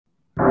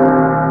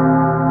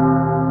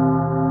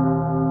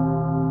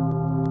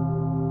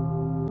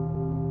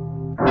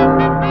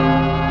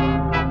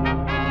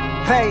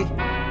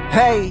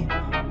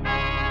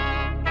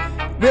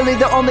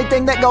The only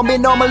thing that gon' be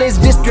normal is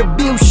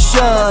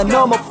distribution.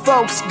 Normal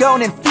folks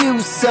gon'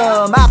 infuse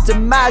some.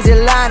 Optimize your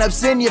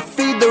lineups and you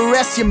feed the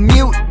rest, you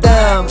mute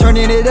them.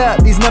 Turning it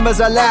up, these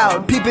numbers are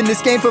loud. Peeping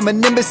this game from a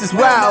nimbus is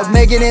wild.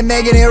 Making it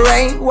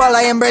rain while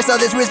I embrace all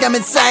this risk, I'm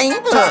insane.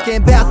 Talking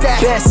about that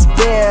best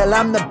bell,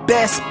 I'm the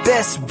best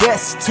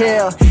rest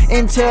till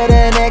into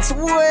the next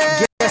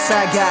world. Guess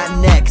I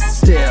got next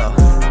still.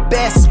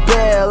 Best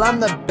bell, I'm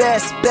the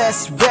best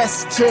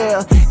rest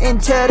till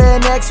into the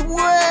next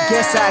world.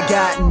 Guess I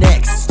got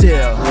next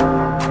still.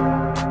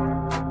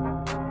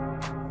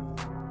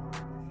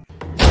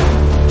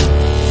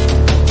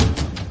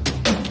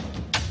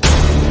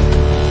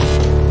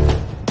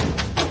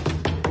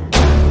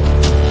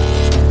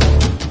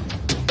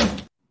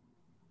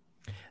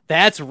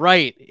 That's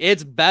right.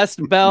 It's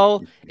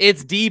Bestball.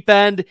 It's Deep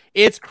End.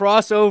 It's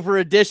crossover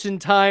edition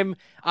time.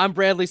 I'm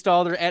Bradley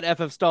Stalder at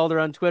FF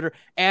Stalder on Twitter.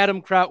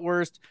 Adam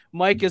Krautwurst,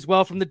 Mike as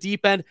well from the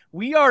Deep End.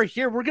 We are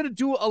here. We're going to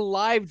do a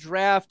live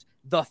draft.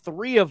 The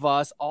three of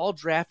us all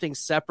drafting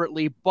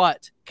separately,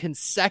 but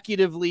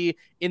consecutively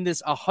in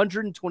this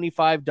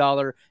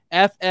 $125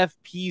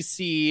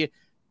 FFPC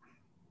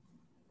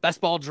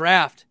Bestball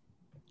draft.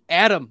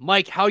 Adam,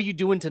 Mike, how you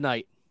doing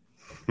tonight?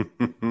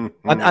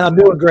 I'm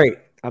doing great.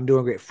 I'm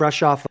doing great.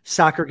 Fresh off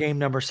soccer game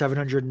number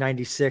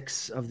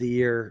 796 of the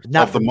year.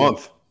 Not of the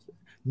month.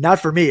 Not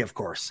for me, of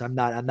course. I'm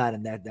not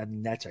in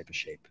that type of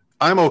shape.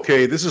 I'm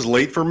okay. This is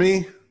late for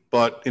me,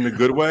 but in a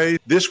good way.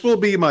 This will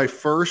be my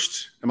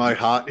first. Am I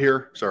hot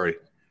here? Sorry.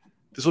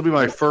 This will be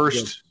my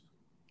first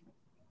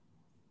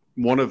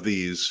one of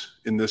these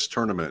in this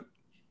tournament.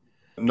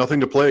 Nothing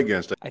to play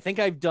against. I think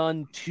I've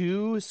done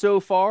 2 so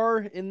far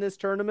in this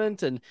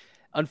tournament, and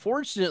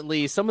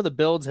unfortunately, some of the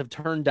builds have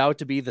turned out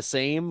to be the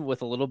same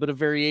with a little bit of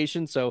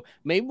variation, so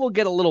maybe we'll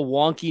get a little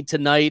wonky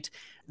tonight.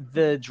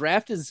 The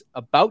draft is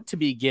about to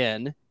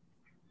begin.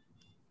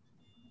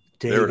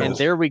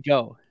 There we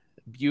go.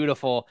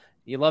 Beautiful.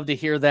 You love to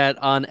hear that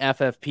on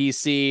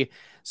FFPC.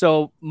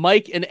 So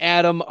Mike and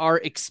Adam are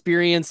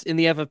experienced in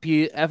the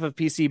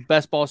FFPC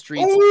Bestball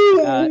streets. Whoa.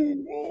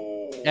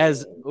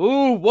 Let's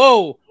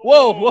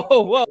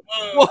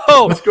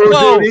go,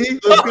 Jody.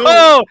 Let's go.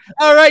 Whoa.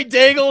 All right,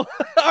 Daigle.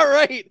 All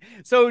right.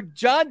 So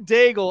John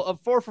Daigle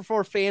of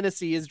 4for4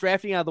 Fantasy is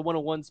drafting out of the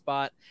 101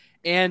 spot,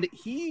 and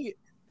he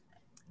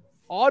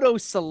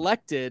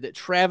auto-selected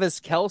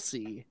Travis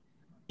Kelce.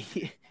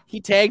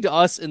 He tagged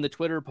us in the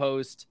Twitter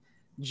post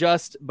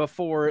just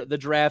before the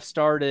draft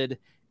started,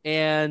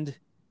 and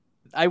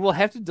I will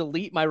have to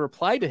delete my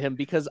reply to him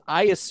because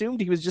I assumed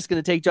he was just going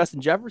to take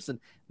Justin Jefferson.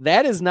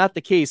 That is not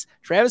the case.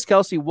 Travis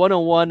Kelce,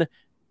 101.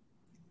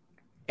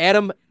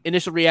 Adam,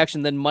 initial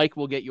reaction, then Mike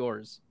will get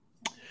yours.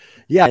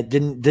 Yeah,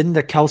 didn't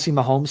the Kelce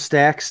Mahomes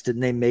stacks,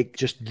 didn't they make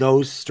just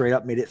those straight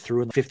up made it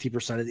through in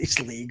 50% of these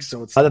leagues?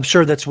 So I'm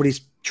sure that's what he's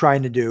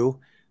trying to do.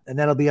 And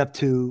that'll be up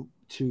to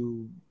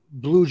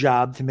Blue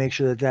Job to make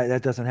sure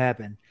that doesn't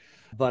happen.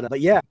 But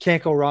yeah,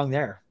 can't go wrong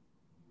there.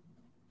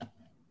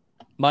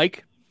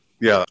 Mike?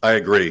 Yeah, I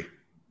agree.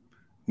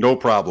 No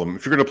problem.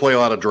 If you're going to play a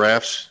lot of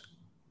drafts,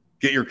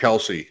 get your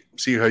Kelce.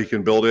 See how you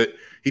can build it.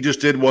 He just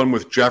did one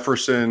with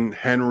Jefferson,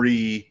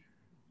 Henry,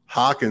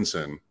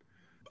 Hawkinson.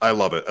 I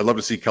love it. I'd love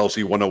to see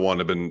Kelce 101.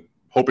 I've been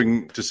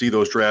hoping to see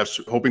those drafts,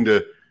 hoping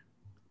to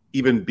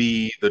even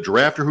be the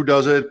drafter who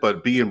does it,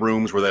 but be in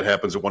rooms where that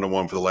happens at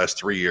 101 for the last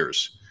 3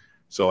 years.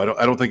 So I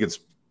don't think it's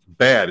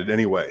bad in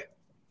any way.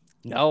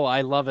 No,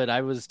 I love it.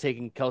 I was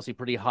taking Kelce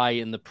pretty high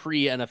in the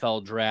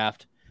pre-NFL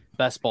draft.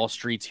 Bestball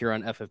streets here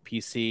on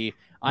FFPC.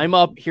 I'm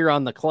up here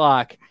on the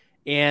clock,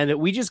 and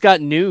we just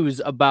got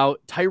news about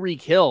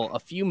Tyreek Hill a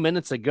few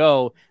minutes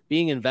ago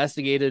being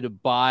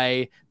investigated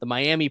by the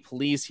Miami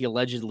police. He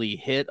allegedly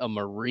hit a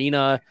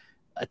marina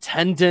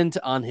attendant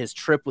on his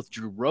trip with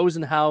Drew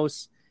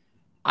Rosenhaus.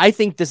 I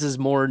think this is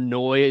more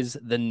noise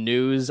than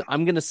news.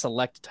 I'm going to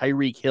select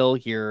Tyreek Hill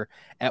here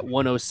at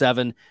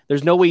 107.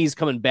 There's no way he's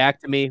coming back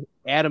to me.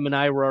 Adam and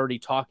I were already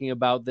talking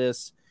about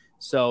this.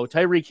 So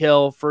Tyreek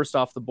Hill, first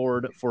off the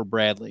board for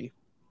Bradley.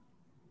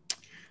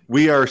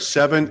 We are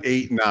 7,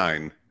 8,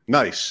 9.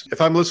 Nice. If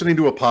I'm listening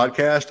to a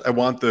podcast,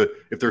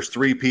 if there's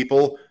 3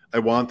 people, I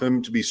want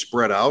them to be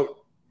spread out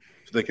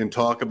so they can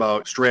talk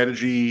about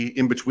strategy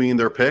in between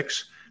their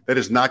picks. That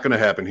is not going to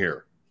happen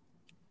here.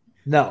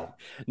 No,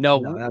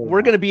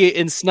 we're going to be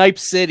in Snipe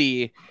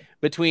City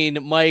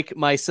between Mike,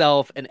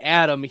 myself, and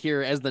Adam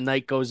here as the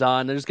night goes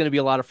on. There's going to be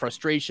a lot of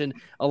frustration,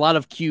 a lot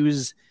of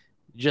cues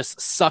just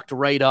sucked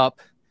right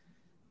up.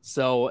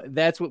 So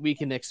that's what we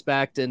can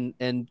expect.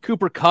 And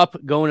Cooper Kupp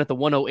going at the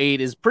 108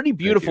 is pretty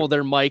beautiful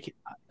there, Mike.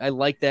 I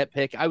like that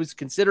pick. I was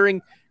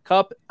considering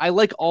Kupp. I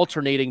like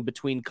alternating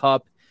between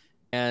Kupp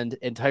and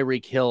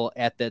Tyreek Hill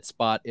at that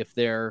spot if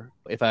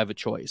I have a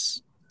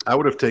choice. I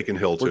would have taken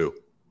Hill too.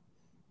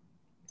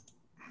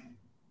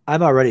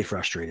 I'm already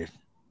frustrated.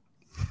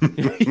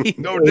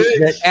 No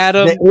Diggs.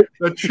 Adam.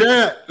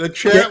 The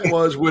chat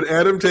was, would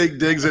Adam take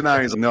Diggs at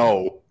 9?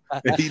 No,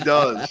 he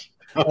does.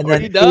 And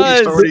then he does.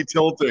 He's already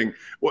tilting.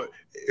 What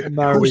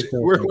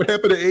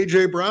happened to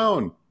A.J.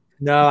 Brown?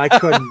 No, I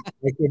couldn't.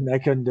 I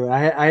couldn't do it.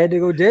 I had to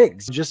go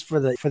Diggs just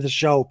for the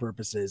show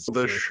purposes.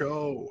 The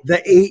show.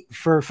 The 8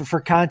 for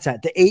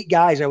content. The 8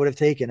 guys I would have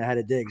taken ahead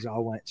of Diggs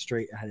all went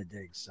straight ahead of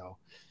Diggs. So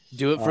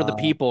do it for the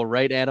people,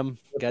 right, Adam?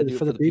 Got to do it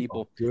for the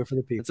people. Do it for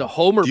the people. It's a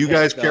homer. Do you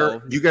guys care?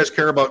 Do you guys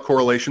care about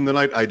correlation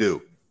tonight? I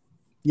do.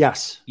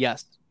 Yes.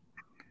 Yes.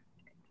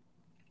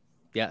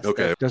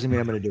 Okay. Doesn't mean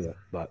I'm going to do it,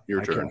 but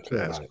your turn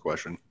to ask a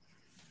question.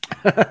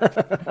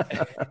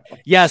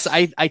 Yes,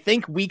 I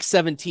think week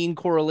 17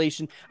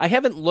 correlation. I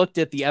haven't looked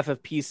at the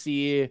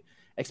FFPC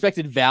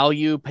expected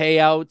value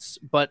payouts,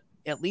 but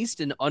at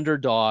least in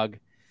underdog,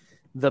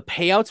 the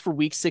payouts for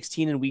week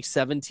 16 and week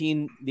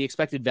 17, the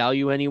expected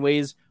value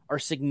anyways, are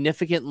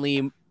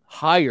significantly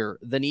higher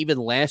than even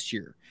last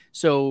year.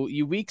 So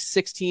you week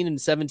 16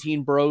 and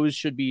 17 bros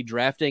should be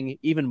drafting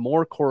even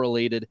more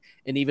correlated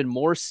and even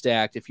more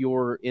stacked if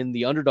you're in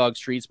the underdog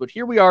streets. But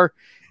here we are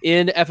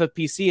in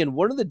FFPC, and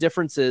one of the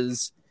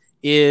differences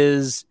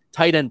is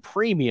tight end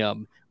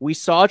premium. We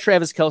saw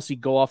Travis Kelce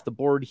go off the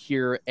board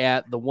here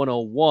at the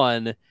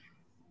 101.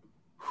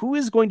 Who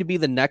is going to be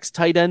the next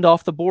tight end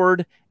off the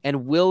board,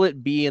 and will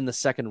it be in the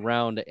second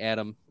round,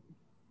 Adam?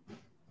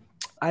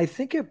 I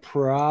think it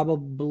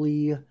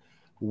probably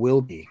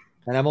will be.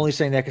 And I'm only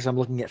saying that because I'm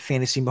looking at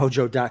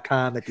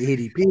fantasymojo.com at the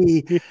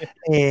ADP,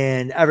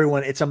 and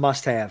everyone, it's a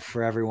must-have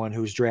for everyone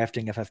who's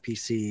drafting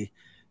FFPC.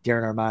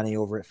 Darren Armani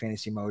over at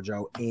Fantasy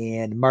Mojo,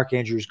 and Mark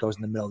Andrews goes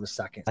in the middle of the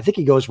second. I think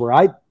he goes where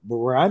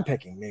I'm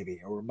picking, maybe,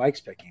 or where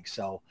Mike's picking.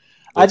 So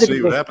let's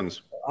see what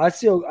happens. I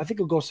think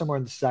he'll go somewhere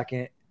in the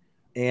second,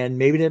 and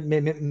maybe to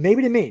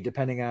me,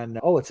 depending on.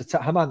 Oh,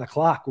 I'm on the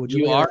clock. Would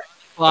you are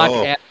clock?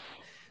 Oh.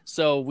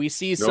 So we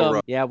see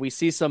we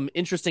see some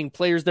interesting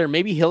players there.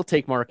 Maybe he'll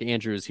take Mark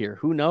Andrews here.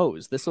 Who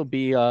knows? This will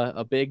be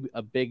a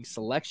big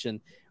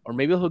selection, or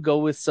maybe he'll go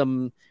with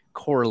some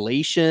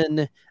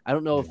correlation. I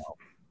don't know if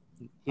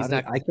he's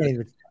not. I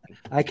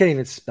can't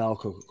even spell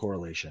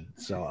correlation,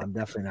 so I'm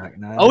definitely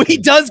not. Oh, he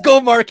does go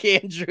Mark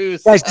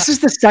Andrews. Guys, this is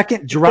the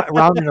second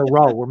round in a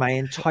row where my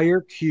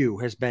entire queue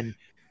has been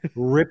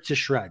ripped to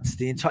shreds.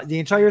 The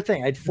entire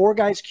thing. I had 4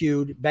 guys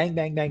queued, bang,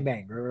 bang, bang,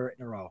 bang, right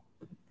in a row.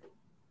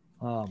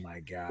 Oh my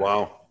God!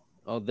 Wow.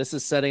 Oh, this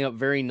is setting up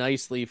very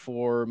nicely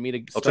for me to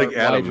I'll start take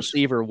Adams.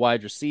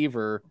 wide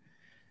receiver.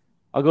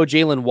 I'll go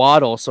Jalen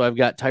Waddle. So I've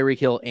got Tyreek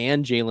Hill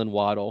and Jalen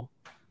Waddle.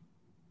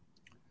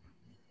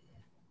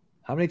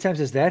 How many times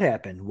has that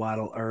happened,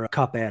 Waddle or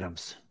Cup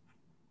Adams?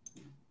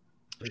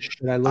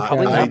 Should I look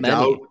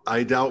at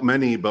I doubt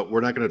many, but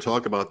we're not going to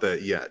talk about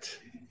that yet.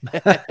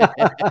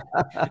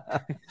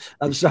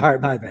 I'm sorry,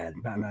 my bad.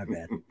 My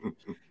bad.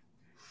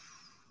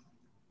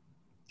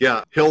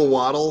 Yeah, Hill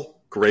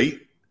Waddle,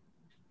 great.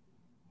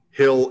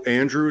 Hill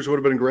Andrews would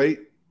have been great,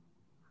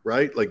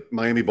 right? Like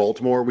Miami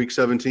Baltimore week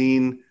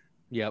 17.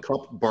 Yep.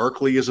 Cup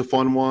Barkley is a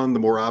fun one. The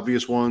more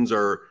obvious ones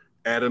are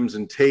Adams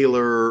and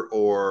Taylor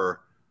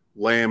or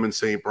Lamb and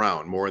St.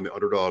 Brown, more in the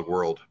underdog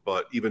world.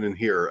 But even in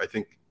here, I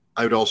think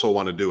I would also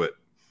want to do it.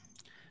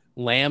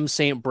 Lamb,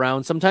 St.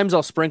 Brown. Sometimes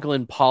I'll sprinkle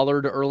in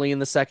Pollard early in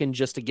the second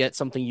just to get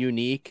something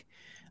unique.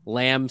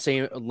 Lamb,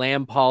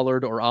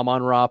 Pollard, or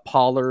Amon-Ra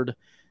Pollard,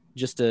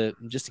 just to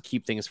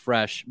keep things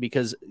fresh,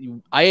 because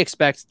I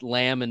expect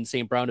Lamb and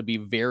St. Brown to be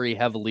very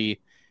heavily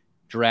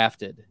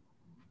drafted.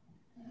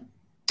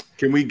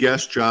 Can we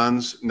guess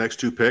John's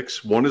next 2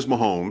 picks? One is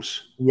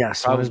Mahomes.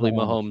 Yes, probably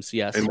Mahomes.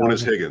 Yes, and one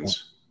is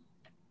Higgins.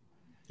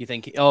 You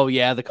think? Oh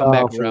yeah, the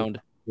comeback round.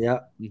 Yeah,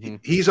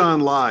 He's on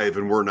live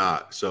and we're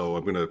not, so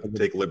I'm going to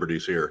take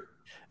liberties here.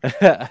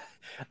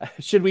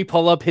 Should we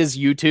pull up his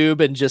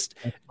YouTube and just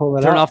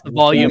turn off the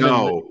volume?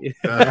 No,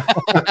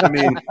 I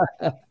mean,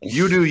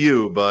 you do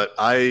you, but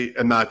I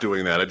am not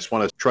doing that. I just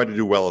want to try to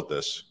do well at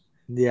this.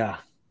 Yeah,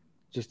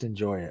 just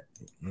enjoy it.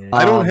 Yeah.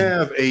 I don't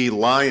have a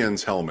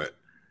Lions helmet,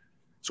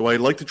 so I'd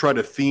like to try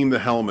to theme the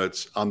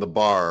helmets on the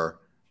bar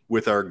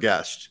with our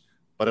guest,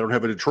 but I don't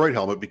have a Detroit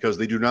helmet because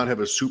they do not have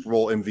a Super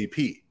Bowl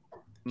MVP.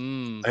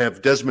 I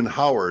have Desmond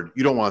Howard.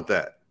 You don't want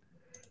that.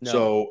 No.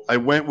 So I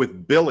went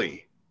with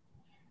Billy,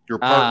 your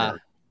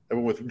partner. I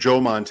went with Joe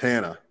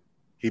Montana.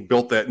 He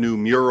built that new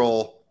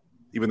mural,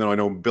 even though I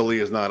know Billy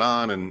is not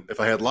on. And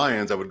if I had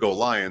Lions, I would go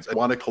Lions. I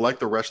want to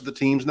collect the rest of the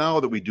teams now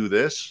that we do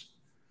this.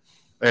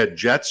 I had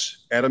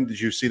Jets. Adam, did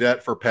you see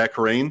that for Pat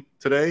Kerrane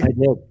today?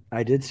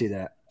 I did see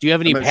that. Do you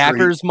have any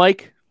Packers,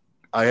 Mike?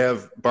 I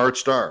have Bart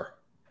Starr.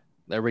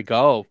 There we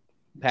go.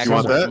 Packers, you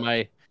want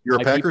that? You're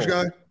a Packers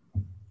guy?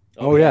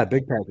 Oh, yeah,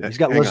 big Packers. He's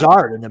got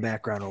Lazard in the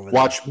background over there.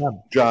 Watch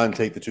John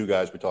take the 2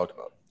 guys we talked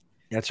about.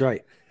 That's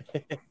right.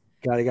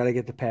 Gotta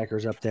get the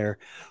Packers up there.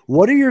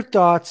 What are your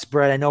thoughts,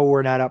 Brett? I know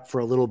we're not up for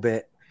a little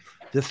bit.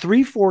 The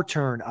 3-4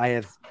 turn I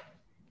have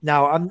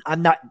now.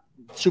 I'm not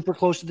super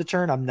close to the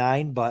turn. I'm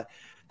 9, but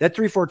that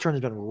 3-4 turn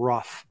has been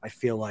rough. I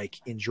feel like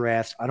in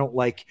drafts, I don't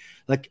like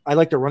I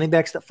like the running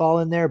backs that fall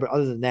in there, but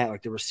other than that,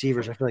 like the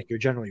receivers, I feel like you're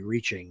generally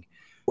reaching.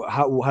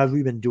 How have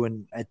we been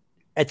doing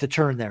at the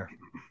turn there?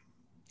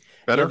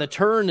 Better? Yeah, the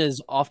turn is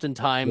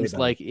oftentimes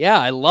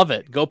I love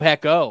it. Go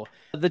Pack Go.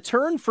 The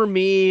turn for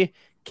me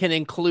can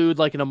include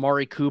like an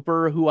Amari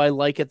Cooper, who I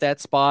like at that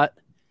spot.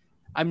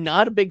 I'm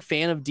not a big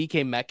fan of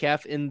DK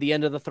Metcalf in the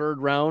end of the third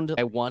round.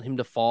 I want him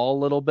to fall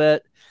a little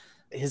bit.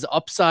 His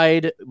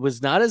upside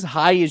was not as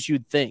high as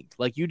you'd think.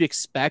 Like you'd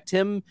expect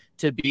him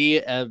to be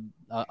a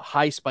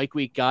high spike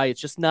week guy.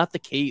 It's just not the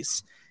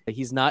case.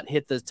 He's not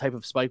hit the type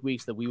of spike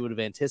weeks that we would have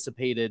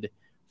anticipated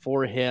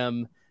for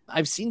him.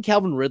 I've seen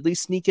Calvin Ridley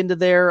sneak into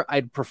there.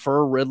 I'd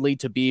prefer Ridley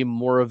to be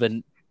more of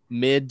a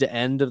mid to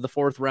end of the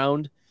fourth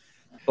round,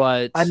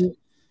 but I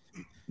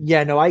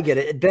get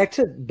it. Back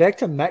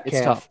to Metcalf.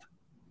 It's tough.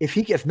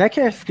 If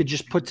Metcalf could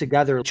just put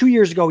together, 2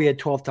 years ago he had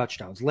 12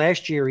 touchdowns.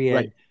 Last year he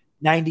had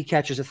 90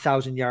 catches,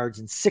 1,000 yards,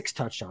 and 6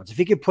 touchdowns. If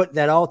he could put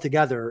that all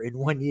together in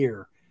 1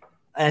 year,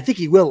 and I think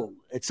he will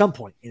at some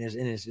point in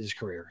his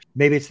career.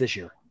 Maybe it's this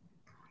year.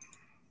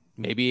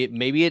 Maybe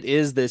it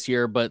is this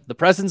year, but the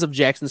presence of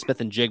Jackson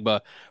Smith and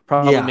Jigba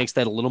probably makes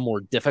that a little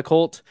more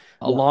difficult,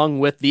 along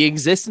with the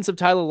existence of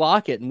Tyler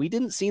Lockett. And we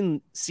didn't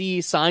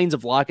see signs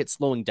of Lockett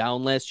slowing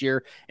down last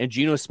year, and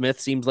Geno Smith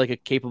seems like a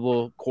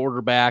capable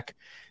quarterback.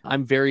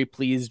 I'm very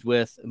pleased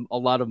with a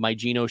lot of my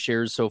Geno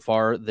shares so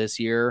far this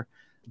year,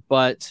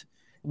 but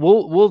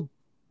we'll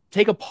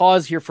take a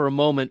pause here for a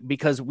moment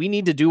because we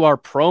need to do our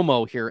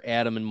promo here,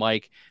 Adam and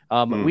Mike.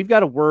 We've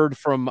got a word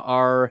from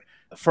our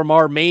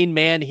main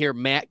man here,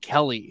 Matt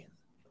Kelly.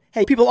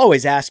 Hey, people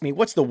always ask me,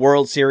 what's the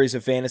World Series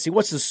of Fantasy?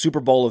 What's the Super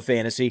Bowl of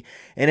Fantasy?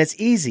 And it's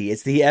easy.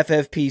 It's the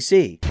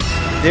FFPC.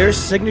 Their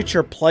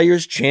signature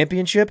Players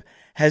Championship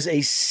has a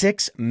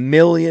 $6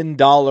 million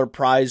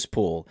prize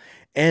pool,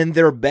 and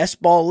their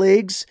Bestball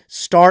leagues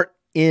start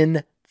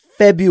in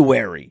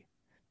February.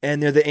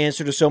 And they're the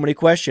answer to so many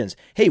questions.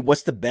 Hey,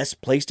 what's the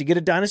best place to get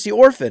a Dynasty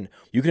Orphan?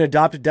 You can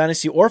adopt a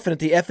Dynasty Orphan at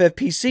the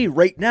FFPC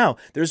right now.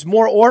 There's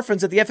more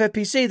orphans at the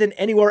FFPC than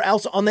anywhere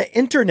else on the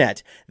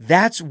internet.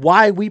 That's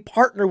why we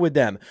partner with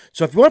them.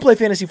 So if you want to play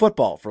fantasy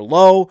football for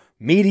low,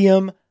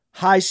 medium,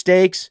 high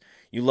stakes,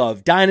 you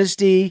love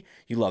Dynasty,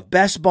 you love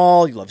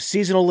Bestball, you love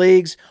seasonal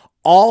leagues,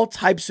 all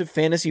types of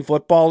fantasy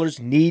footballers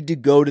need to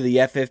go to the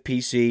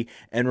FFPC.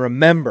 And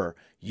remember,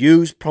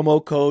 use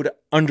promo code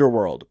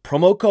Underworld.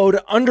 Promo code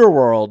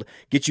Underworld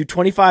gets you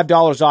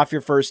 $25 off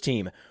your first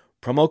team.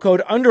 Promo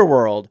code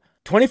Underworld,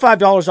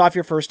 $25 off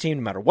your first team,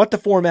 no matter what the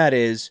format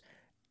is,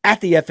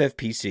 at the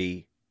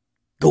FFPC.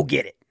 Go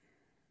get it.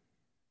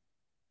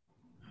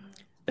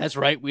 That's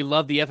right. We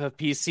love the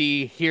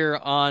FFPC here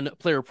on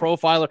Player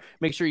Profiler.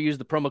 Make sure you use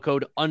the promo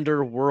code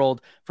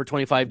Underworld for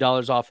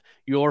 $25 off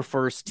your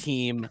first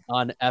team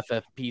on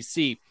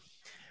FFPC.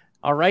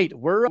 All right,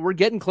 we're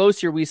getting close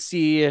here. We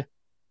see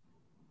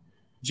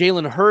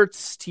Jalen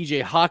Hurts,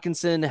 TJ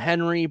Hawkinson,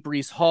 Henry,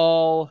 Breece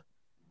Hall.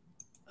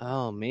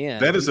 Oh, man.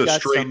 That is a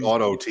straight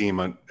auto team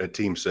at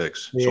Team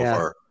 6 so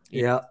far.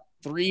 Yeah.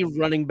 3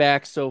 running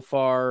backs so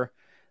far.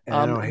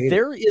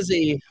 There is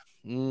a...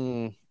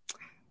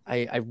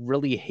 I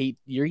really hate...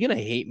 You're going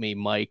to hate me,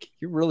 Mike.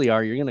 You really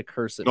are. You're going to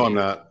curse at me. No, I'm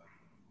not.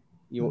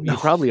 You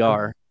probably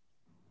are.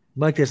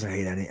 Mike doesn't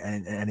hate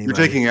anybody. You're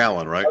taking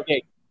Allen, right?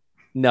 Okay.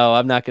 No,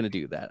 I'm not going to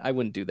do that. I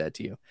wouldn't do that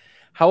to you.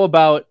 How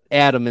about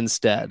Adam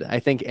instead? I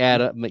think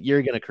Adam,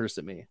 you're going to curse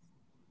at me.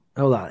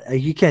 Hold on.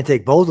 You can't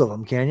take both of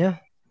them, can you?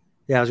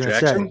 Yeah, I was going to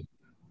say.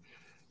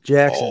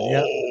 Jackson.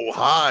 Oh,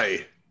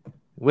 hi.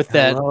 With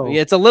that,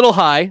 it's a little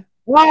high.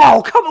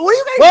 Wow, come on. What are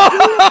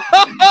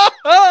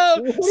you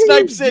guys doing?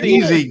 Snipe City.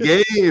 Easy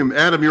game.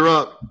 Adam, you're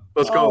up.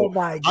 Let's go.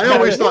 My God. I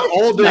always thought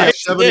all day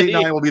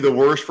 789 will be the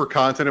worst for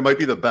content. It might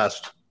be the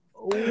best.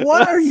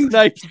 What are you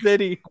Snipe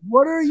City?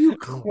 What are you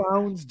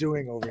clowns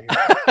doing over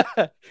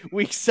here?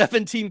 Week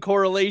 17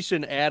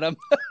 correlation, Adam.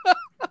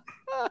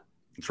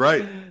 That's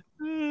right.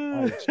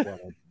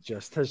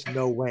 There's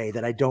no way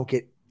that I don't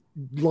get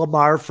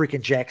Lamar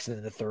freaking Jackson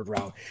in the third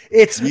round.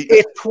 It's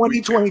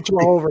 2022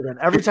 all over again.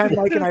 Every time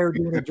Mike and I are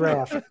doing a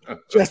draft,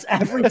 just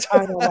every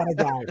time I want to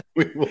die.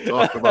 We will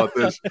talk about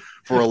this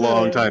for a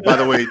long time. By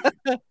the way,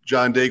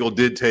 John Daigle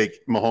did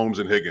take Mahomes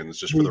and Higgins,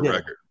 just for the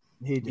record.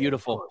 He did,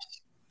 beautiful.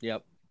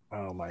 Yep.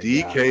 Oh my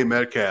DK God.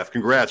 Metcalf.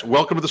 Congrats.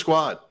 Welcome to the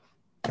squad.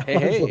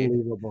 Hey.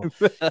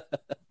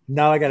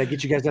 Now I got to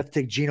get you guys to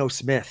take Geno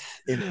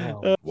Smith.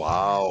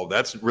 Wow.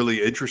 That's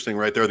really interesting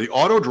right there. The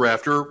auto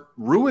drafter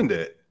ruined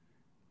it.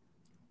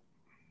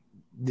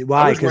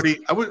 Why?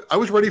 I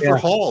was ready for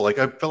Hall. Like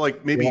I felt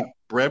like maybe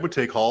Brad would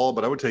take Hall,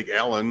 but I would take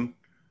Allen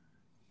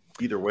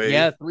either way.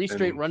 Yeah, 3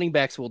 straight running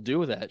backs will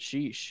do that.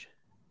 Sheesh.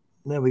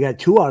 Man, we got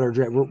 2 auto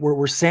draft.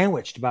 We're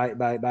sandwiched by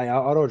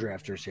auto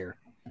drafters here.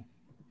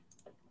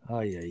 Oh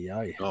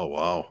yeah. Oh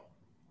wow.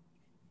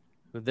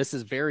 This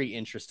is very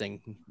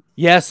interesting.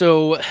 Yeah,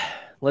 so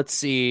let's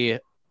see.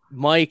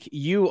 Mike,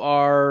 you've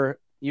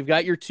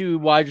got your 2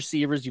 wide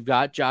receivers. You've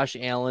got Josh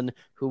Allen,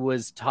 who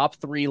was top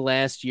 3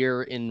 last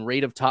year in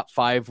rate of top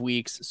 5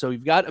 weeks. So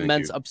you've got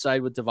immense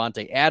upside with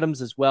Devontae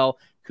Adams as well.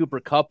 Cooper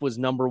Kupp was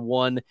number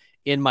 1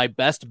 in my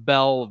best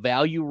Bell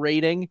value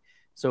rating.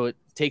 So it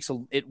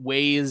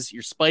weighs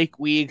your spike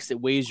weeks,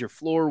 it weighs your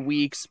floor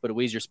weeks, but it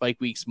weighs your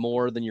spike weeks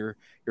more than your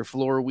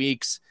floor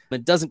weeks.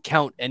 It doesn't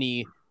count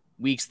any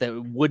weeks that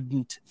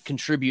wouldn't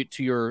contribute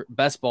to your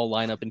best ball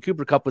lineup. And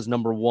Cooper Kupp was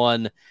number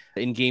 1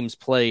 in games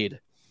played.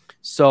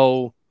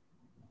 So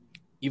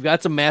You've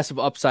got some massive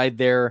upside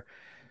there.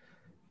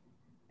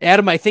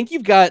 Adam, I think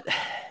you're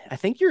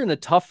in a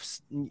tough,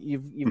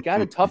 you've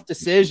got a tough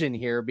decision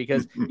here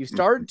because you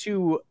started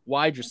 2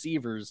 wide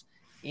receivers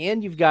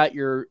and you've got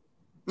your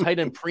tight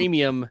end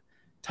premium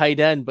tight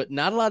end, but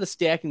not a lot of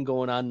stacking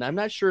going on. And I'm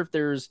not sure if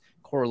there's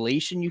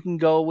correlation you can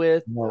go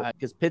with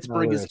because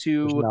Pittsburgh is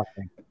too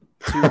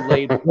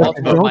late.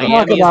 Don't Miami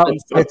talk has about been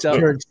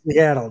Pittsburgh,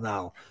 Seattle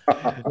now.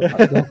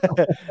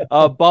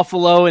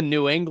 Buffalo and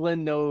New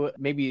England. No,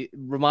 maybe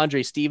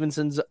Ramondre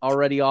Stevenson's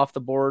already off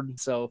the board.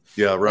 So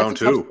yeah, round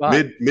 2,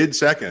 mid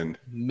second.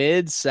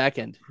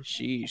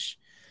 Sheesh.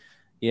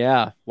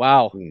 Yeah.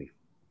 Wow.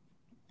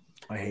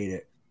 I hate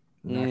it.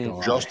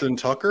 Justin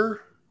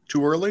Tucker,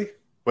 too early?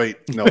 Wait,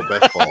 no,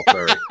 Bestball.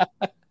 Sorry.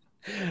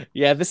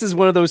 Yeah, this is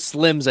one of those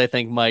slims, I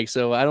think, Mike.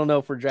 So I don't know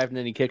if we're drafting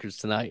any kickers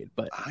tonight,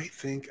 but I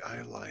think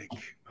I like.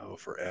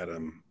 For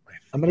Adam,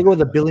 I'm gonna go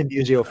with a Billy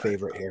Musio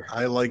favorite here.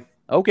 I like.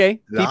 Okay,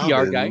 Dobbins,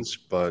 PPR guy,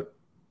 but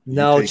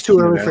no, it's too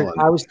early for.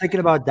 I was thinking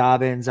about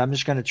Dobbins. I'm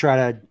just gonna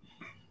try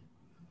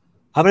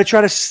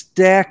to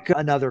stack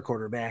another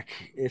quarterback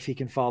if he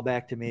can fall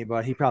back to me,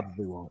 but he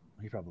probably won't.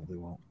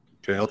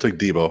 Okay, I'll take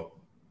Debo.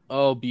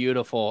 Oh,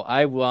 beautiful!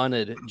 I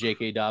wanted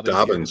J.K.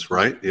 Dobbins,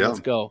 right? Yeah, let's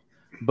go.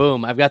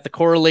 Boom! I've got the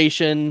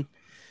correlation.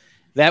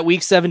 That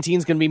week 17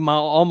 is going to be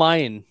all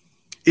mine.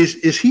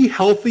 Is he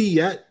healthy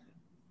yet?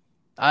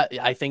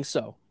 I think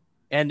so.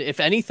 And if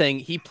anything,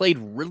 he played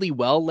really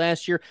well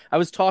last year. I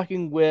was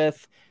talking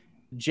with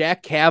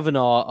Jack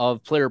Kavanaugh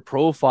of Player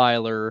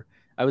Profiler.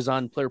 I was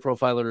on Player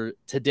Profiler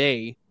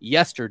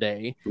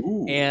yesterday,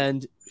 Ooh.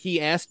 and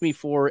he asked me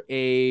for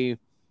a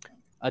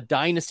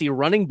dynasty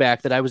running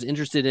back that I was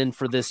interested in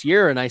for this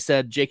year. And I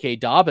said, J.K.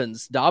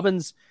 Dobbins.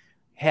 Dobbins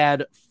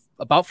had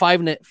about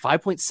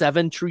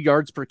 5.7 true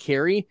yards per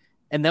carry.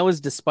 And that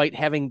was despite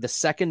having the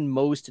second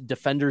most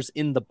defenders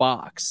in the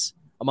box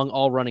among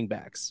all running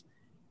backs.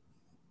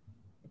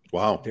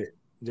 Wow.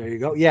 There you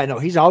go. Yeah, no,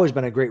 he's always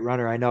been a great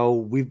runner. I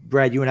know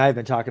Brad, you and I have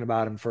been talking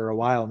about him for a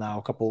while now,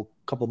 a couple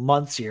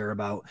months here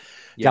about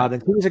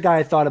Dobbins. He was a guy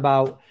I thought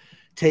about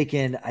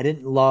taking. I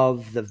didn't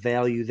love the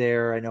value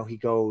there. I know he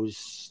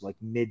goes like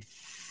mid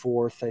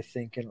 4th, I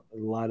think, in a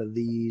lot of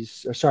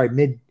these. Or sorry,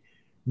 mid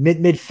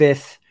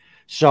 5th.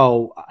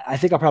 So I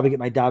think I'll probably get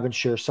my Dobbins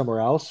share somewhere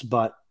else.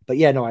 But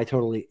yeah, no,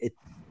 it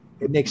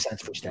makes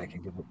sense for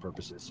stacking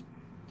purposes.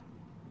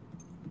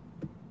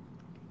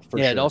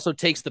 It also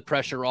takes the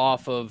pressure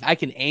off of I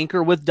can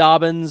anchor with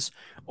Dobbins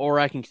or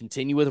I can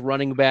continue with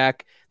running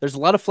back. There's a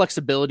lot of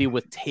flexibility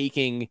with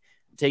taking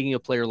a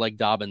player like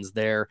Dobbins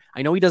there.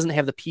 I know he doesn't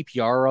have the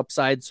PPR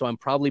upside, so I'm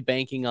probably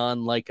banking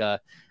on like a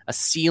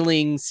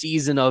ceiling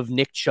season of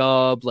Nick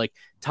Chubb, like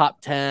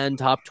top 10,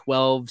 top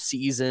 12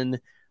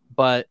 season,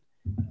 but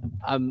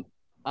I'm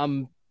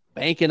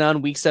banking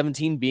on week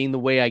 17 being the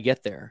way I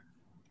get there.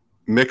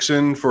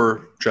 Mixon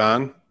for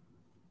John.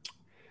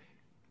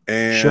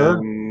 And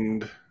sure.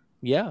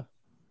 Yeah.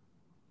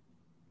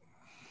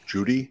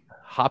 Judy.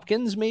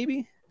 Hopkins,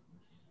 maybe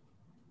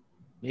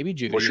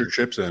Judy. Push your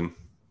chips in.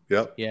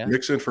 Yep. Yeah.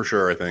 Mixon for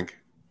sure, I think.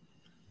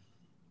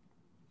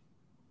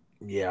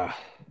 Yeah.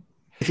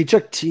 If he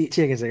took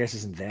Higgins, I guess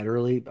isn't that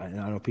early. I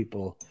know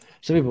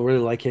some people really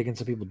like Higgins,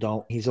 some people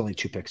don't. He's only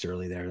 2 picks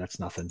early there. That's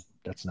nothing.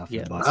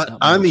 Yeah, but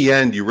on the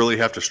end, you really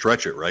have to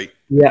stretch it, right?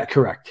 Yeah,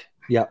 correct.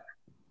 Yep.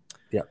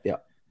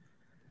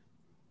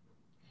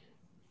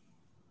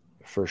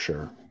 For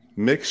sure.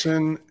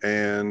 Mixon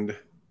and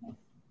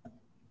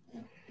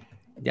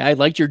yeah, I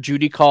liked your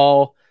Judy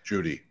call.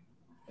 Judy.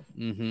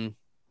 Mm-hmm.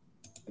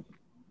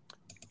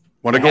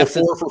 Want to go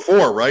 4 for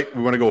 4, right?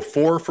 We want to go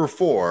 4 for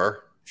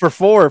 4. For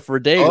 4 for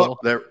Daigle. Oh,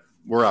 there,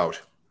 we're out.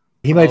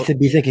 He might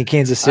be thinking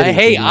Kansas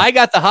City. I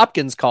got the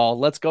Hopkins call.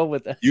 Let's go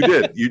with it. You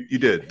did. You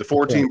did. The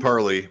 14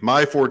 parlay.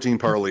 My 14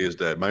 parlay is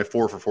dead. My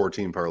 4 for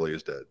 14 parlay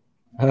is dead.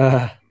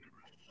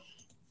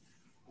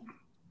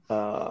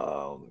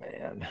 Oh,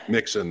 man.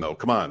 Mixon, though.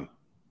 Come on.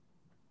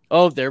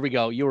 Oh, there we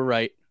go. You were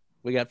right.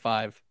 We got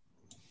 5.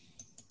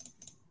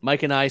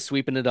 Mike and I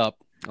sweeping it up.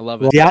 I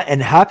love it. Yeah,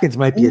 and Hopkins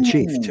might be a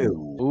chief,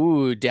 too.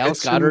 Ooh,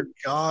 Dallas Goedert.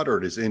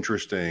 Goddard is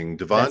interesting.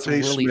 Devontae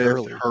really Smith,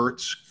 early.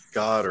 Hurts,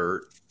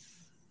 Goddard.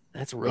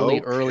 That's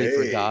really early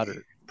for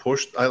Goddard.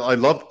 Push. I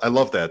love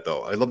that,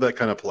 though. I love that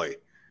kind of play.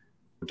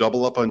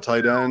 Double up on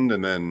tight end,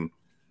 and then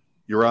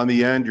you're on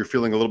the end. You're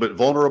feeling a little bit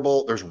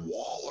vulnerable. There's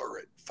Waller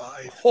at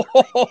 5.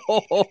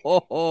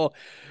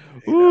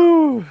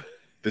 Ooh.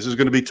 This is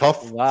going to be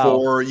tough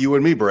for you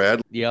and me,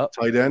 Brad. Yep.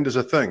 Tight end is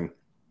a thing.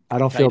 I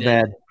don't feel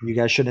bad. You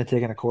guys shouldn't have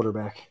taken a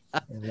quarterback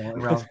in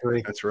round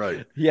 3. That's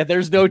right. Yeah,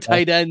 there's no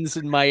tight ends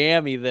in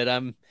Miami that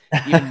I'm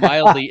even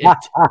mildly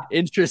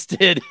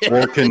interested in.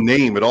 Or can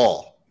name at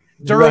all.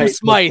 Durham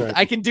Smythe. Right.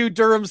 I can do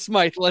Durham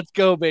Smythe. Let's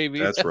go, baby.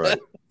 That's right.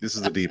 This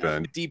is the deep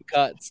end. Deep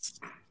cuts.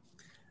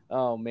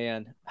 Oh,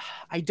 man.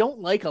 I don't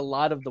like a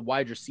lot of the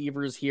wide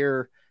receivers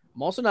here.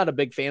 I'm also not a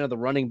big fan of the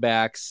running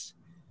backs.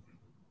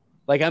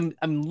 Like I'm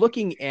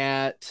looking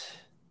at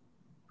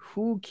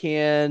who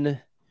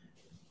can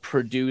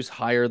produce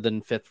higher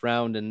than 5th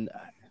round, and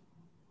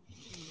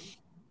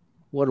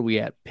what are we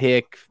at?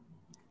 Pick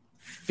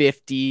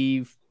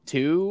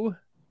 52.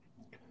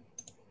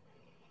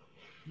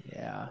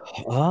 Yeah.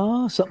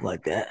 Something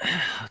like that.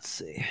 Let's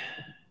see.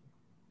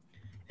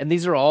 And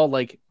these are all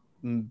like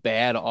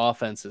bad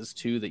offenses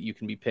too that you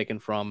can be picking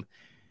from.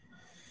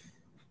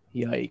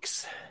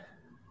 Yikes.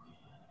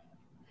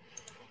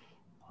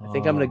 I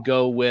think I'm going to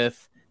go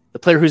with the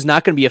player who's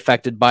not going to be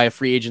affected by a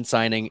free agent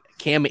signing,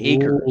 Cam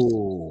Akers.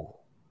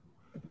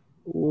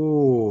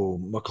 Ooh,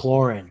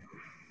 McLaurin.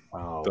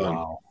 Oh, Done.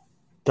 wow.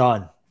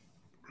 Done.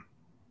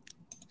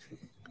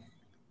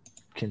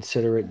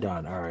 Consider it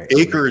done. All right.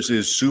 Akers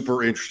is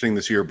super interesting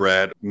this year,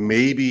 Brad.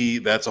 Maybe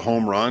that's a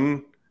home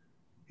run.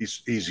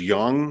 He's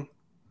young.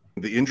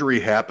 The injury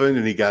happened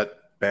and he got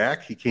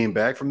back. He came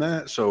back from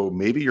that. So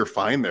maybe you're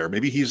fine there.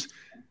 Maybe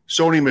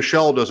Sony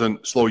Michel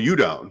doesn't slow you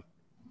down.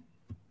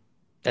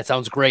 That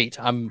sounds great.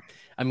 I'm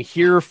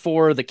here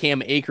for the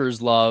Cam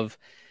Akers love.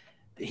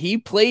 He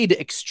played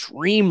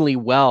extremely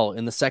well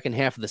in the second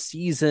half of the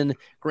season.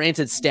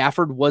 Granted,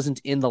 Stafford wasn't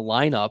in the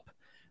lineup,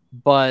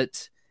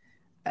 but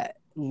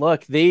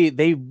look,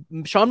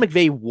 Sean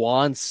McVay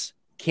wants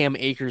Cam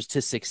Akers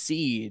to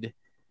succeed,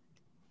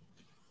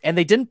 and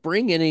they didn't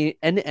bring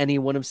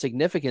anyone of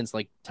significance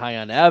like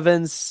Tyon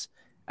Evans.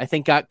 I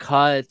think got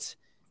cut.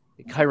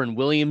 Kyron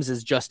Williams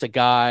is just a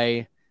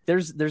guy.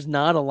 There's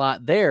not a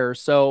lot there,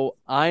 so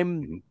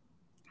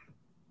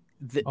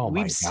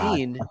we've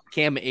seen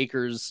Cam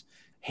Akers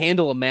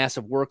handle a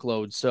massive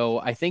workload. So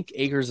I think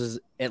Akers is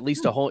at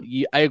least a home.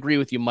 I agree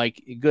with you,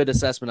 Mike. Good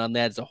assessment on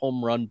that. It's a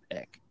home run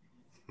pick.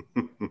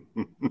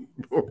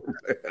 Oh,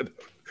 man.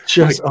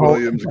 Just Mike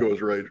Williams goes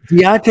right.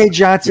 Deontay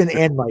Johnson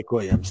and Mike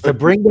Williams. The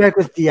bring back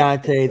with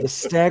Deontay, the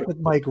stack with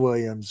Mike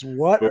Williams.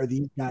 What are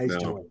these guys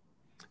doing?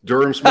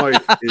 Durham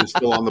Smythe is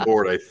still on the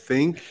board, I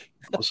think.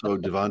 Also,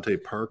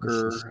 Devontae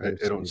Parker.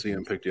 I don't see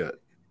him picked yet.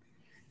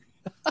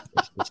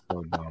 This is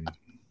so dumb.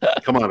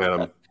 Come on,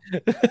 Adam.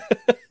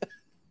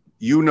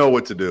 You know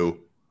what to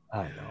do.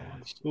 I know.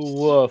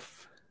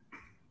 Woof.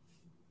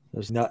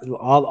 There's not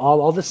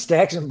all the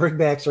stacks and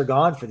bringbacks are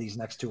gone for these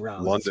next two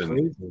rounds.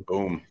 London.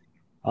 Boom.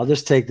 I'll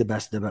just take the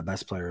best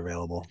player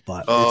available.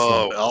 But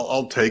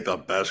I'll take the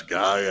best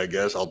guy, I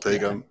guess. I'll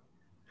take him.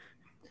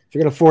 If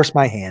you're gonna force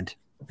my hand,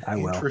 I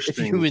will.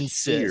 Interesting. If you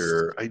insist.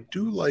 Here, I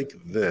do like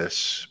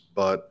this,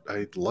 but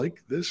I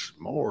like this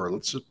more.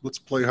 Let's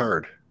play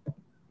hard.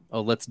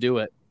 Oh, let's do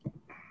it.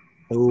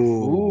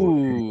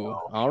 Ooh.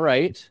 All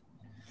right.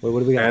 What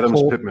do we got?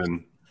 Adams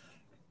Pittman.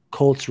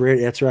 Colts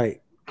Raiders. That's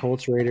right.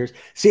 Colts Raiders.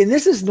 See, and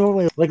this is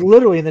normally like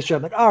literally in this show.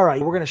 I'm like, all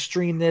right, we're gonna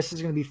stream this. This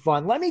is gonna be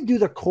fun. Let me do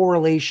the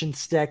correlation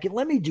stack and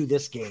let me do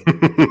this game.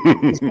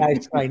 These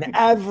guys find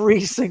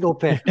every single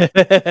pick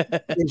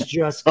is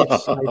just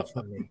exciting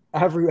for me.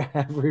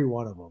 Every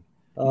one of them.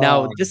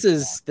 Now this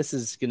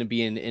is going to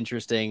be an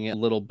interesting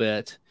little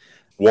bit.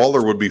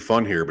 Waller would be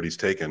fun here, but he's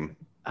taken.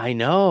 I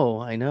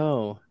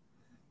know.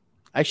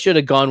 I should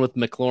have gone with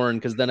McLaurin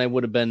because then I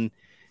would have been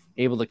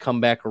able to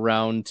come back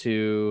around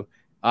to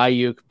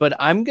Ayuk. But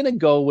I'm going to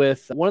go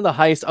with one of the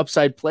highest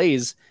upside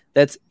plays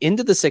that's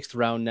into the 6th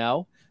round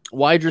now.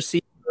 Wide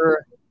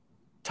receiver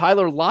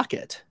Tyler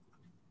Lockett.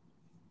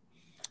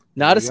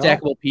 Not a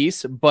stackable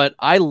piece, but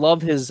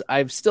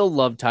I've still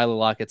loved Tyler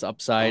Lockett's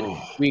upside.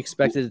 We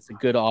expected it's a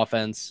good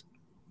offense.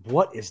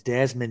 What is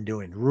Desmond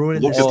doing?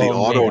 Ruining Look this at the game.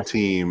 auto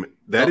team.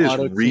 That is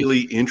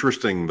really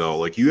interesting, though.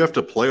 Like, you have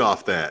to play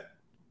off that.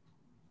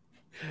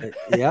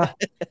 Yeah.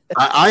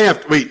 I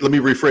have to wait. Let me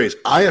rephrase.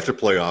 I have to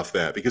play off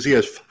that because he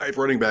has 5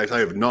 running backs. I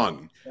have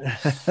none.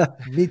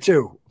 Me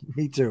too.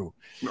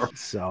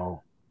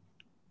 So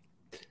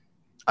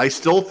I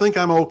still think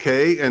I'm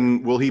okay.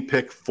 And will he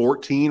pick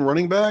 14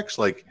 running backs?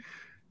 Like,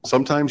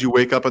 sometimes you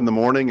wake up in the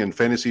morning and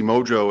Fantasy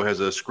Mojo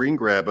has a screen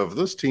grab of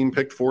this team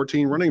picked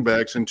 14 running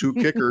backs and 2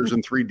 kickers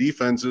and 3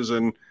 defenses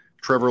and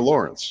Trevor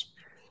Lawrence.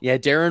 Yeah,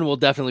 Darren will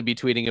definitely be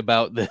tweeting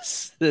about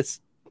this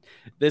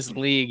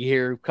league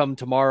here come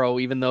tomorrow,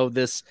 even though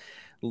this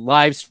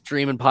live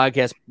stream and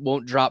podcast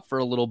won't drop for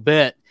a little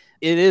bit.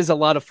 It is a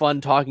lot of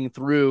fun talking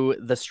through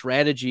the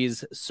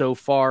strategies so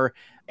far.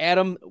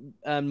 Adam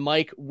and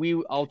Mike,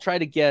 I'll try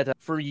to get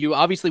for you.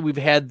 Obviously, we've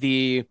had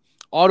the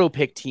auto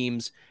pick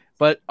teams,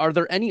 but are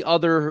there any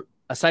other,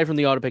 aside from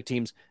the auto pick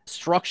teams,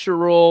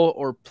 structural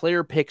or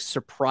player pick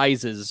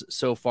surprises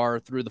so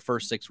far through the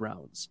first 6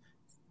 rounds?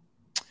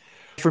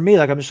 For me,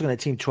 like I'm just looking at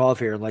Team 12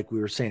 here, like we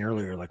were saying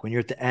earlier, like when you're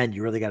at the end,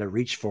 you really got to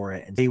reach for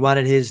it. And he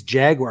wanted his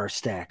Jaguar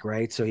stack,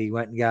 right? So he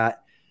went and got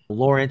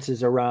Lawrence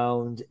is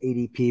around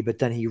ADP, but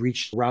then he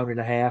reached a round and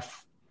a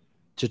half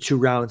to 2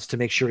 rounds to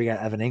make sure he got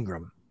Evan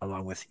Ingram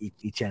along with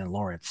Etienne and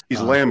Lawrence.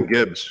 He's Lamb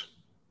Gibbs.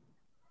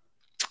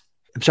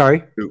 I'm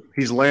sorry?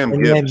 He's Lamb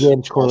And Gibbs. Lamb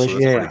Gibbs correlation.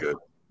 Also, that's Yeah. pretty good.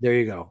 There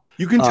you go.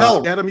 You can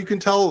tell, Adam, you can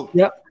tell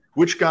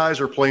which guys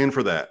are playing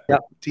for that.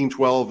 Yep. Team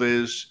 12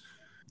 is.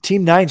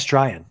 Team 9's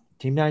trying.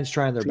 Team 9's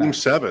trying their Team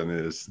best. 7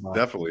 is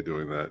definitely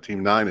doing that.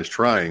 Team 9 is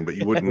trying, but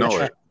you wouldn't know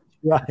it.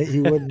 Right,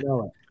 you wouldn't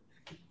know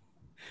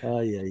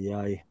it.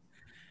 Yeah.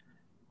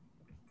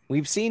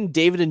 We've seen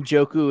David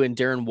Njoku and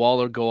Darren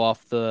Waller go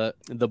off the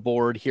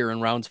board here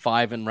in rounds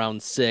 5 and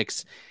round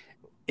 6.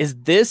 Is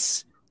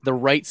this the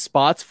right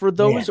spots for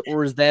those, Man.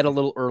 or is that a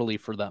little early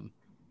for them?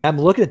 I'm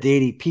looking at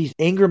the ADP.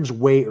 Ingram's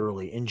way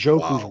early, and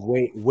Njoku's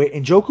way.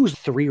 Njoku's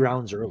 3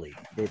 rounds early.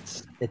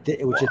 Which at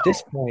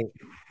this point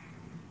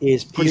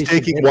is pretty. He's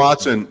taking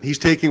Watson. He's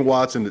taking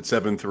Watson at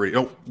 7-3.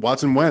 Oh,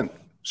 Watson went.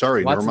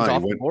 Sorry, Watson's never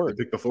mind. off He the board. went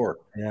to pick the 4.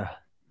 Yeah.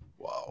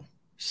 Wow.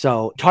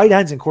 So tight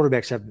ends and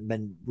quarterbacks have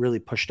been really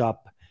pushed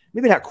up.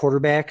 Maybe not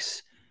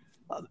quarterbacks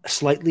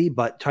slightly,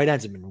 but tight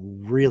ends have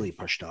been really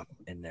pushed up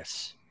in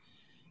this.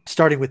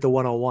 Starting with the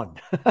 101.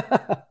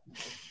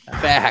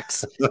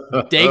 Facts.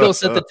 Daigle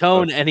set the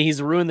tone, and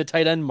he's ruined the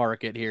tight end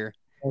market here.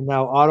 And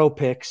now auto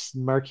picks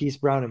Marquise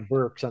Brown and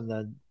Burks on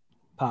the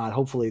pod.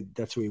 Hopefully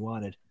that's what he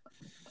wanted.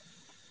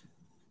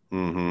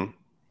 Mm-hmm.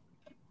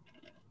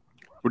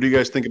 What do you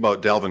guys think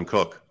about Dalvin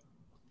Cook?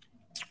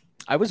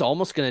 I was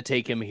almost going to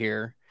take him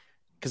here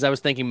because I was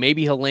thinking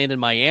maybe he'll land in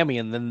Miami,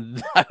 and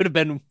then I would have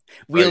been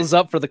wheels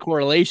up for the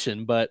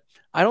correlation. But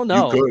I don't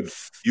know. Oh.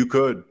 You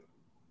could.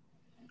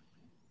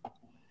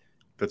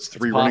 That's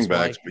 3 running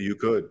backs, but you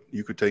could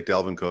take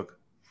Dalvin Cook.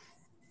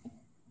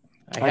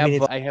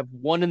 I have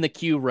one in the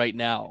queue right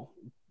now,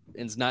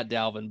 and it's not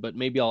Dalvin, but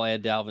maybe I'll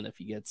add Dalvin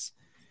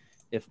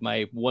if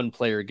my one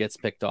player gets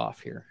picked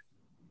off here.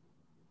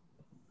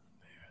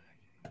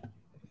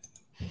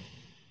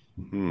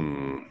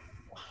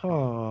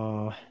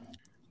 Oh.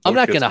 I'm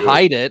not going to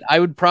hide it. I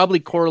would probably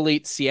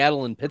correlate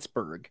Seattle and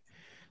Pittsburgh.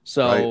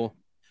 So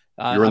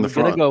I'm going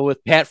to go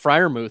with Pat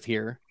Freiermuth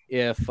here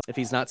if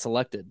he's not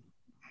selected.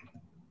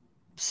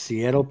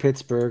 Seattle,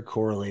 Pittsburgh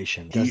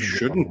correlation. He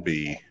shouldn't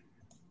be.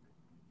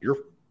 You're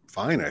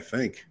fine, I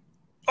think.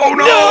 Oh,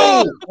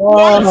 no!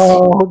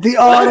 Oh, the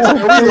auto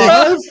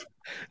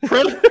pick.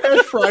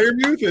 Pat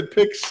Freiermuth at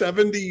pick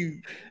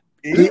 70.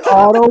 The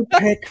auto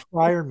pick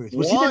Freiermuth.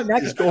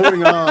 What is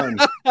going on?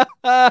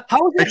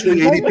 How is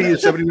actually ADP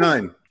is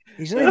 79?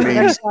 He's not even the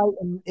next guy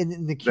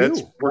in the queue.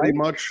 That's pretty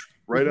much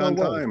right on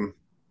time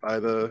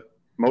by the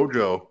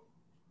mojo.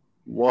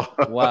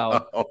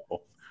 Wow.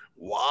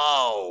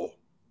 Wow.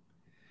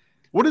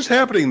 What is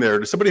happening there?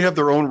 Does somebody have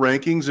their own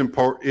rankings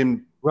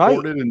imported?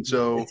 And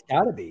so it's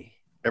got to be.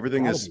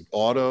 Everything is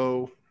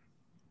auto.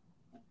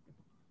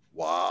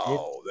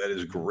 Wow, that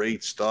is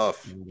great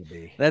stuff.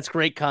 That's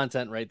great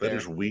content right there. That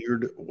is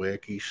weird,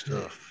 wacky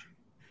stuff.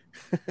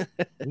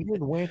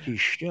 Weird, wacky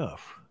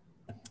stuff.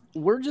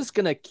 We're just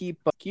gonna keep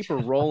her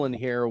rolling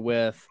here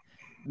with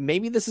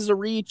maybe this is a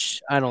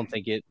reach. I don't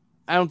think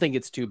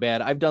it's too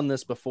bad. I've done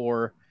this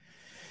before.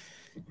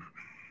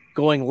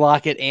 Going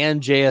Lockett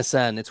and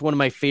JSN. It's one of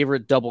my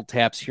favorite double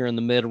taps here in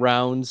the mid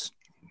rounds.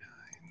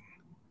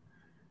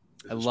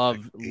 I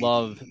love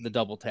the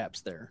double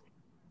taps there.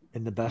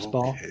 In the best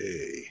ball?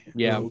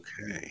 Yeah.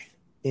 Okay.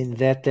 In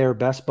that there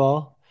best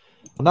ball?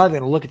 I'm not even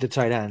going to look at the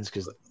tight ends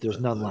because there's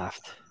none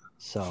left.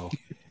 So,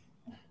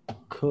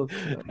 Cook.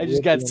 I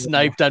just got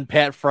sniped on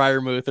Pat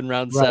Freiermuth in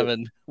round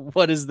 7.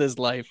 What is this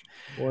life?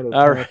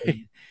 All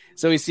right.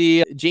 So we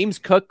see James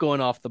Cook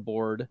going off the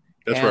board.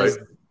 That's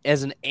right.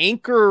 As an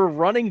anchor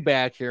running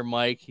back here,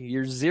 Mike,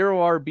 your 0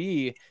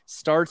 RB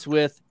starts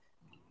with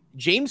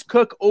James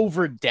Cook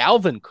over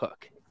Dalvin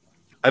Cook.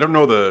 I don't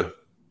know the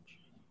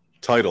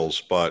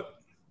titles,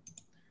 but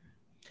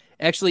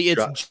actually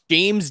it's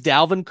James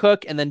Dalvin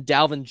Cook and then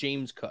Dalvin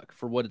James Cook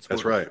for what it's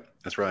worth.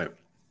 That's right.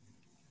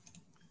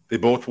 They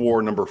both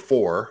wore number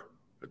 4.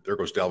 There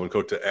goes Dalvin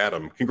Cook to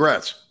Adam.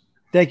 Congrats.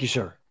 Thank you,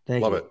 sir.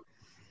 Love it.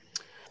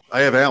 I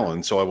have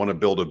Allen, so I want to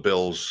build a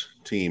Bills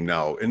team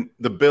now. And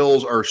the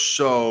Bills are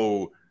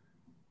so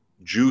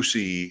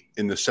juicy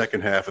in the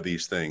second half of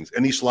these things.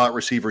 Any slot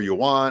receiver you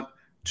want,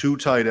 2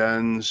 tight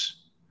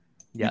ends,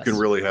 you can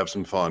really have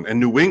some fun. And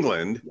New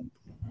England,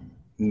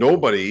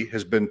 nobody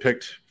has been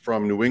picked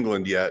from New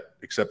England yet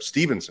except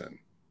Stevenson.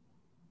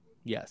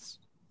 Yes.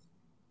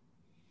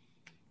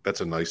 That's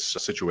a nice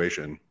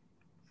situation.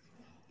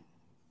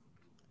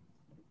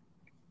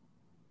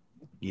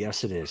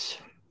 Yes, it is.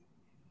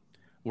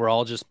 We're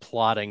all just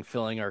plotting,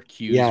 filling our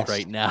queues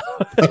right now.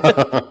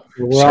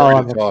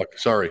 Sorry to talk.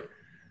 Sorry.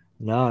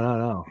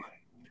 No.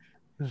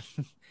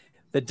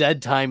 The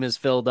dead time is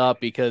filled up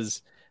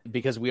because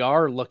we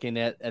are looking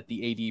at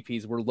the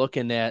ADPs. We're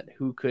looking at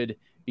who could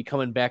be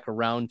coming back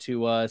around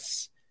to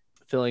us,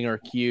 filling our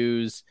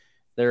queues.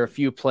 There are a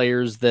few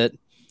players that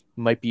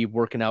might be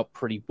working out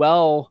pretty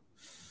well.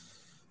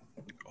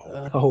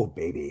 Oh,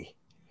 baby.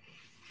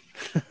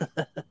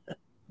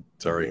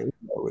 Sorry.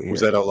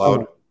 Was that out loud?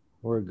 Oh,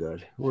 we're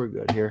good. We're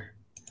good here.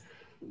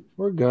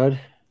 We're good.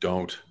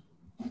 Don't.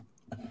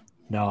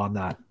 No, I'm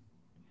not.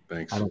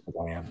 Thanks. I don't think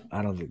I am.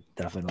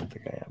 Definitely don't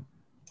think I am.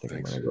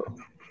 Thanks.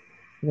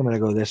 I'm gonna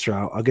go this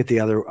route. I'll get the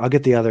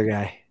other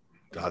guy.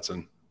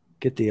 Dotson.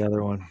 Get the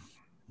other one.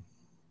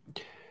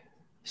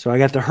 So I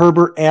got the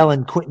Herbert,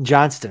 Allen, Quentin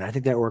Johnston. I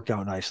think that worked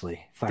out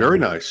nicely. Finally. Very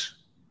nice.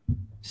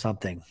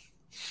 Something.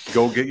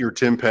 Go get your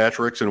Tim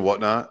Patricks and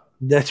whatnot.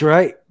 That's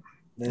right.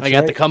 I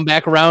got the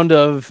comeback round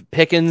of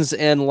Pickens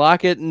and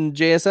Lockett and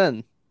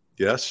JSN.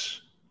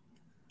 Yes.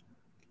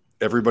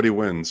 Everybody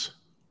wins.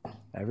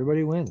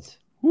 Everybody wins.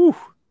 Whew.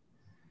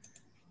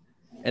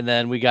 And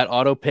then we got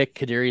auto pick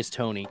Kadarius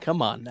Toney.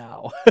 Come on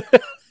now.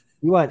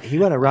 He went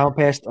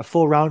a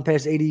full round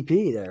past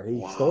ADP there.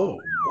 He stole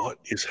it. What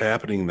is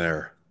happening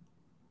there?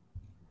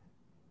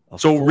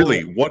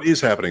 Really, what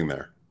is happening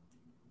there?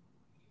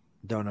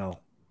 Don't know.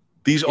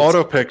 These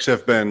auto picks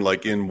have been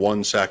like in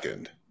 1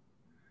 second.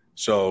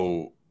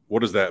 So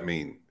what does that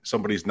mean?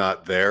 Somebody's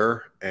not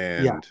there,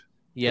 and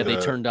they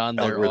turned on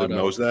their algorithm auto.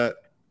 knows that.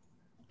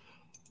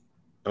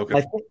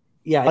 Okay.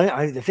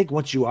 I think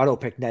once you auto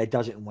pick, it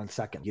does it in 1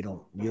 second. You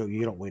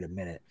don't wait a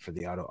minute for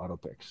the auto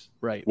picks.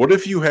 Right. What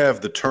if you have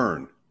the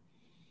turn?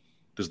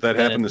 Does that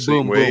happen the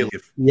same way? Boom.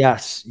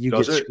 Yes, you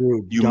get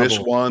screwed. You miss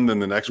one, then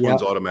the next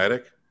one's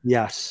automatic.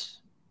 Yes.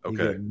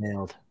 Okay. You get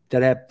nailed.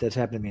 That's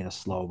happened to me in a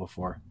slow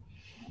before.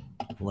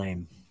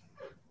 Lame.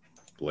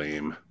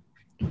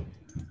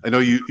 I know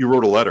you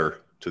wrote a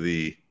letter to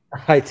the.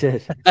 I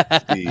did.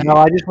 No,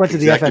 I just went to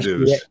the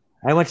FSGA.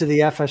 I went to the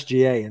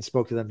FSGA and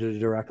spoke to them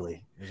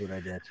directly. Is what I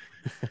did.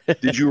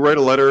 Did you write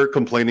a letter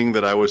complaining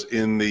that I was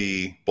in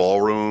the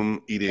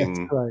ballroom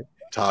eating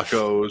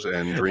tacos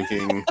and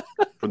drinking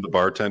from the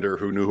bartender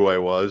who knew who I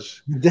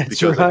was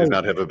because I did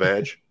not have a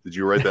badge? Did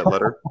you write that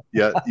letter?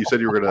 Yeah, you said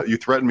you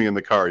threatened me in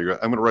the car. I'm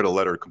going to write a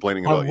letter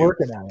complaining about you.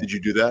 Did you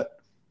do that?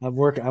 I'm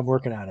working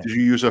on it. Did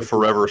you use a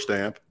forever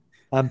stamp?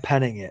 I'm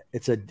penning it.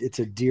 It's a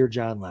Dear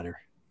John letter.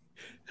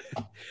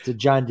 It's a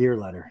John Deere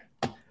letter.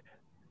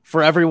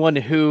 For everyone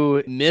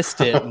who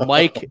missed it,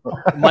 Mike,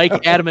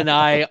 Adam, and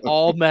I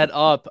all met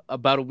up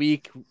about a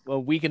week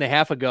and a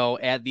half ago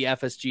at the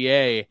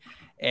FSGA,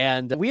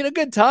 and we had a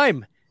good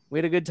time. We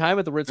had a good time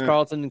at the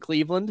Ritz-Carlton in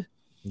Cleveland.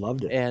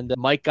 Loved it. And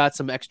Mike got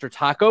some extra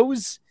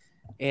tacos,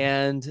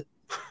 and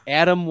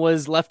Adam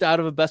was left out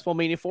of a Bestball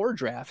Mania 4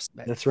 draft.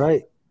 That's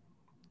right.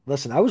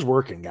 Listen, I was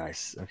working,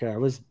 guys. Okay, I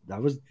was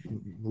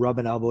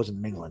rubbing elbows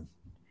and mingling.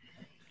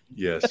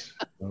 Yes.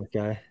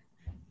 Okay.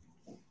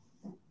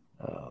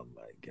 Oh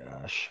my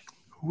gosh.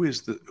 Who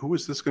is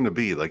this going to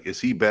be? Like, is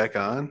he back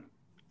on?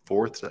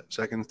 4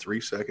 seconds,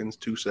 3 seconds,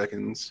 2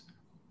 seconds?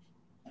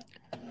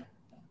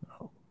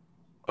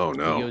 Oh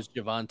no. He goes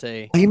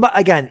Javante. He might,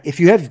 again, if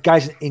you have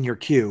guys in your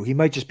queue, he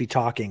might just be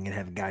talking and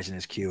having guys in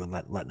his queue and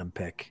letting them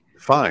pick.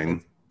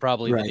 Fine.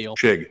 Probably the deal.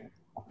 Chig.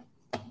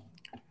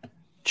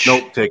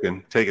 Nope,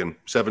 taken.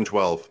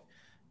 7-12.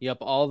 Yep,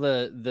 all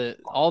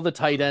the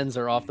tight ends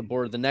are off the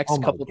board. The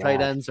next couple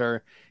tight ends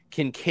are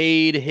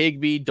Kincaid,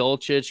 Higbee,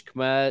 Dulcich,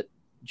 Kmet,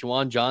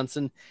 Juwan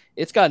Johnson.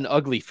 It's gotten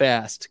ugly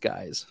fast,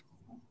 guys.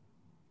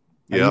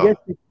 Yeah.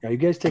 Are you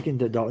guys taking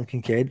the Dalton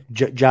Kincaid,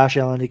 Josh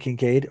Allen to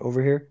Kincaid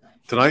over here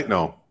tonight?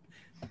 No.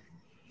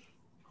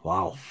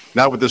 Wow.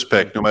 Not with this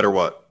pick. No matter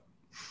what.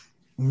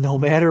 No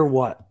matter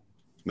what.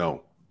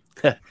 No.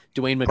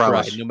 Dwayne McBride.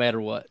 Promise. No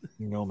matter what.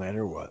 No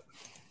matter what.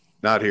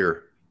 Not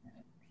here.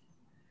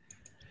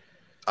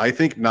 I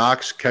think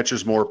Knox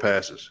catches more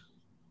passes.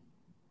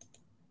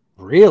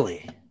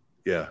 Really?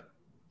 Yeah.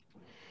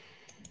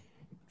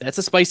 That's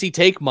a spicy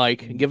take,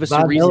 Mike. Give us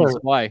some reasons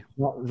why.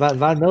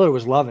 Von Miller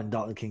was loving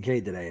Dalton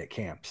Kincaid today at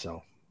camp.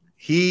 So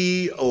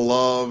he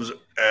loves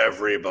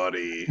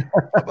everybody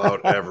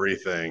about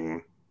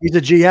everything. He's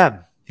a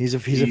GM. He's a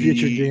future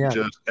GM.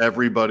 Just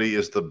everybody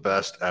is the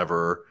best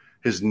ever.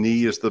 His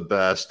knee is the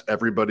best.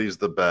 Everybody's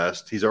the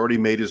best. He's already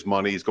made his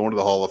money. He's going to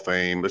the Hall of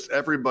Fame.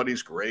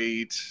 Everybody's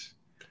great.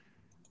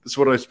 This is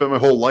what I spent my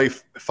whole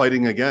life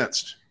fighting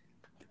against.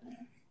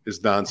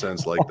 Is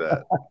nonsense like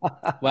that.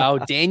 Wow.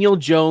 Daniel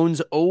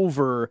Jones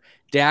over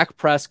Dak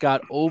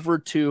Prescott over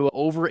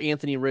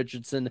Anthony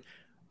Richardson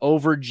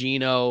over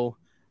Geno.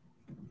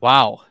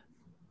 Wow.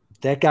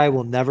 That guy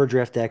will never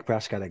draft Dak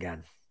Prescott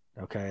again.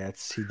 Okay.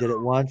 He did it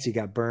once. He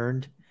got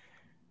burned.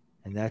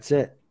 And that's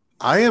it.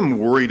 I am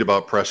worried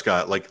about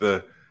Prescott. Like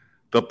the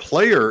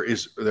player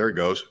is, there it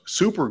goes,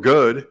 super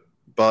good,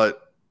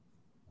 but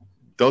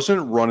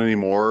doesn't run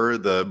anymore.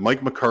 The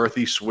Mike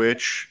McCarthy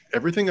switch,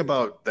 everything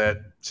about that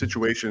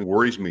situation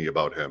worries me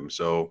about him.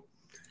 So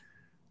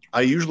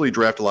I usually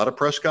draft a lot of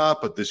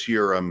Prescott, but this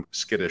year I'm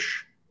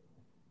skittish.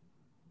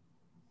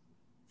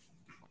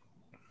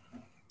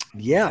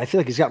 Yeah, I feel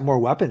like he's got more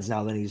weapons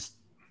now than he's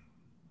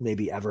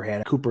maybe ever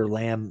had. Cooper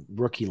Lamb,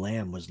 rookie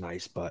Lamb was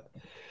nice, but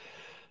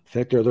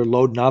Victor, they're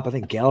loading up. I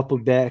think Gallup will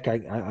be back.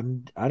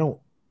 I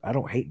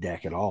don't hate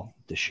Dak at all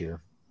this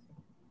year.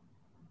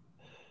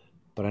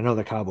 But I know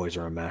the Cowboys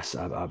are a mess,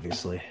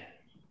 obviously.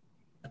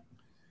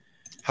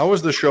 How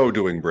is the show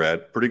doing,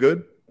 Brad? Pretty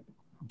good?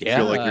 Yeah.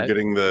 Feel like you're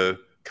getting the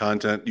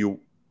content you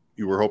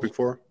were hoping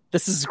for?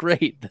 This is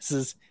great. This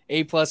is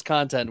A+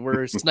 content.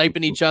 We're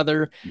sniping each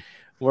other.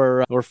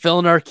 We're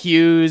filling our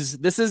queues.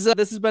 This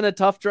has been a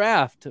tough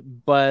draft,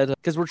 but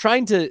because we're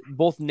trying to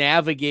both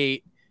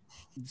navigate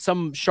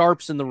some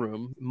sharps in the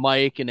room,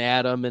 Mike and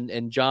Adam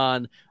and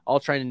John, all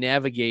trying to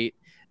navigate,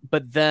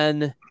 but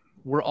then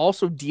we're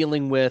also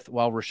dealing with,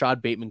 while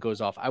Rashad Bateman goes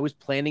off, I was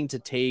planning to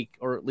take,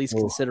 or at least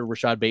consider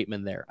Rashad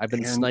Bateman there. I've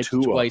been sniped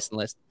twice in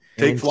the list.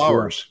 Take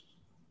Flowers.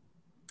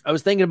 I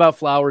was thinking about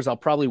Flowers. I'll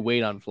probably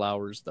wait on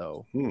Flowers,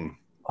 though.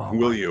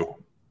 Will you?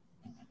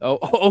 Oh,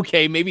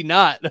 okay, maybe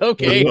not.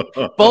 Okay,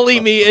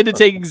 bully me into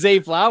taking Zay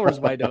Flowers.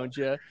 Why don't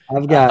you?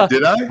 I've got.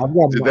 Did I?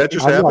 Did that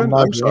just happen?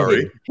 I'm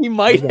sorry. He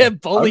might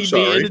have bullied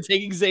me into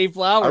taking Zay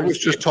Flowers. I was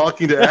just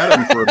talking to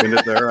Adam for a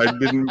minute there. I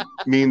didn't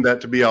mean that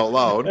to be out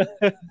loud.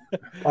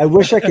 I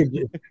wish I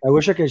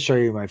could show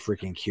you my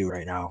freaking queue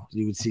right now.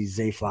 You would see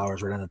Zay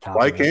Flowers right on the top.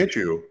 Why can't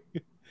you?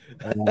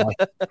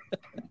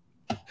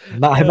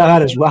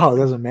 Not as well. It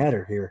doesn't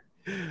matter here.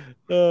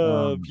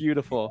 Oh,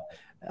 beautiful.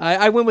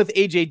 I went with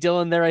A.J.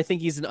 Dillon there. I think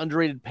he's an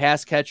underrated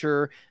pass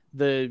catcher.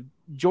 The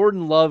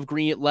Jordan Love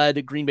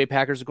led Green Bay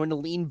Packers are going to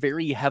lean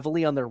very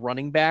heavily on their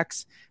running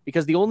backs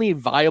because the only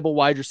viable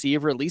wide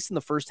receiver, at least in the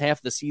first half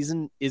of the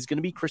season, is going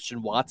to be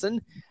Christian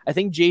Watson. I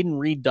think Jaden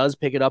Reed does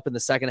pick it up in the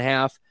second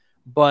half,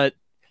 but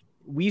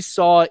we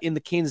saw in the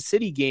Kansas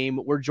City game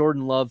where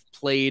Jordan Love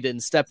played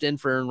and stepped in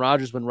for Aaron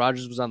Rodgers when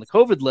Rodgers was on the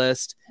COVID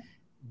list.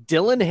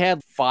 Dillon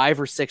had 5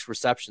 or 6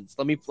 receptions.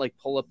 Let me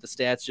pull up the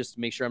stats just to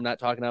make sure I'm not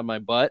talking out of my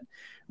butt,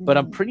 but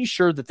I'm pretty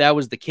sure that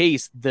was the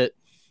case, that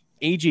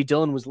A.J.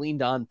 Dillon was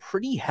leaned on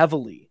pretty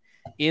heavily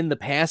in the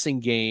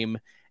passing game,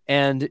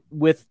 and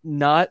with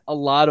not a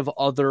lot of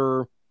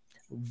other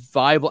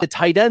viable the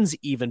tight ends,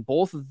 even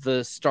both of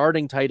the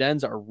starting tight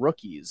ends are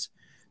rookies.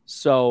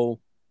 So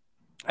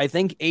I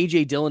think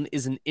A.J. Dillon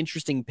is an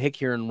interesting pick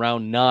here in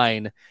round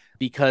 9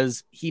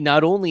 because he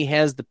not only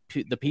has the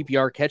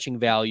PPR catching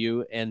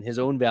value and his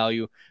own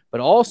value, but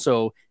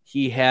also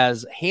he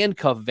has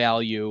handcuff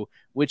value,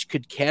 which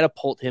could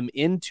catapult him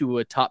into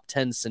a top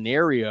 10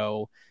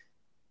 scenario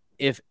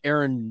if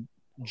Aaron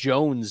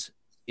Jones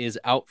is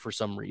out for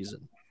some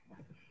reason.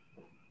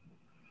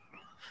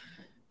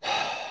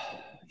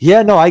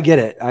 Yeah, no, I get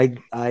it.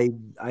 I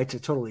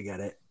totally get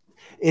it.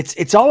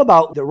 It's all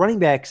about the running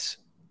backs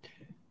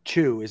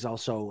too is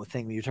also a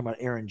thing when you're talking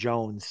about Aaron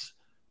Jones.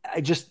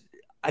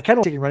 I kind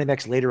of taking running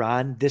backs later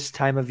on this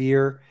time of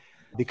year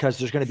because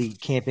there's going to be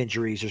camp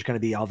injuries. There's going to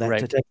be all that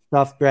type of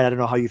stuff. Brad, I don't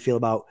know how you feel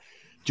about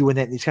doing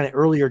that in these kind of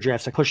earlier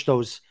drafts. I push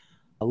those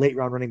late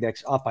round running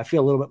backs up. I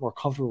feel a little bit more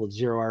comfortable with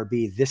 0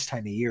 RB this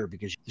time of year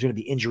because there's going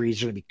to be injuries,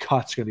 there's going to be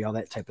cuts, there's going to be all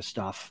that type of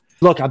stuff.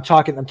 Look, I'm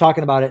talking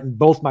about it, and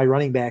both my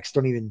running backs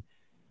don't even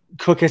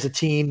cook as a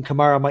team.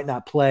 Kamara might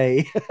not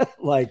play.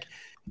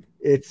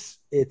 It's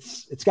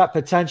got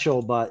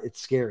potential, but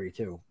it's scary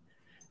too.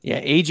 Yeah,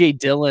 A.J.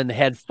 Dillon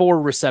had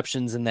 4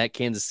 receptions in that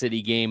Kansas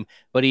City game,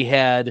 but he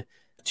had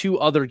 2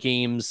 other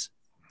games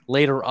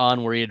later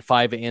on where he had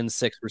 5 and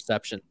 6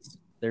 receptions.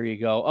 There you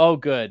go. Oh,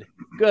 good.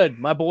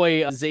 My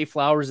boy Zay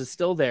Flowers is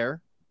still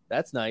there.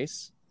 That's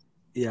nice.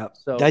 Yeah,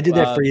 so I did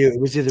that for you. It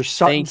was either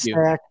Sutton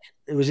stack.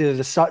 You. It was either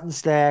the Sutton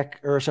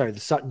stack, the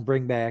Sutton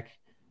bring back,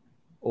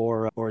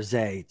 or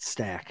Zay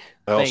stack.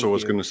 I also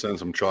was going to send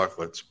some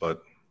chocolates,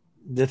 but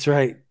that's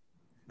right.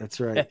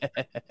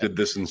 Did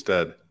this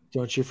instead.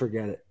 Don't you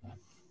forget it.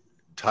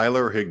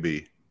 Tyler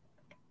Higbee.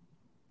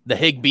 The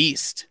Hig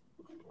Beast.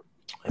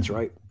 That's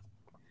right.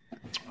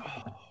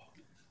 Let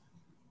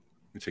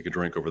me take a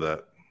drink over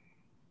that.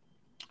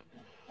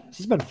 This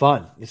has been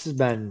fun. This has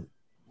been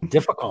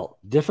difficult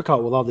with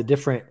all the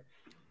different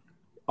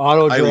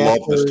auto drafters. I love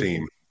this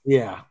team.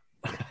 Yeah.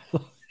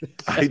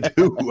 I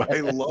do.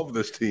 I love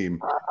this team.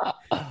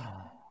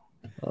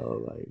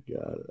 Oh, my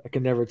God. I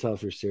can never tell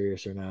if you're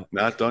serious or not.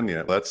 Not done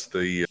yet. That's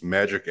the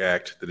magic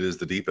act that is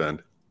the deep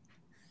end.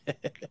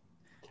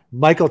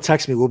 Michael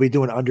texts me. We'll be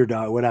doing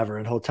underdog, whatever,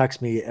 and he'll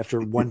text me after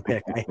one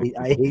pick.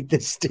 I hate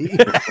this team.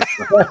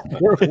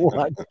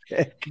 One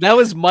pick. That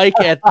was Mike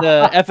at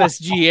the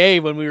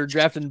FSGA when we were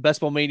drafting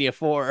Bestball Mania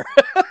 4.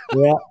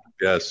 Yeah.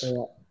 Yes.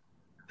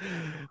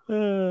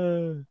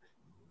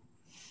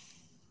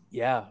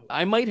 Yeah.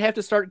 I might have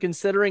to start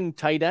considering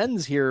tight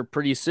ends here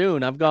pretty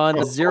soon. I've gone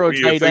to 0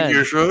 tight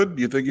ends.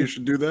 You think you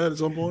should do that at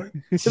some point?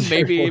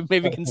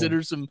 maybe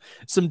consider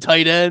some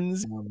tight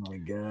ends. Oh my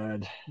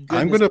God.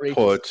 I'm going to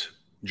put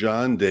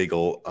John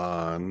Daigle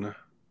on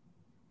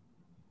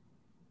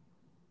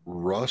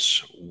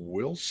Russ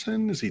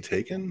Wilson. Is he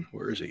taken?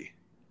 Where is he?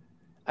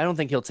 I don't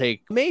think he'll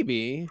take.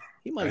 Maybe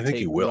he might. I think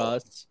take he will.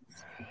 Russ.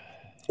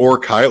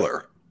 Or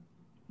Kyler.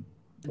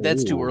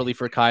 That's too early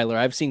for Kyler.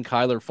 I've seen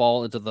Kyler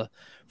fall into the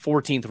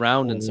 14th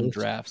round in some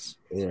drafts.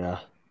 Yeah,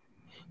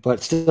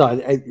 but still,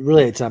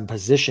 it's on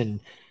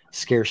position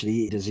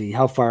scarcity.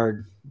 How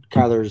far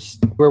Kyler's?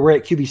 We're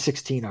at QB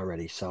 16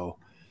 already. So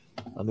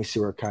let me see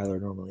where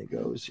Kyler normally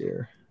goes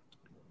here.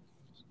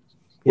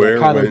 Where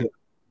Kyler,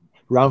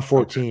 round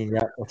 14.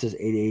 Yeah, that's his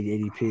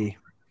 88 ADP.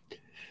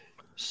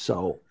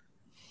 So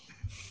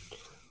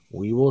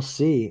we will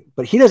see,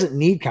 but he doesn't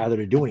need Kyler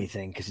to do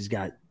anything because he's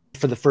got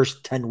for the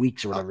first 10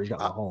 weeks or whatever. He's got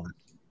Mahomes.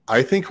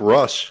 I think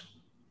Russ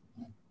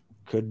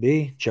could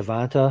be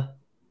Javonte.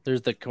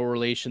 There's the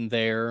correlation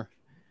there.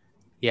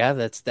 Yeah,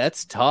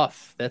 that's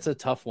tough. That's a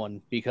tough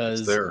one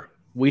because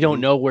we don't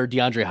know where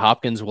DeAndre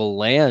Hopkins will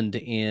land.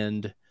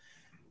 And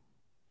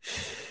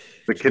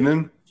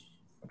McKinnon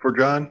for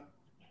John.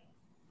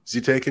 Is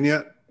he taken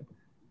yet?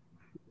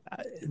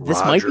 This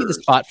might be the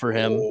spot for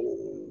him.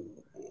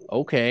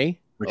 Okay.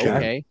 McKinnon.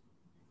 Okay.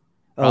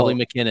 Probably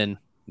McKinnon.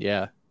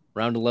 Yeah.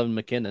 Round 11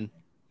 McKinnon.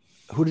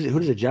 Who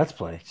does the Jets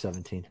play?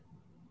 17.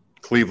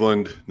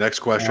 Cleveland. Next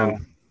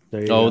question.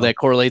 There you go. that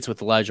correlates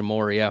with Elijah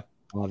Moore. Yeah.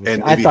 Obviously.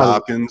 And I Ivy thought-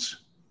 Hopkins.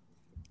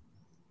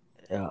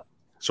 Yeah.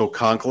 So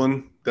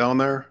Conklin down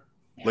there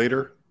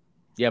later?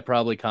 Yeah,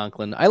 probably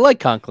Conklin. I like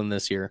Conklin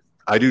this year.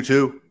 I do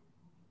too.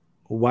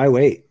 Why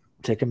wait?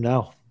 Take him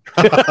now.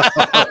 Come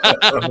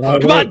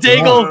on,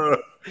 Daigle.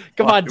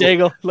 Come on,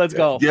 Daigle. Let's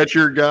go. Get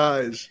your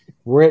guys.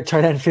 We're at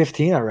tight end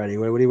 15 already.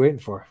 What are you waiting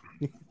for?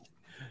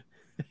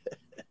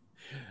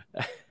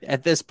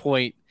 At this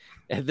point,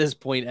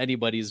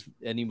 anybody's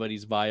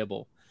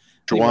viable.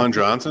 Jawan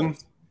Johnson?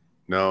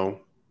 No.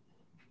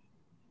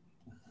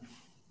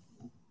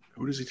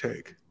 Who does he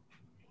take?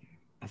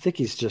 I think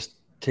he's just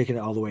taking it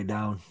all the way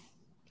down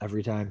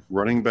every time.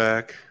 Running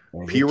back.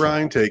 P.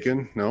 Ryan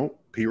taken. No.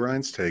 P.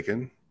 Ryan's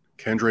taken.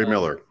 Kendre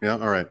Miller. Yeah,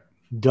 all right.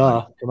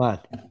 Duh. Come on.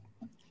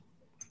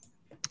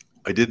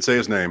 I did say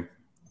his name.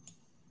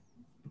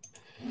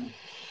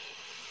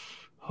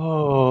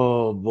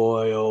 Oh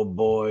boy, oh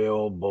boy,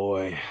 oh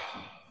boy.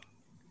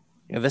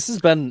 Yeah, this has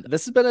been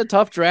a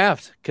tough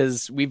draft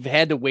because we've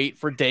had to wait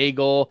for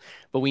Daigle,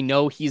 but we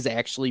know he's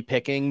actually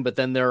picking. But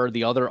then there are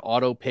the other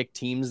auto pick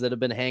teams that have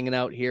been hanging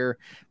out here,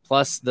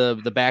 plus the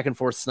back and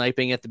forth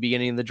sniping at the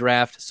beginning of the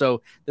draft.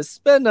 So this has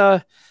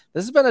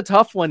been a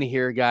tough one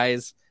here,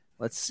 guys.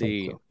 Let's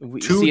see.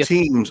 Two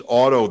teams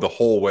auto the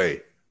whole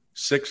way.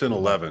 6 and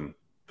 11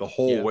 the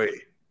whole way.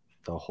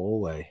 The whole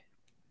way.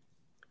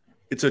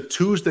 It's a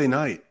Tuesday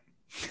night.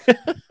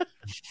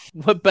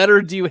 What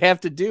better do you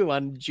have to do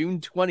on June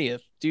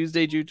 20th,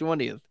 Tuesday, June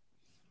 20th?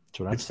 That's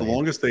what I'm It's saying. the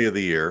longest day of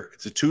the year.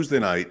 It's a Tuesday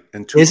night,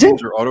 and two Is it?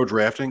 teams are auto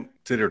drafting.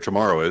 Today or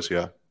tomorrow is,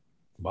 yeah.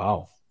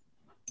 Wow.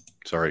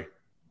 Sorry.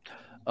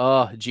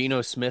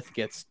 Geno Smith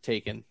gets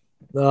taken.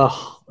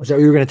 Oh, is that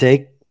what you were going to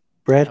take,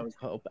 Brad?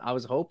 I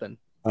was hoping.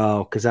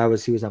 Oh,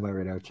 because he was on my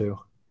radar too.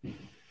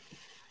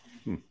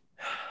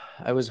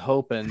 I was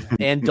hoping.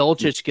 And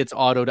Dulcich gets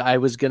autoed. I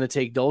was going to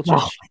take Dulcich.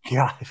 Oh my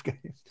God.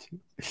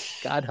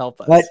 God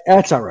help us. But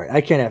that's all right.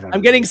 I can't have.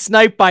 I'm getting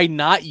sniped by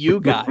not you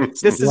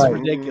guys. This is Right.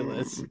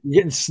 ridiculous. You're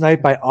getting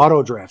sniped by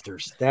auto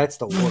drafters. That's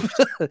the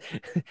worst.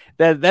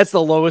 That's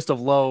the lowest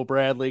of low,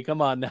 Bradley.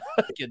 Come on now.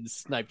 Getting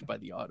sniped by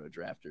the auto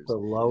drafters. The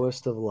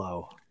lowest of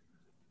low.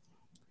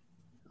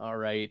 All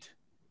right.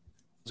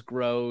 It's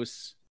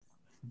gross,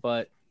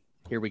 but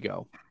here we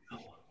go.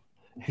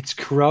 It's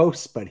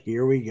gross, but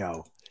here we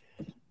go.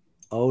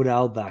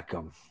 Odell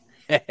Beckham.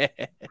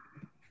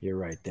 You're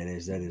right. That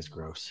is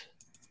gross.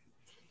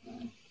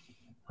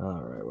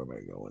 All right, where am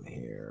I going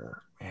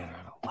here? Man,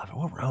 11.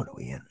 What round are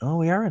we in? Oh,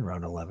 we are in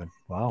round 11.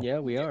 Wow. Yeah,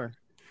 we are.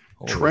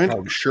 Holy Trent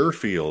cow.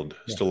 Sherfield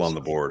still on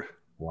the board.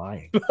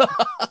 Lying.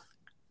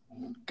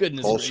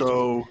 Goodness.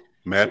 Also,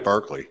 Matt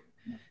Barkley,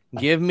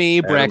 Give me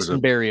Adam Braxton is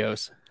a-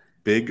 Berrios.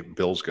 big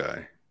Bills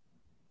guy.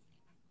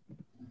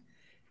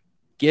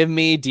 Give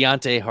me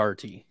Deontay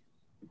Harty.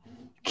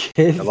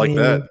 Give I like me-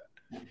 that.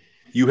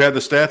 You had the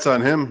stats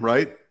on him,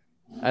 right?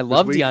 I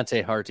love week?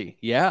 Deontay Harty.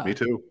 Yeah. Me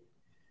too.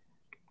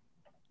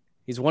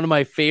 He's one of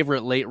my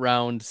favorite late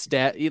round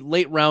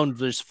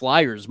there's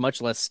flyers,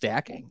 much less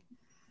stacking.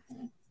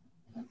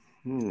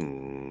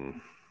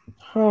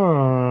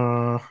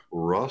 Huh.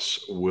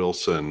 Russell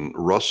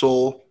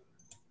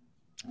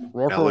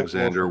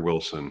Alexander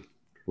Wilson.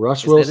 Russ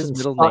Is that Wilson. his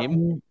middle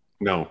Sutton. name?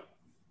 No,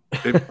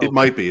 it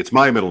might be. It's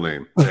my middle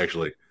name,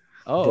 actually.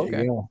 Oh,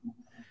 okay.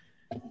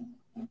 Yeah.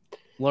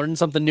 Learning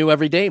something new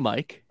every day,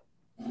 Mike.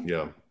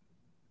 Yeah.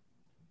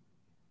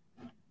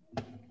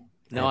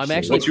 No, I'm Absolutely.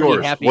 actually What's pretty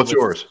yours? happy What's with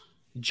yours?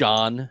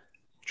 John.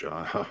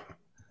 John.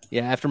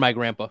 Yeah, after my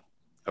grandpa.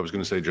 I was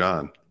going to say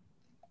John.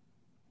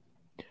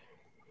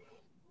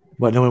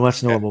 What? No one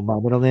wants to know what my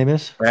middle name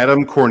is?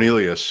 Adam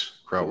Cornelius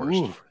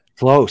Krautwurst. Ooh.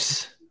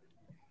 Close.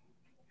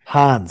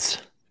 Hans.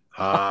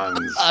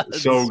 Hans.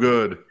 So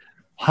good.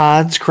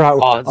 Hans Kraut.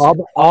 Hans.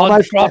 All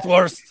my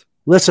Krautwurst.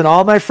 Listen,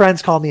 all my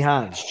friends call me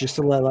Hans, just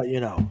to let you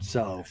know.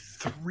 So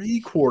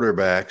 3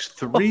 quarterbacks,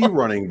 3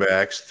 running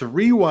backs,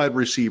 3 wide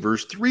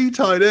receivers, 3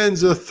 tight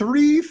ends, a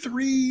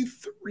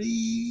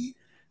 3-3-3.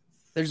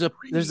 There's a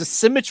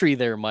symmetry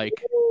there,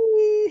 Mike.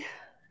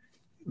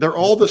 They're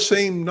all the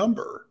same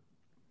number.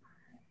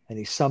 and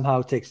he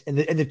somehow takes and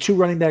the 2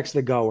 running backs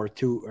to go are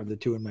the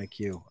 2 in my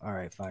queue. All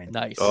right, fine.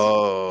 Nice.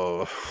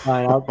 Oh,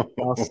 Fine, I'll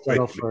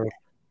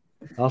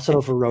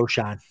settle for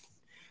Roshan.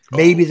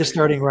 Maybe the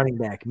starting running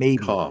back.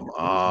 Maybe. Come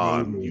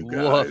on, Maybe. you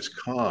guys.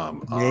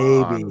 Come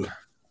Maybe. on.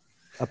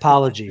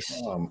 Apologies.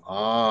 Come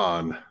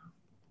on.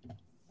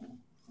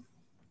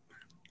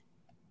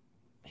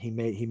 He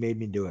made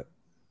me do it.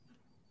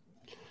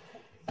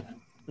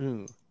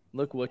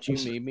 Look what you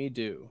made me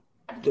do.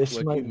 This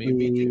What might you made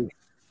me be do.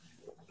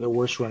 the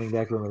worst running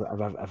back room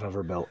I've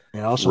ever built.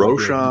 And also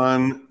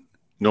Roshan,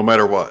 no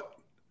matter what.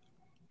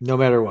 no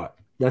matter what.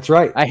 That's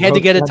right. I had to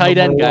get a Roshan, tight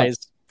no end, matter what. guys.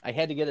 I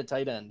had to get a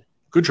tight end.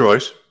 Good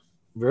choice.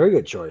 Very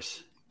good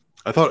choice.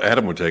 I thought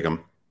Adam would take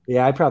him.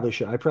 Yeah, I probably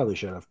should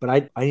have, but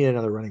I need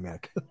another running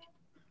back.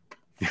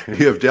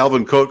 You have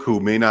Dalvin Cook, who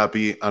may not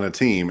be on a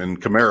team,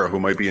 and Kamara, who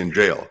might be in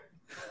jail.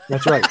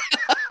 That's right.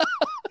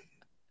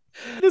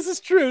 This is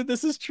true.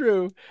 This is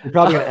true. You're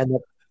probably gonna end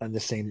up in the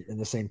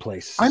same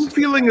place. I'm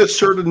feeling a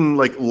certain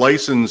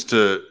license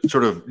to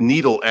sort of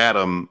needle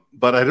Adam,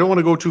 but I don't want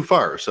to go too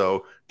far.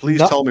 So please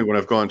tell me when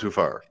I've gone too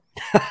far.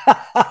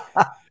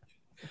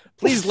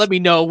 Please let me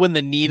know when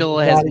the needle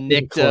has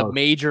nicked a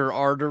major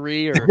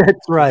artery. Or That's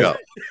right. Yeah.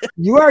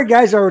 You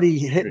guys already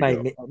hit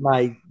my.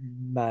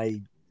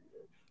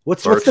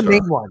 What's the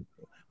main one?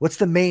 What's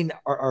the main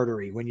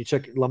artery when you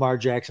took Lamar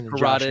Jackson and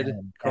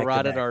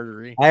carotid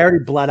artery? I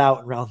already bled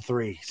out in round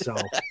 3, so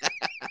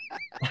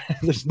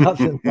there's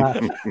nothing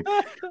left.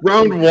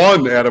 Round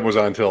 1, Adam was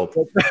on tilt.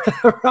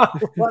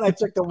 Round 1, I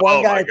took the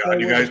one guy. Oh my God!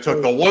 You guys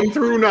took the 1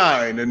 through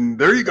 9, and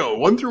there you go,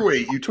 1 through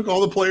 8. You took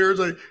all the players.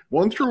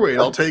 1 through 8.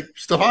 I'll take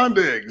Stephon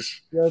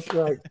Diggs. That's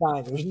right.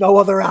 Fine. There's no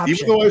other option.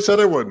 Even though I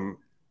said I wouldn't.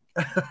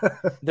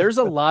 There's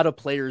a lot of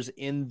players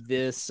in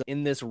this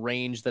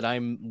range that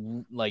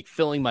I'm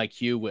filling my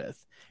queue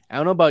with. I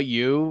don't know about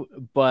you,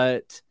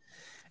 but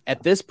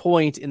at this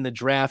point in the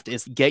draft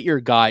is get your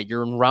guy.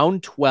 You're in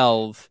round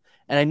 12,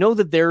 and I know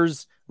that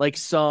there's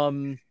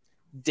some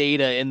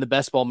data in the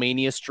Best Ball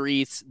Mania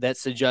streets that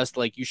suggest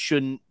you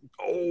shouldn't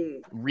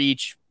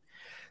reach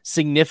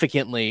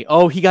significantly.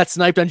 Oh, he got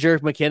sniped on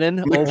Jerick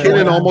McKinnon.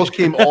 McKinnon almost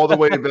came all the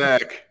way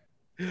back.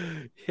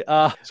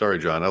 Sorry,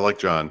 John. I like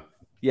John.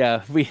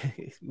 Yeah,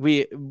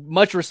 we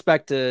much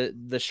respect to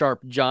the sharp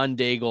John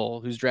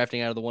Daigle, who's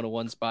drafting out of the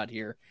 101 spot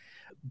here.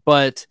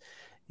 But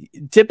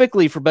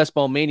typically for Best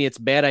Ball Mania, it's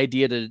a bad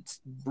idea to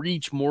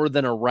reach more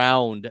than a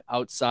round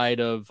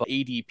outside of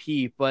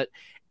ADP. But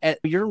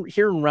you're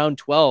here in round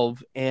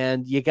 12,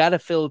 and you got to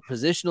fill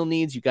positional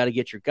needs. You got to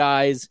get your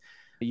guys.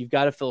 You've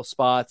got to fill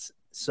spots.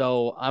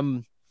 So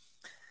I'm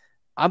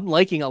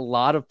liking a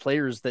lot of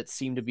players that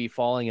seem to be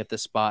falling at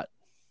this spot.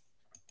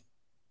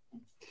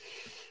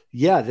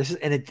 Yeah, this is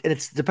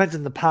it depends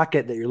on the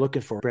pocket that you're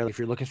looking for. If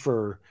you're looking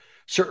for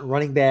certain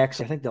running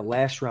backs, I think the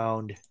last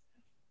round.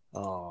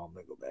 I'm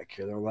gonna go back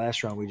here. The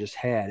last round we just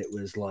had, it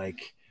was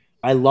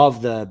I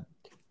love the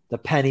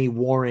Penny,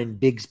 Warren,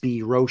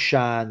 Bigsby,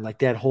 Roshan,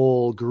 that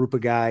whole group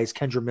of guys,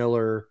 Kendra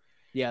Miller.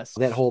 Yes,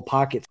 that whole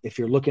pocket. If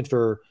you're looking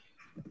for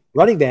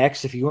running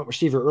backs, if you went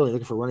receiver early,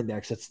 looking for running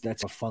backs,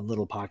 that's a fun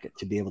little pocket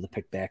to be able to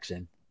pick backs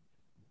in.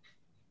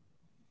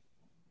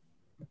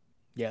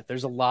 Yeah,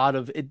 there's a lot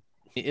of it.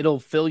 It'll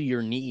fill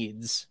your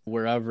needs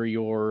wherever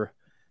you're.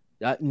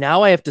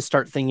 Now I have to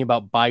start thinking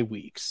about bye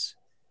weeks,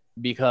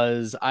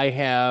 because I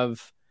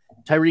have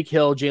Tyreek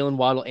Hill, Jalen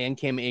Waddle, and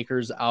Cam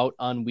Akers out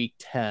on week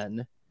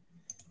 10.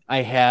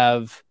 I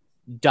have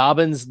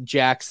Dobbins,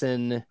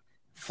 Jackson,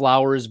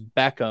 Flowers,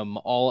 Beckham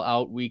all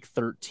out week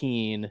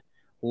 13.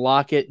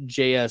 Lockett,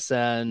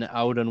 JSN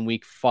out on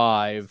week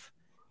 5.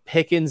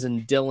 Pickens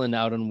and Dillon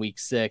out on week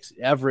 6.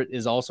 Everett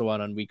is also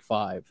out on week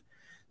 5.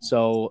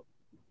 So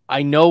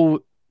I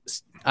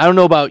don't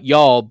know about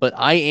y'all, but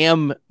I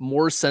am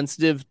more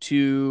sensitive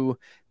to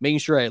making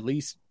sure I at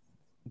least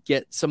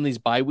get some of these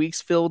bye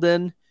weeks filled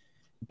in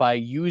by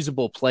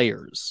usable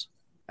players.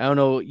 I don't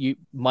know,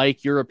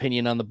 Mike, your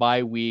opinion on the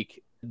bye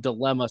week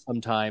dilemma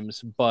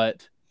sometimes,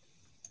 but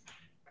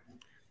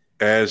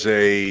as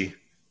a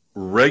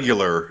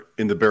regular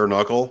in the bare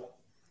knuckle,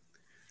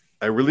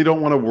 I really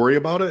don't want to worry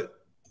about it.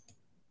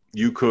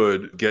 You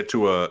could get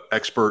to a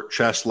expert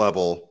chess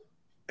level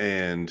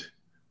and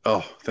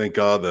thank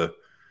God the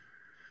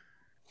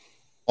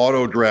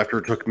auto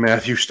drafter took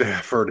Matthew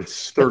Stafford,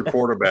 his third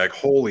quarterback.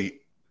 Holy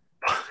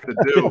to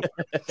do.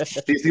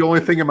 He's the only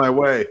thing in my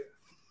way.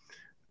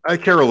 I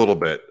care a little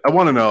bit. I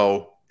want to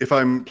know if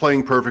I'm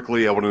playing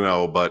perfectly. I want to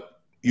know,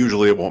 but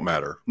usually it won't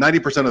matter.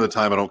 90% of the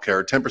time, I don't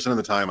care. 10% of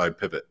the time, I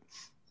pivot.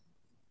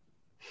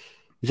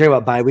 You talking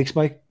about bye weeks,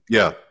 Mike?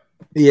 Yeah.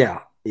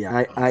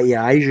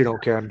 I usually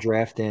don't care. I'm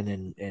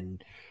drafting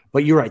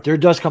but you're right. There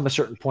does come a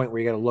certain point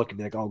where you got to look and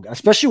be like,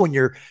 especially when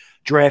you're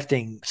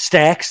drafting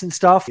stacks and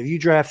stuff. If you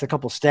draft a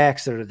couple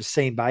stacks that are the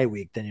same bye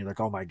week, then you're like,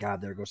 oh my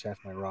God, there goes half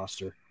my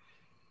roster.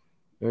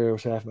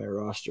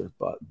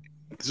 But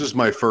this is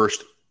my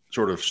first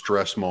sort of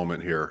stress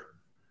moment here.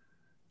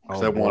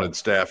 Because I wanted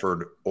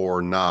Stafford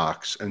or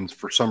Knox, and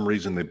for some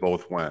reason they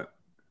both went.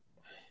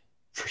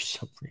 For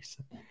some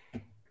reason.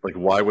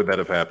 Why would that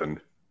have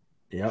happened?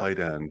 Yeah. Tight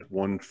end,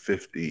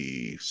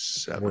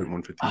 157,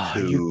 152. Are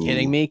you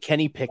kidding me?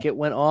 Kenny Pickett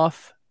went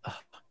off? Oh,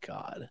 my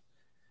God.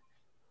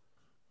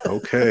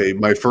 Okay,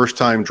 my first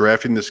time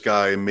drafting this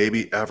guy,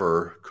 maybe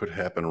ever, could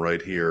happen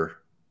right here.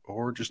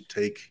 Or just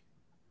take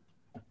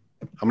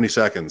how many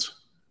seconds?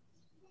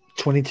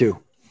 22.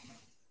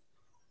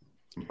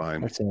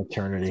 Fine. That's an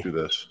eternity. Let's do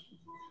this.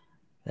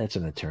 That's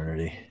an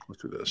eternity.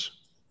 Let's do this.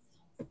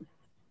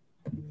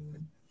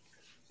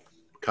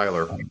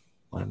 Kyler.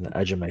 On the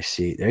edge of my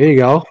seat. There you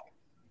go.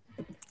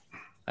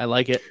 I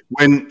like it.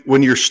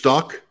 When you're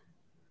stuck,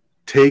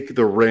 take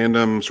the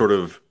random sort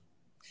of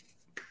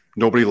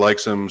nobody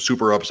likes him,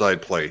 super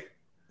upside play.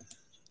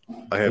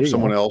 I have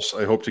someone else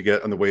I hope to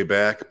get on the way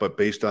back, but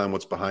based on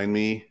what's behind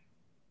me,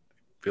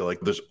 I feel like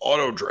there's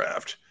auto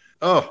draft.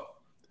 Oh,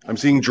 I'm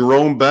seeing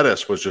Jerome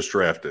Bettis was just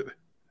drafted.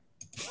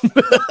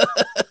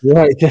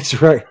 Right,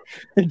 that's right.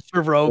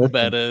 Jerome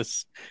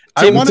Bettis.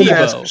 I Tim wanted to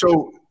Tebow. ask.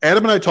 So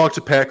Adam and I talked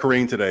to Pat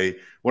Corrine today.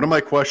 One of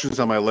my questions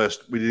on my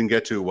list we didn't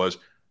get to was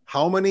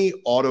how many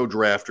auto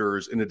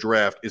drafters in a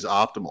draft is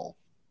optimal?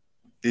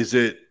 Is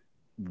it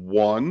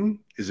 1?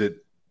 Is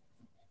it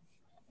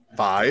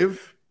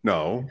 5?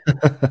 No.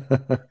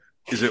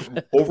 Is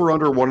it over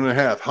under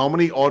 1.5? How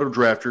many auto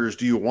drafters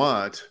do you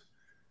want?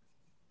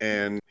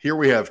 And here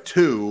we have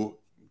 2.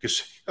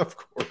 Of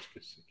course.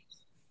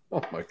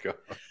 Oh my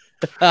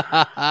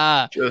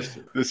God.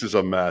 This is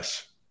a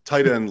mess.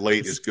 Tight end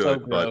late is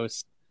good, but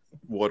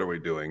what are we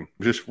doing?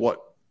 Just what?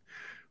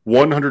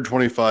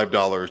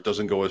 $125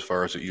 doesn't go as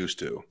far as it used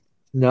to.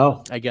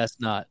 No, I guess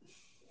not.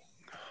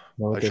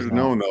 No, I should have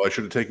known, though. I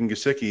should have taken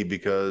Gesicki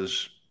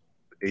because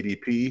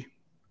ADP.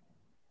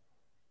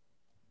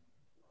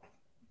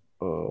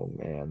 Oh,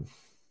 man.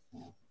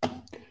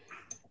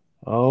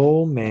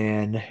 Oh,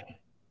 man.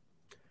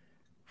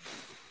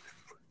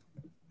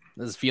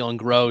 This is feeling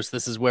gross.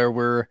 This is where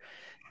we're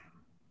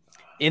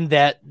in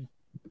that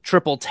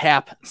triple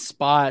tap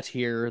spot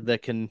here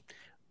that can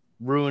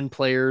ruin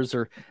players.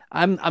 Or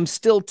I'm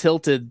still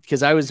tilted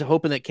because I was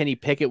hoping that Kenny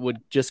Pickett would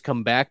just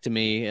come back to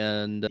me,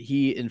 and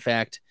he in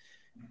fact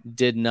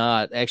did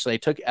not. Actually, I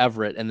took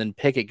Everett, and then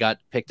Pickett got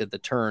picked at the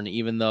turn,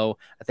 even though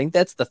I think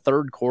that's the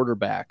third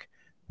quarterback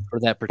for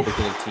that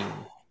particular team.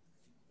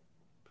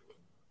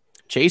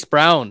 Chase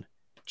Brown.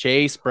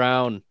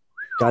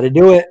 Got to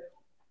do it.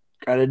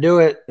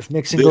 If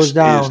Mixon goes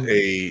down. This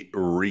is a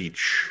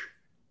reach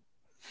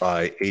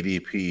by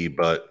ADP,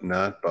 but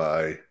not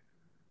by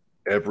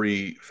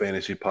every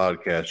fantasy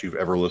podcast you've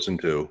ever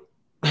listened to.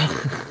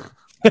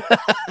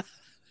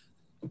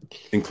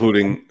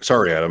 Including,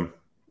 sorry, Adam.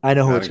 I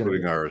know who not it's going to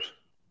including be. ours.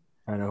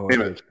 I know who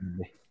Name it's it. going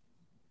to be.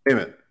 Name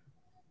it.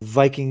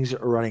 Vikings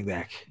running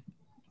back.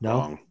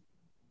 No?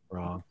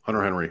 Wrong.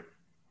 Hunter Henry.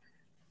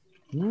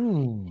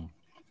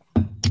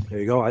 There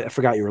you go. I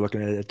forgot you were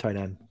looking at it at tight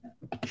end.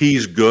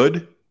 He's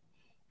good.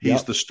 He's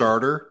Yep. the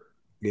starter.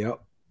 Yep.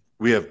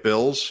 We have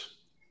Bills.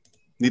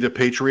 Need a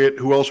Patriot.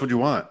 Who else would you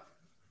want?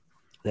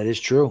 That is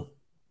true.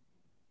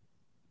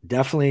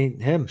 Definitely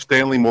him.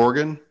 Stanley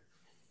Morgan.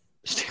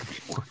 Stanley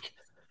Morgan.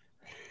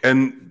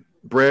 And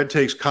Brad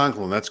takes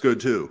Conklin. That's good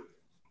too.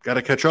 Got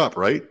to catch up,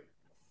 right?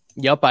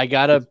 Yep, I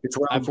gotta. It's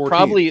round I'm 14.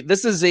 probably.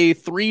 This is a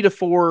 3 to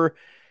 4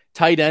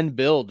 tight end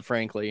build,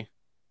 frankly.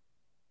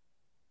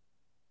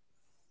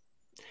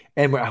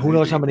 And who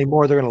knows how many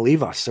more they're going to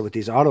leave us. So with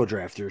these auto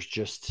drafters,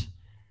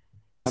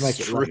 I might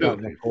get left out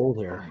in the cold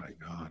Oh here. my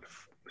God.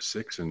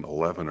 6 and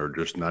 11 are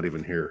just not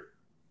even here.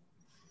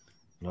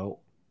 No.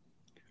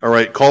 All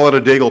right. Call it a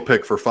Daigle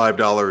pick for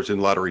 $5 in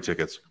lottery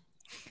tickets.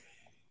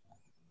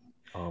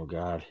 Oh,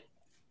 God.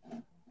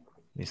 Let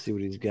me see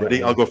what he's got.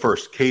 Ready? I'll go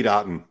first. Kate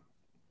Otten.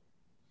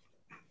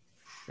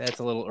 That's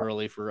a little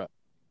early for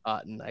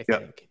Otten, I Yeah,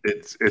 think.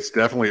 it's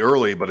definitely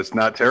early, but it's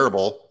not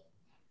terrible.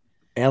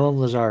 Alan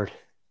Lazard.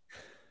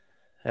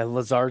 And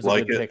Lazard's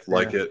Like a good it, pick there.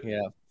 like it.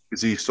 Yeah.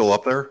 Is he still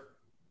up there?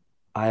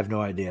 I have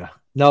no idea.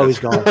 No, he's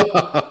gone.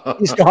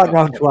 He's gone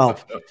round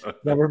 12.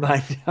 Never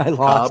mind. I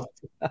lost.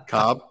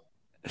 Cobb.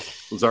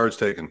 Lazard's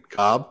taken.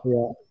 Cobb.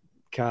 Yeah.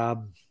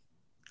 Cobb.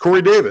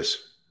 Corey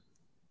Davis.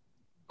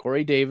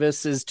 Corey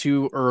Davis is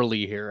too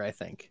early here, I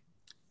think.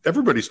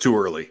 Everybody's too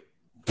early.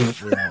 Yeah,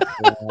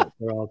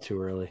 they're all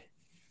too early.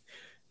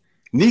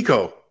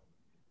 Nico.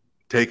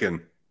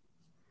 Taken.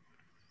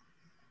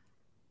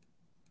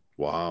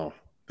 Wow.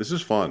 This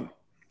is fun.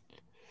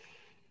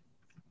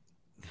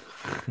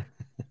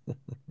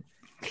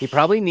 He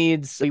probably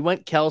needs. He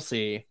went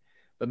Kelsey,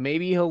 but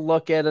maybe he'll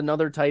look at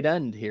another tight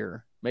end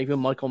here. Maybe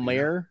Michael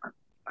Mayer,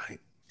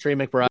 Trey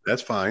McBride.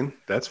 That's fine.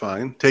 That's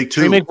fine. Take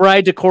Trey 2.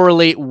 McBride to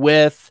correlate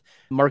with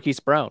Marquise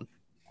Brown.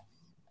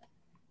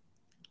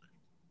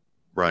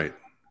 Right.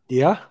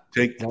 Yeah.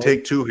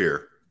 Take 2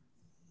 here.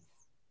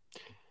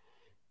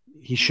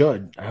 He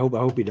should. I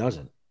hope he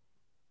doesn't.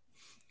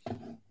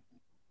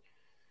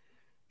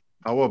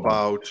 How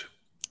about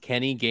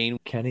Kenny Gain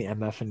Kenny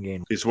MF and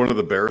Gain. he's one of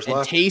the Bears and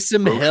left?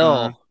 Taysom Roshan.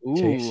 Hill. Ooh.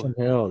 Taysom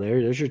Hill.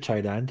 There's your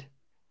tight end.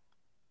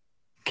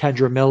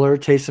 Kendra Miller,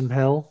 Taysom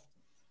Hill.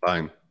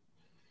 Fine.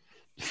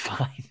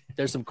 Fine.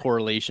 There's some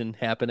correlation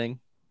happening.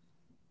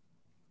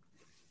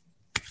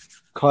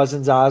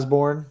 Cousins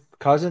Osborne,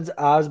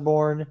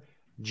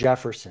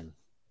 Jefferson,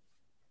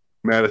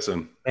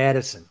 Madison.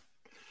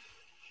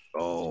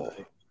 Oh.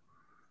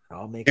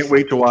 I'll make Can't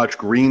wait to watch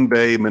Green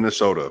Bay,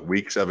 Minnesota,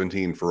 week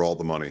 17 for all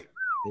the money.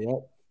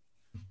 Yep.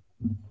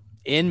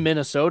 In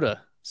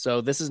Minnesota.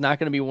 So this is not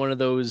going to be one of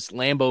those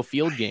Lambeau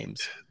Field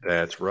games.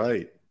 That's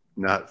right.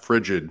 Not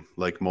frigid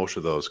like most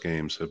of those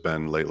games have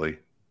been lately.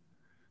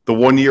 The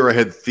 1 year I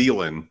had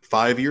Thielen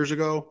 5 years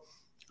ago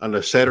on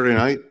a Saturday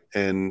night,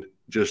 and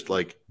just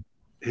like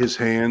his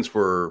hands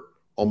were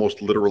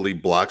almost literally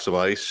blocks of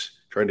ice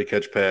trying to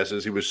catch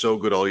passes. He was so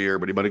good all year,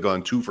 but he might have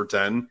gone 2 for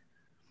 10.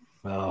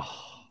 Oh.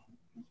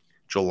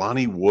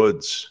 Jelani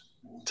Woods,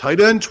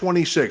 tight end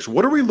 26.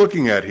 What are we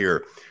looking at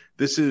here?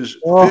 This is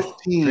Trey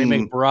 15.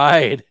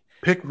 McBride.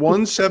 Pick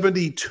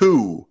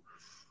 172.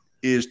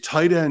 is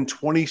tight end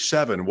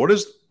 27. What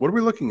are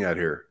we looking at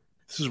here?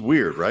 This is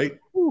weird, right?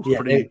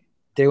 Yeah,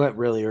 they went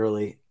really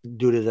early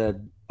due to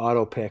the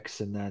auto picks,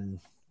 and then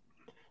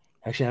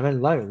actually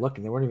I'm not even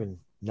looking. They weren't even.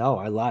 No,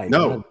 I lied.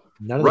 No,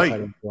 none of right. the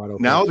tight ends were auto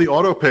Now picks. the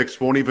auto picks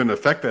won't even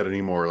affect that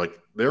anymore. Like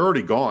they're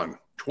already gone.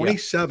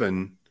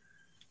 27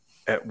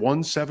 at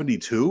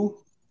 172.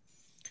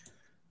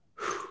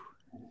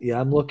 Yeah,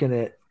 I'm looking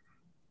at.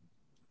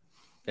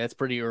 That's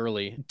pretty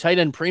early. Tight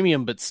end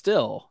premium, but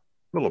still.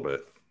 A little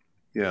bit.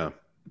 Yeah.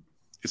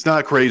 It's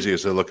not crazy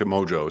as I look at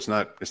Mojo. It's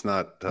not It's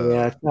not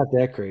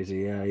that crazy.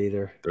 Yeah,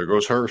 either. There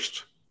goes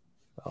Hurst.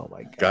 Oh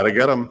my god. Gotta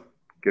get them.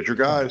 Get your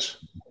guys.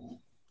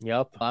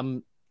 Yep.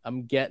 I'm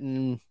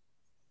getting.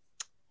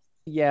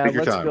 Yeah, Take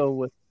your let's time. go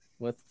with.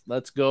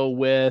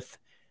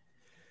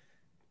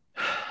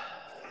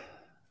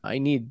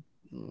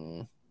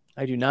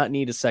 I do not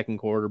need a second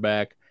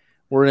quarterback.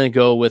 We're going to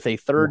go with a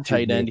third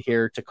tight end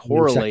here to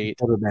correlate.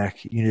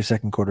 You need a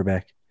second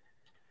quarterback.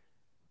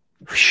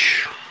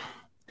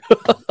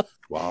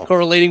 Wow.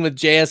 Correlating with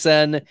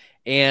JSN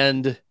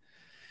and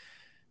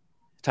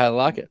Tyler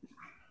Lockett.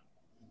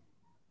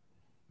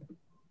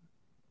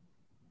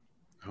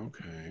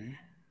 Okay.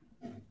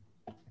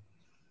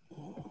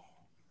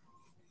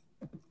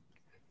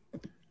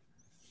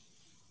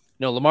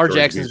 No, Lamar George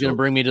Jackson's going to Beasley.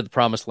 bring me to the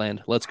promised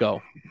land. Let's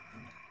go.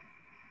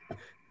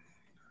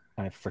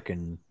 I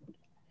can't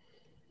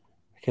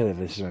believe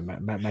this is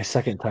my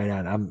second tight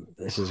end.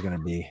 This is going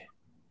to be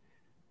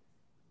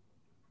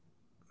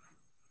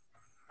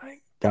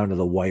down to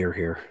the wire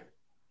here.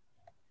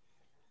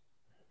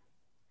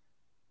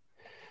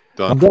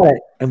 Done.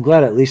 I'm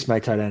glad at least my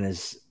tight end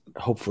is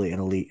hopefully an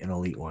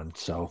elite one.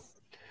 So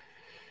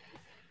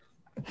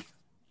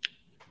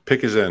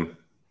Pick is in.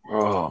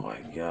 oh my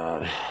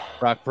god.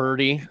 Brock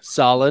Purdy,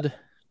 solid.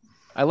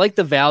 I like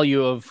the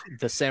value of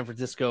the San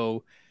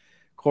Francisco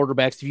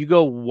quarterbacks. If you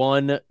go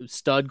one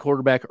stud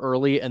quarterback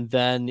early and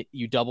then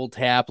you double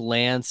tap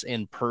Lance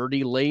and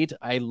Purdy late,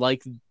 I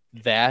like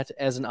that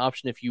as an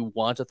option if you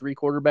want a 3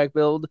 quarterback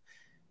build.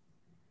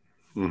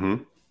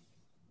 Mm-hmm.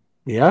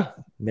 Yeah,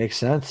 makes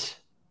sense.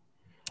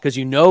 Because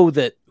you know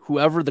that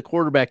whoever the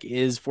quarterback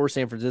is for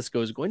San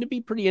Francisco is going to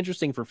be pretty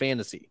interesting for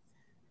fantasy.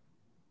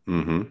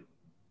 Mm-hmm.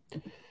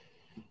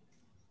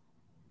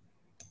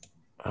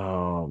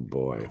 Oh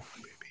boy.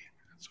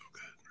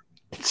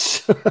 That's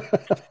so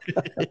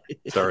good.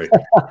 Sorry.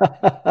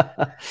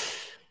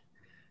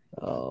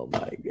 Oh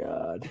my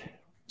god.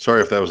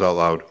 Sorry if that was out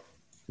loud.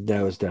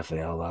 That was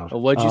definitely out loud.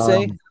 What'd you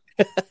say?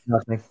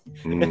 Nothing.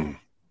 Mm.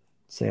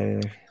 Say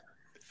anything.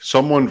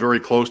 Someone very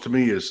close to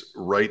me is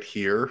right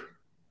here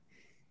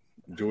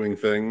doing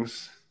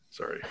things.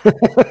 Sorry.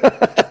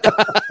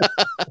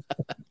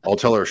 I'll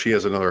tell her she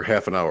has another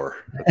half an hour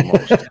at the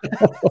most.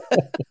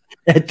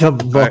 At the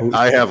most.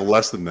 I have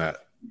less than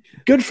that.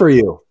 Good for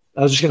you.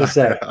 I was just going to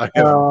say. I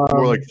have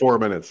more like 4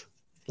 minutes.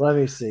 Let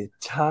me see.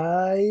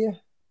 Ty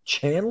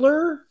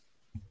Chandler?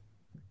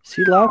 Is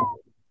he loud?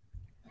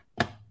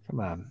 Come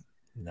on.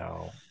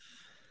 No.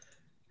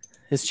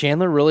 Is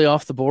Chandler really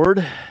off the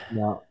board?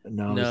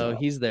 No,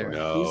 he's there.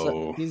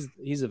 No.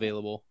 He's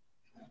available.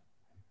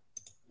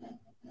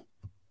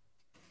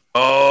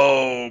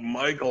 Oh,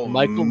 Michael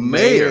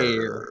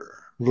Mayer.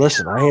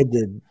 Listen, I had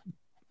to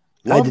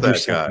Love do that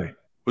something. guy.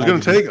 Was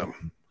going to take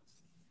him.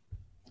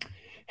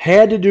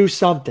 Had to do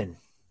something.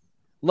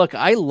 Look,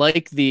 I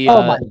like the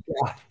Oh my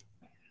god.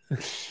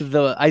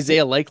 the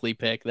Isaiah Likely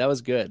pick. That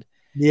was good.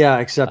 Yeah,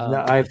 except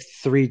I have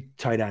 3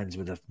 tight ends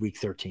with a week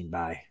 13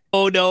 bye.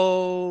 Oh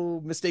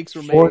no, mistakes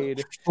were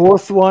made.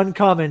 Fourth one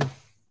coming.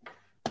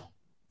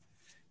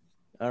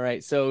 All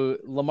right, so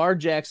Lamar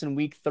Jackson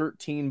week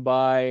 13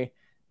 bye.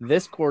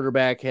 This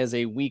quarterback has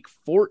a week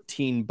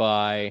 14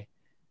 bye.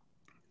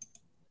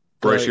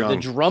 Bryce The Young.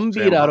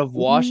 drumbeat out of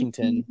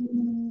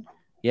Washington.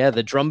 Yeah,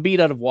 the drumbeat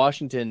out of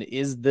Washington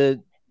is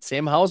the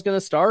Sam Howell's going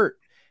to start.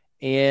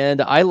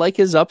 And I like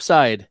his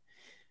upside.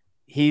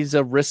 He's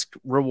a risk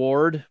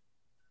reward.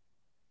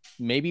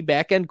 Maybe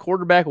back end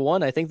quarterback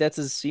 1. I think that's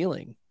his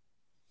ceiling.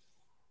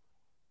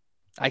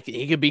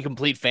 He could be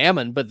complete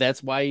famine, but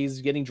that's why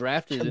he's getting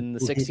drafted in the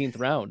 16th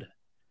round.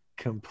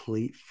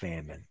 Complete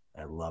famine.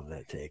 I love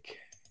that take.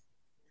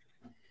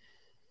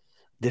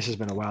 This has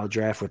been a wild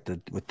draft with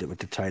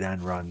the tight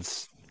end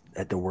runs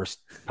at the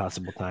worst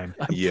possible time.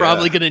 I'm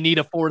probably going to need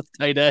a 4th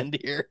tight end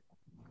here.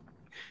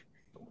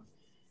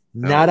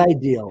 Not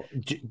ideal.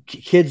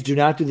 Kids, do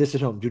not do this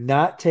at home. Do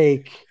not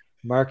take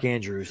Mark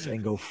Andrews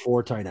and go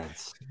 4 tight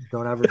ends.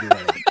 Don't ever do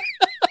that.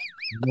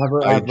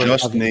 Never. I ever,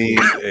 just ever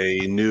named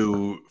a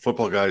new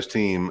Football Guys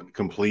team,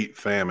 Complete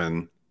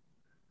Famine,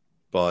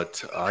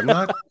 but I'm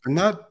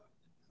not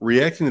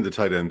reacting to the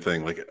tight end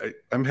thing. Like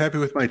I'm happy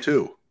with my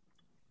 2.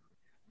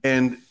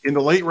 And in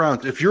the late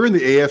rounds, if you're in the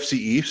AFC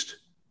East,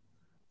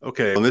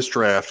 okay, on this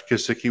draft,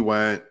 Gesicki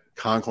went,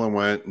 Conklin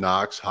went,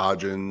 Knox,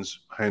 Hodgins,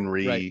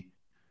 Henry. Right.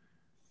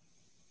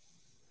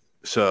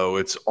 So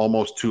it's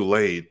almost too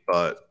late,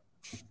 but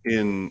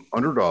in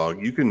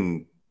Underdog, you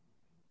can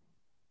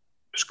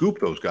scoop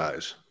those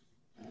guys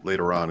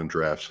later on in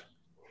drafts.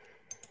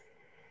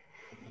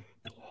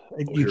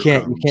 You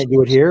can't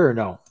do it here or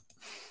no?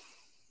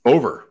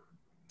 Over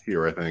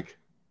here, I think.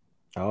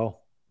 Oh,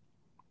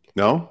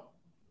 No?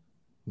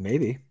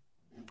 maybe.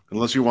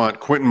 Unless you want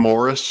Quentin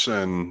Morris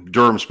and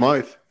Durham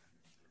Smythe.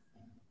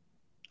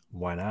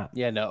 Why not?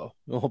 Yeah, no,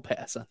 we'll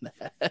pass on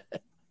that.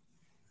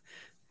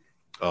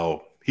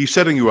 Oh, he's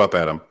setting you up,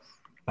 Adam.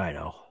 I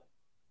know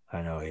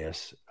he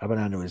is. I've been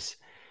on to his.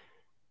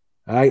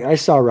 I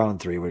saw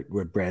round 3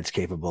 what Brad's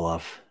capable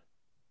of.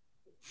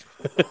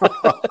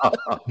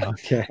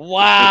 Okay.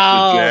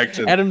 Wow.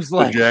 Adam's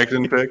the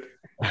Jackson pick.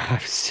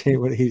 I've seen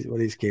what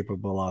he's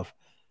capable of.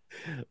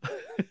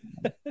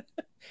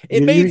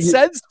 It made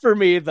sense for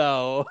me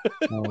though.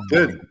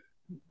 Did.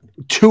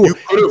 You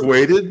could have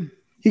waited.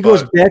 He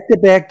goes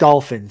back-to-back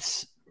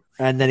Dolphins,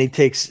 and then he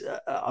takes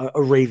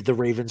the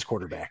Ravens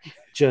quarterback.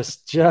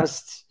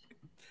 Just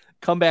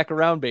come back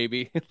around,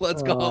 baby.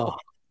 Let's go.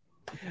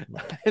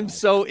 I'm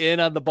so in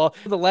on the ball.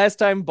 The last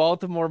time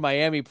Baltimore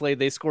Miami played,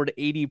 they scored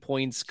 80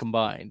 points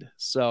combined.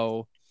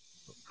 So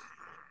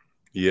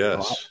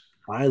yes,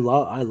 I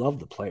love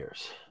the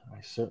players.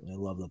 I certainly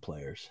love the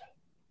players.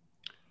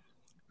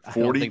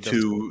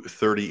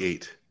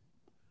 42-38.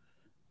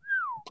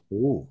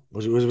 Ooh,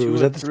 was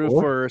that the threw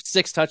score? for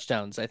 6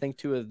 touchdowns? I think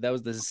that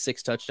was the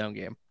 6 touchdown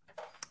game.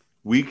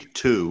 Week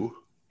 2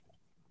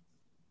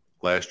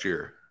 last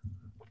year.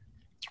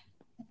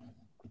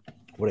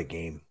 What a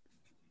game.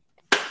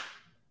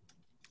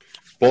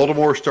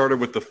 Baltimore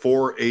started with the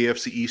 4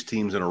 AFC East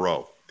teams in a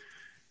row.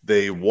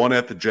 They won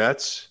at the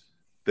Jets.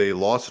 They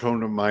lost at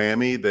home to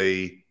Miami.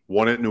 They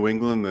won at New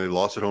England. They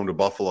lost at home to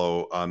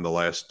Buffalo on the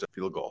last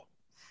field goal.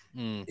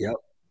 Yep.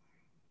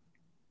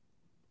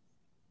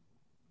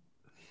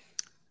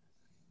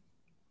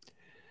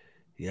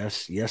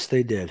 Yes,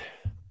 they did.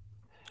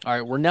 All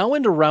right, we're now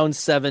into round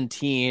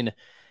 17.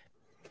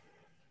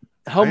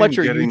 How much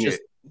are you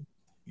just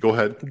go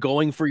ahead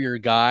going for your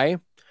guy,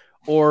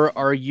 or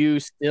are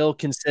you still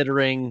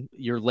considering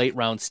your late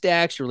round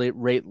stacks, your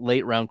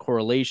late round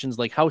correlations?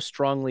 Like, how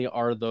strongly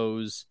are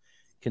those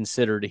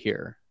considered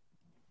here?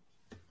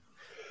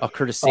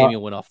 Curtis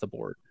Samuel went off the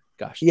board.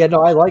 Gosh. Yeah,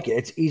 no, I like it.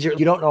 It's easier.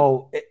 You don't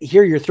know.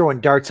 Here you're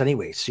throwing darts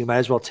anyway, so you might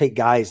as well take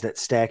guys that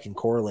stack and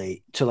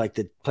correlate to like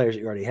the players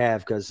that you already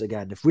have. Because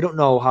again, if we don't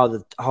know how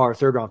our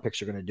 3rd round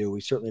picks are going to do, we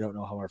certainly don't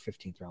know how our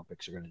 15th round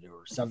picks are going to do,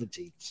 or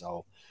 17th.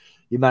 So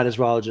you might as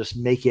well just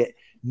make it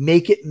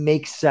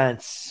make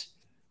sense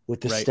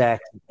with the stack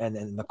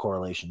and the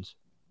correlations.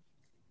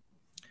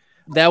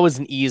 That was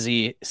an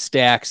easy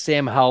stack.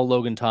 Sam Howell,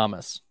 Logan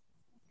Thomas.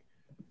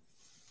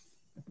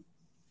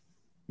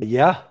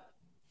 Yeah.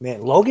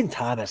 Man, Logan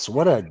Thomas,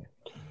 what a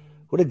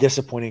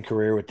disappointing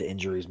career with the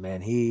injuries, man.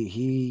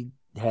 He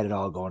had it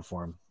all going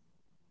for him.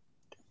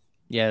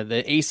 Yeah,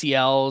 the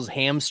ACLs,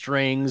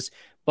 hamstrings,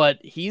 but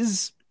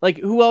he's like,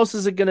 who else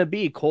is it going to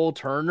be? Cole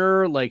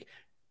Turner, like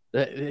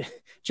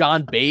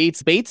John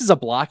Bates. Bates is a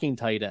blocking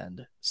tight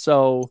end.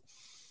 So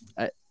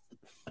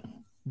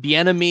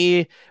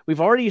Bieniemy, we've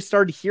already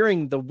started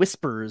hearing the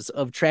whispers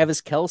of Travis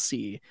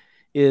Kelce.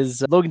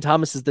 Logan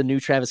Thomas is the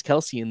new Travis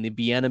Kelce in the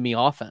Bieniemy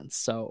offense.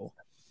 So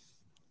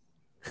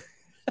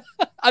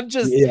I'm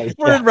just,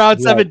 we're in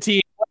round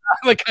 17.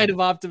 What kind of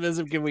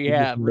optimism can we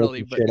have,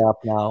 really? But shit up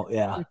now,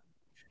 yeah.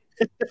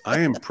 I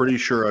am pretty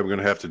sure I'm going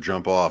to have to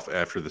jump off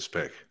after this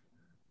pick.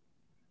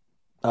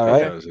 All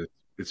right. Because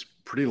it's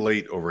pretty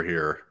late over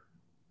here.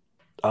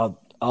 I'll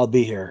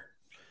be here.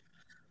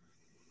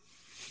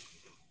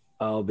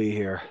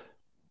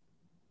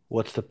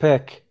 What's the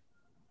pick?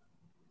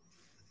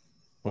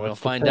 We'll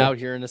find out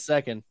here in a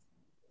second.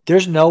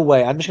 There's no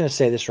way. I'm just going to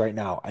say this right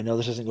now. I know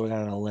this isn't going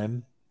on a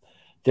limb.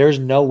 There's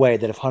no way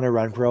that if Hunter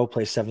Renfrow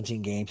plays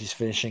 17 games, he's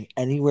finishing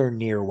anywhere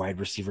near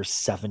wide receiver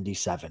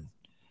 77.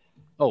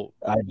 Oh,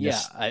 I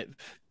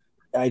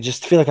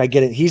just feel like I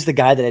get it. He's the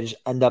guy that I just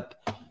end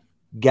up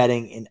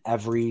getting in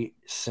every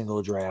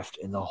single draft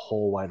in the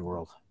whole wide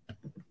world.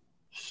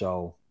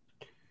 So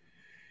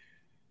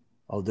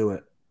I'll do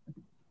it.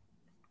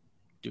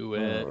 Do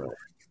it.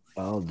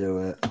 I'll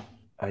do it.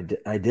 I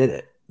did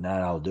it.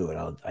 Not I'll do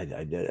it. I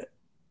did it.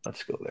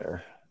 Let's go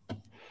there.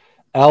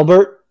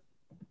 Albert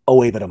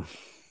Owaibidum.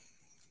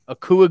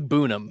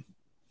 Akuagbunam.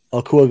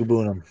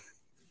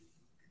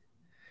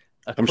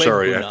 I'm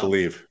sorry, I have to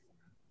leave.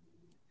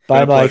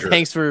 Bye, Mike.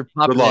 Thanks for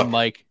popping in,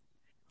 Mike.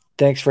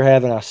 Thanks for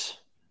having us.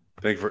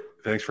 Thanks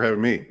for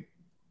having me.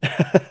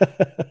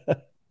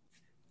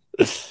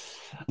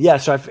 Yeah,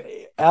 so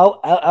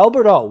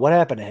Albert O, what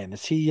happened to him?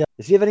 Does he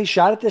have any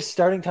shot at this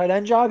starting tight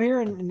end job here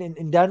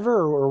in Denver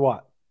or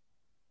what?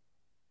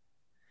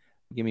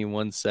 Give me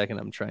 1 second.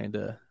 I'm trying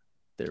to.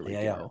 There we go.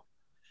 Yeah.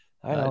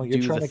 I know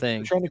you're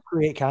trying to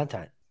create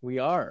content. We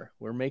are.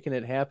 We're making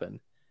it happen.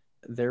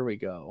 There we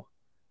go.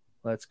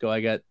 Let's go.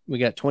 We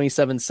got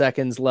 27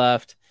 seconds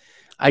left.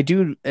 I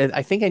think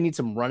I need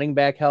some running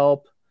back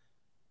help.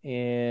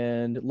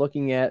 And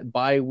looking at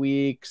bye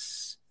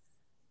weeks,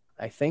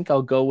 I think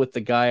I'll go with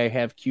the guy I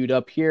have queued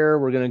up here.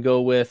 We're going to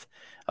go with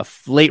a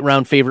late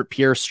round favorite,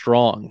 Pierre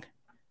Strong.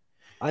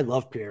 I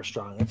love Pierre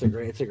Strong. It's a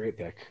great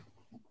pick.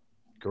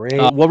 Great.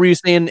 What were you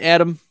saying,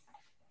 Adam?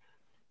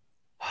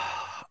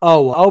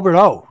 Oh, Albert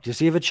O. Does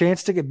he have a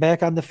chance to get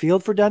back on the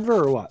field for Denver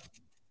or what?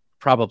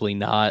 Probably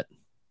not.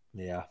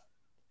 Yeah.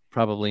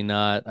 Probably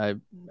not.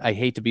 I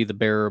hate to be the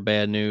bearer of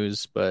bad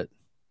news, but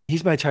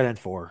He's my tight end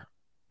 4.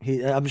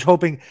 I'm just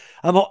hoping.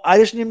 I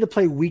just need him to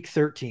play week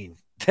 13.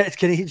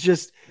 Can he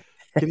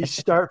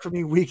start for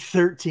me week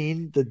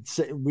 13,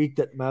 the week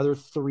that my other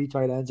 3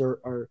 tight ends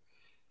are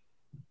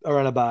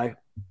on a bye?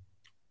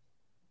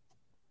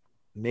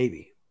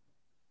 Maybe.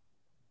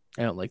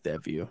 I don't like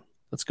that view.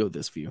 Let's go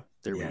this view.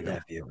 There we go.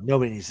 That view.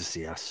 Nobody needs to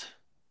see us.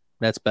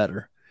 That's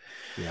better.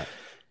 Yeah.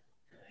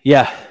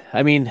 Yeah.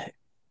 I mean,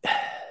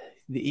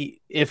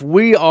 if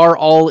we are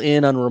all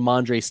in on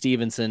Ramondre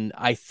Stevenson,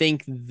 I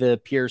think the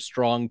Pierre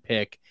Strong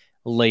pick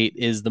late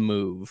is the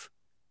move.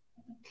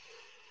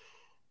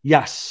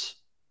 Yes.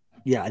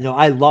 Yeah. No,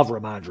 I love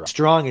Ramondre.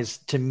 Strong is,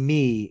 to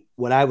me,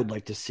 what I would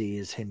like to see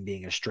is him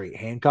being a straight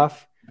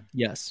handcuff.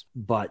 Yes.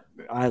 But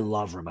I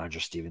love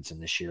Ramondre Stevenson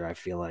this year. I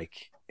feel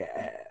like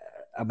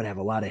I'm going to have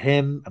a lot of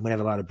him. I'm going to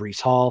have a lot of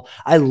Breece Hall.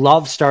 I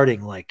love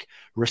starting like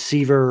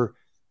receiver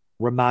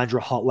Ramondre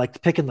Hall,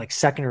 like picking like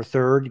second or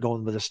third,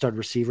 going with a stud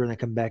receiver, and then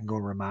come back and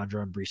going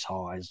Ramondre and Breece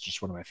Hall is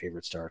just one of my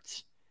favorite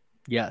starts.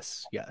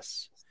 Yes.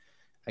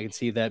 I can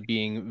see that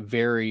being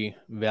very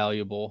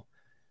valuable.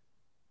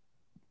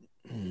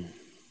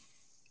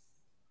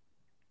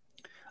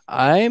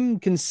 I'm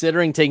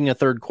considering taking a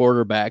third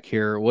quarterback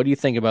here. What do you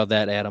think about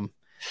that, Adam?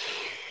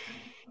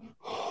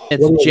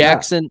 It's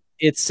Jackson.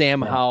 It's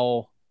Sam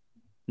Howell.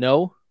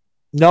 No.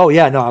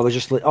 Yeah, no. I was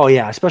just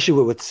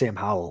especially with Sam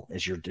Howell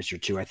as your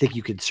 2. I think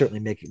you could certainly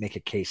make a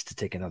case to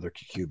take another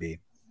QB.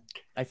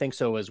 I think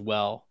so as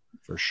well.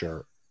 For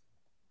sure.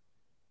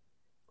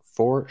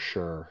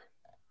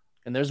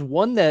 And there's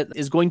one that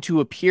is going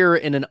to appear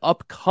in an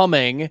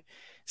upcoming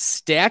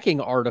stacking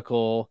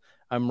article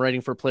I'm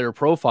writing for Player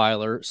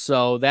Profiler.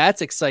 So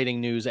that's exciting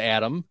news,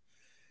 Adam.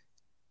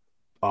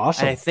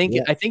 Awesome. And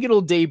I think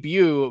it'll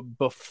debut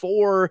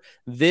before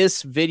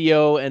this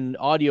video and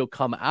audio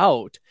come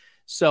out.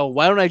 So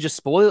why don't I just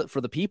spoil it for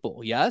the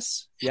people?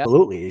 Yes?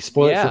 Absolutely.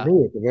 Spoil it for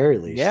me at the very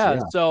least. Yeah.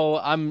 So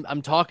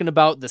I'm talking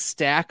about the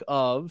stack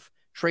of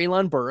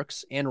Treylon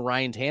Burks and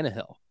Ryan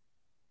Tannehill.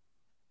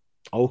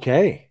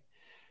 Okay.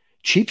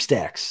 Cheap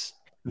stacks.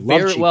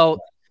 Very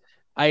well.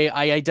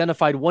 I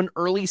identified one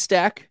early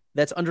stack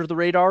that's under the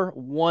radar,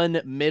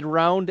 one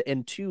mid-round,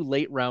 and 2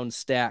 late-round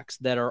stacks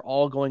that are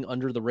all going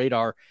under the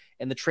radar.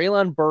 And the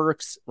Treylon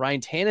Burks,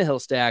 Ryan Tannehill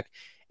stack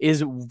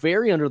is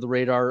very under the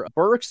radar.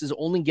 Burks is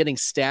only getting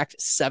stacked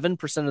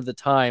 7% of the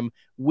time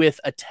with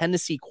a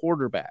Tennessee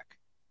quarterback.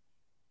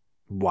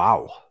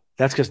 Wow.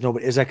 That's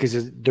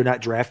because they're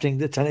not drafting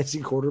the Tennessee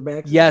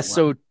quarterbacks? Yes,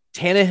 so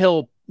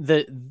Tannehill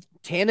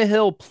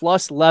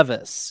plus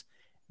Levis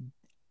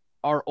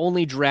are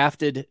only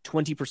drafted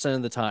 20%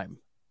 of the time.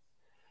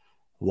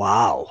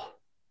 Wow.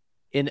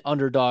 In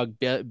Underdog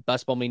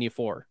Bestball Mania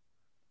 4.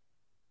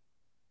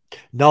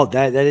 No,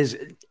 that is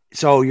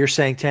so you're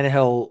saying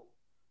Tannehill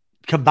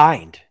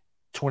combined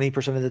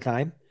 20% of the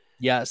time?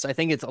 Yes, I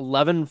think it's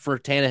 11 for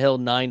Tannehill,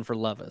 9 for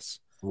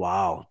Levis.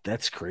 Wow,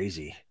 that's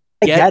crazy.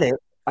 I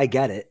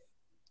get it.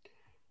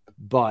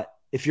 But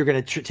if you're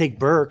going to take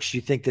Burks,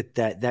 you think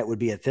that would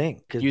be a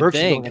thing because Burks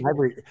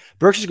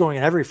is going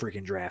in every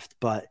freaking draft.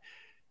 But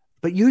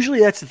usually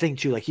that's the thing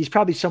too. Like he's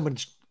probably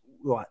someone's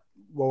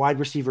wide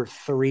receiver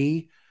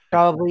 3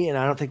 probably, and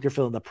I don't think they're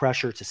feeling the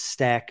pressure to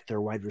stack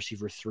their wide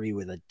receiver 3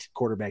 with a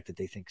quarterback that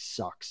they think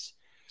sucks.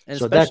 And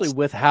so especially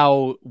with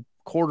how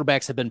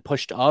quarterbacks have been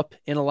pushed up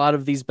in a lot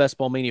of these Best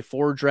Ball Mania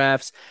 4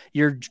 drafts,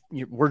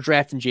 we're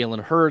drafting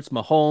Jalen Hurts,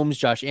 Mahomes,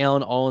 Josh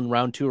Allen, all in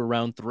round 2 or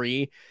round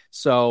 3.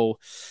 So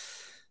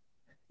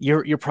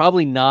you're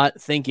probably not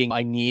thinking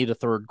I need a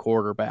third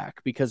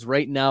quarterback because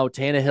right now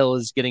Tannehill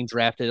is getting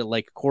drafted at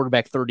like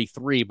quarterback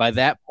 33. By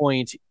that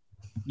point,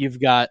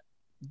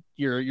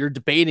 you're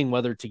debating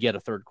whether to get a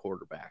third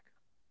quarterback.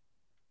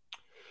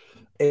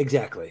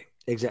 Exactly.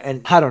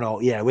 And I don't know.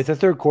 Yeah. With a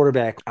third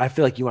quarterback, I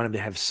feel like you want him to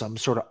have some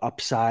sort of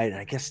upside.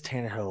 And I guess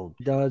Tannehill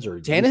does,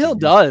 Tannehill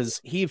does.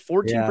 He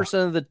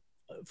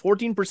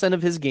 14%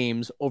 of his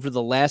games over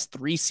the last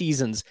 3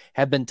 seasons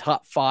have been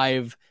top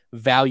 5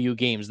 value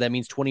games. That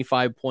means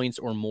 25 points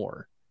or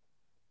more.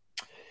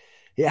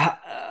 Yeah.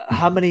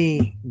 How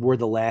many were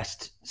the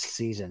last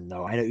season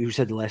though? I know you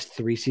said the last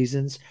 3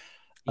 seasons.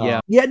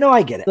 Yeah. No,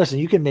 I get it. Listen,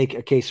 you can make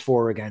a case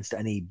for or against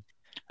any.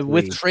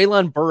 With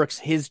Treylon Burks,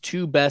 his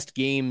 2 best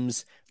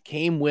games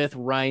came with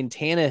Ryan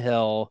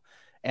Tannehill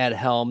at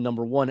helm,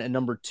 number 1. And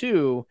number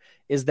 2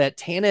 is that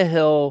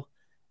Tannehill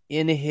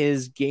in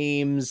his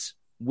games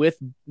with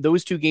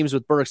those 2 games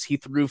with Burks, he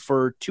threw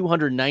for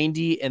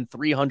 290 and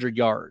 300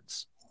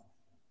 yards.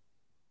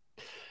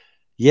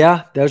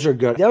 Yeah, those are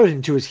good. The other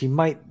thing too is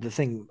the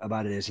thing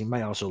about it is he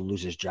might also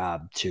lose his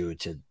job too.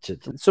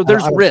 So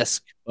there's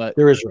risk, but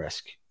there is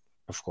risk,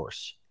 of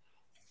course.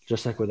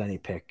 Just like with any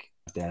pick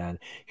that on.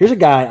 Here's a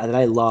guy that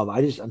I love.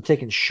 I'm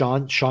taking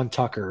Sean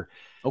Tucker.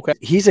 Okay.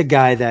 He's a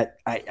guy that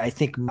I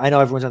think I know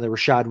everyone's on the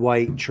Rachaad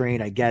White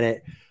train. I get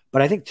it.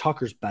 But I think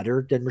Tucker's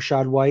better than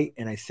Rachaad White.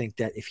 And I think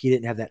that if he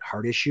didn't have that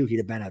heart issue, he'd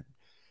have been a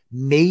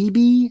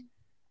maybe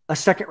a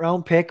second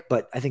round pick,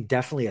 but I think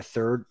definitely a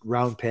third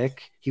round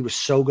pick. He was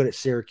so good at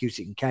Syracuse.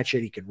 He can catch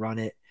it. He can run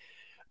it.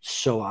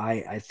 So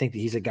I think that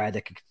he's a guy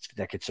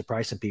that could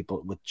surprise some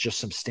people with just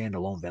some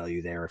standalone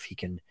value there if he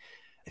can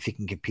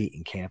compete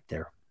in camp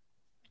there.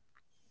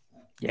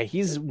 Yeah,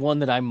 he's one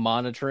that I'm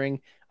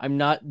monitoring. I'm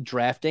not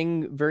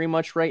drafting very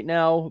much right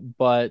now,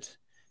 but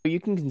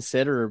you can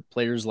consider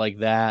players like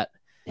that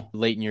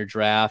late in your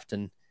draft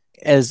and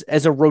as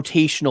a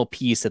rotational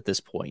piece at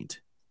this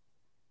point.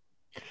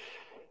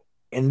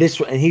 And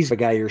he's the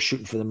guy you're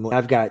shooting for the moon.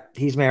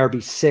 He's my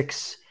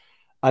RB6.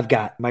 I've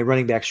got my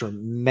running backs are a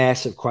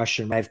massive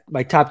question.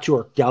 My top two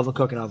are Dalvin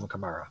Cook and Alvin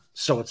Kamara.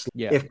 So it's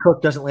if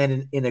Cook doesn't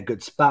land in a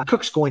good spot,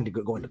 Cook's going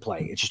to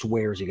play. It's just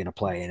where is he going to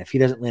play? And if he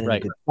doesn't land in a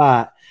good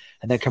spot,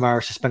 and then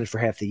Kamara suspended for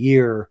half the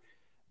year,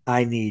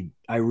 I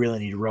really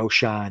need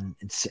Roshan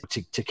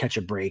to catch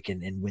a break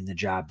and win the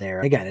job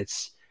there. Again,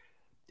 it's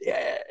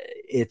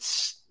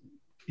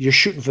you're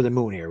shooting for the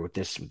moon here with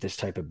this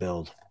type of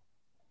build.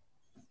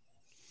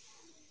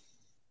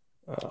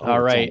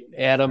 All right,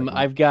 Adam,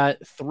 I've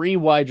got 3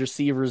 wide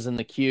receivers in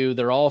the queue.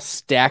 They're all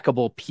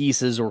stackable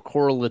pieces or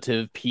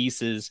correlative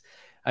pieces.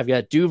 I've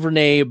got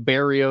Duvernay,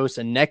 Berrios,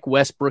 and Nick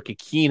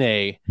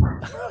Westbrook-Akine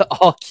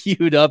all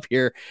queued up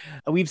here.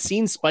 We've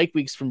seen spike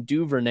weeks from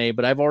Duvernay,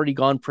 but I've already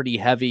gone pretty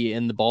heavy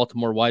in the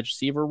Baltimore wide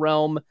receiver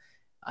realm.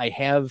 I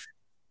have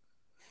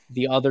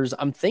the others.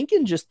 I'm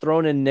thinking just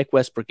throwing in Nick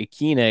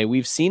Westbrook-Akine.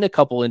 We've seen a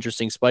couple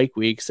interesting spike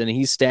weeks, and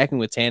he's stacking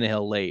with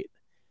Tannehill late.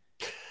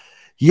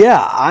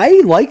 Yeah,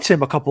 I liked him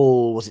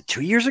was it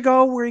 2 years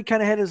ago where he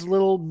kind of had his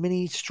little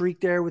mini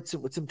streak there with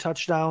some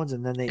touchdowns,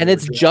 and then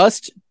it's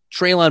just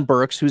Treylon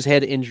Burks, who's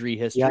had injury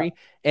history,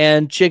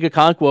 and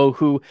Chigakonkwo,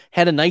 who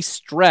had a nice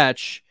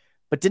stretch,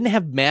 but didn't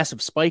have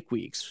massive spike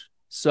weeks.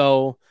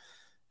 So,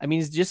 I mean,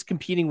 he's just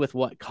competing with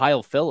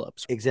Kyle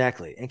Phillips.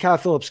 Exactly. And Kyle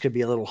Phillips could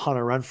be a little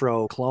Hunter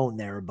Renfrow clone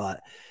there,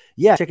 but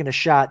yeah, taking a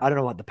shot. I don't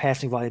know what the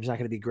passing volume is not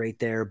going to be great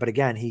there, but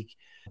again,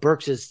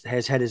 Burks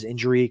has had his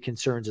injury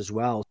concerns as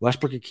well.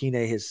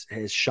 Westbrook-Akine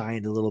has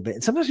shined a little bit.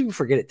 And sometimes people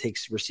forget it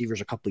takes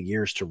receivers a couple of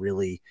years to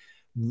really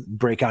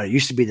break out. It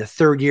used to be the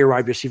third year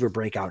wide receiver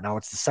breakout. Now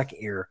it's the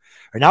second year,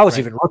 or now it's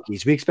even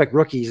rookies. We expect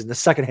rookies in the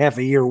second half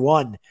of year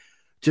one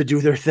to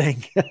do their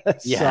thing.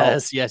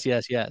 Yes.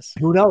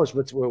 Who knows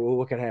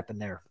what could happen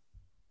there?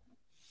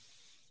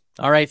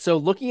 All right. So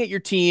looking at your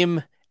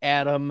team,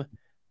 Adam,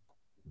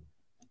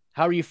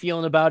 how are you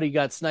feeling about it? You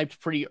got sniped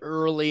pretty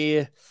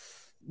early.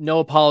 No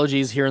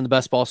apologies here in the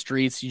best ball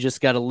streets. You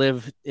just got to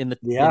live in the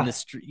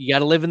you got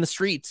to live in the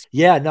streets.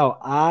 Yeah, no,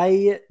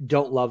 I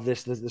don't love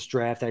this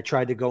draft. I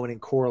tried to go in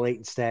and correlate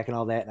and stack and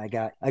all that,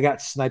 and I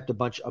got sniped a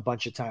bunch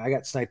of times. I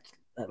got sniped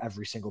at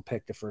every single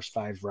pick the first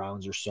 5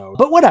 rounds or so.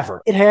 But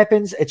whatever, it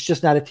happens. It's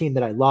just not a team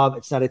that I love.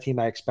 It's not a team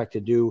I expect to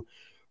do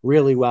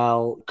really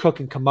well. Cook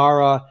and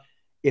Kamara,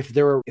 if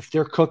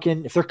they're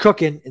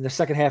cooking in the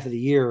second half of the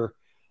year,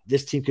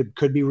 this team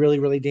could be really,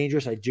 really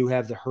dangerous. I do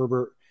have the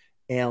Herbert,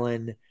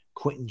 Allen,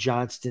 Quentin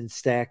Johnston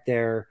stack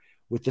there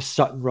with the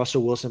Sutton,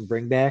 Russell Wilson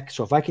bring back.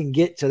 So if I can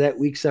get to that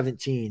week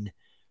 17,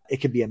 it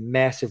could be a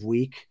massive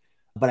week,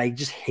 but I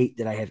just hate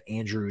that I have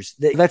Andrews.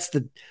 That's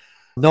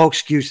no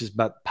excuses,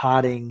 but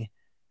potting,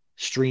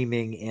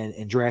 streaming,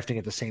 and drafting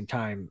at the same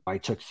time. I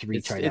took 3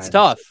 tight ends. It's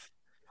tough.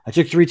 I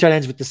took 3 tight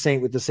ends with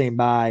the same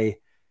bye,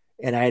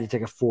 and I had to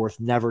take a fourth.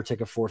 Never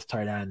take a fourth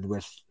tight end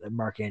with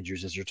Mark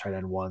Andrews as your tight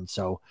end 1.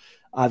 So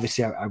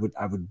obviously I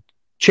would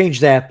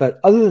change that. But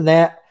other than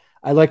that,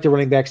 I like the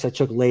running backs I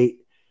took late: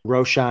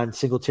 Roshan,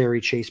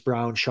 Singletary, Chase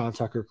Brown, Sean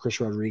Tucker, Chris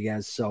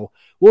Rodriguez. So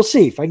we'll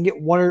see if I can get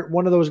one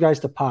of those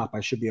guys to pop.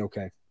 I should be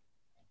okay.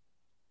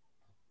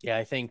 Yeah,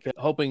 I think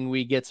hoping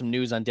we get some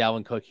news on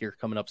Dalvin Cook here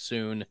coming up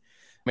soon.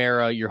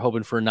 Mara, you're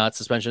hoping for a not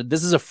suspension.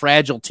 This is a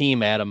fragile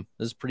team, Adam.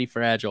 This is pretty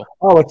fragile.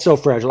 Oh, it's so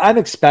fragile. I'm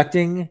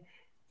expecting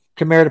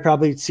Kamara to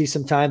probably see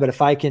some time, but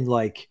if I can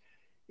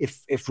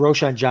if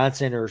Roshan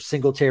Johnson or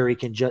Singletary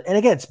can just, and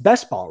again, it's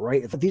best ball,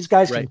 right? If these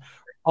guys can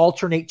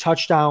alternate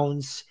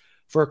touchdowns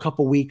for a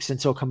couple weeks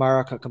until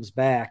Kamara comes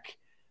back,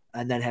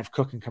 and then have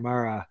Cook and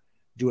Kamara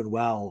doing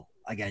well.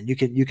 Again, you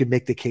can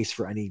make the case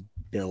for any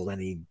build,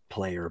 any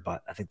player,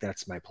 but I think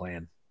that's my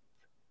plan.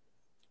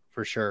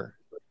 For sure.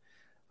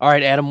 All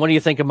right, Adam, what do you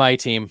think of my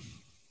team?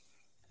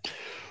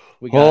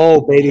 We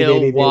got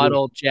baby,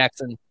 Waddle,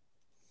 Jackson.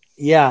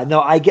 Yeah,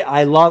 no, I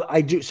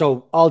do.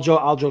 So all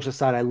jokes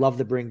aside, I love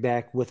the bring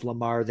back with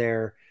Lamar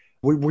there.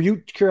 Were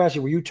you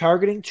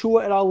targeting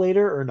Tua at all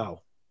later or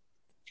no?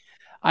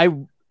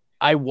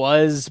 I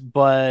was,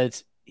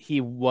 but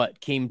he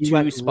came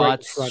 2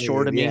 spots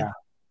short of me. Yeah.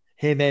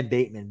 Him and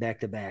Bateman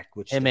back to back.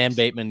 And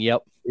Bateman,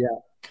 yep. Yeah.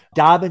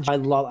 Dobbins, I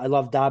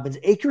love Dobbins.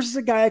 Akers is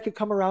a guy I could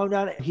come around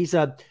on. He's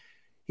a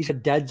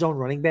dead zone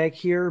running back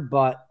here,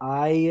 but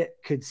I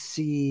could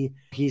see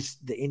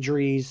the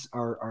injuries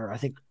are I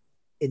think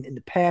in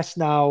the past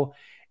now,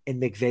 and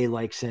McVay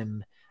likes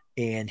him,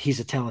 and he's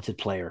a talented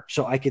player.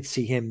 So I could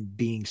see him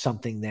being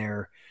something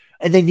there.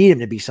 And they need him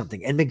to be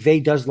something. And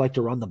McVay does like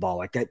to run the ball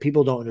like that.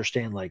 People don't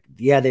understand. Like,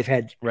 yeah, they've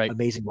had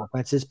amazing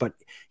offenses, but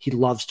he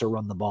loves to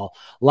run the ball.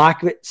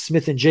 Lockett,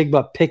 Smith and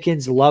Jigba,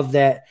 Pickens, love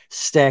that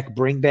stack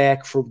bring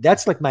back.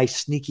 That's like my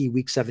sneaky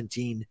week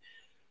 17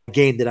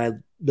 game that I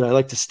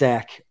like to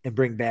stack and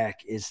bring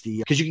back is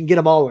because you can get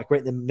them all like right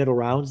in the middle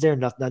rounds there.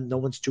 No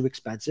one's too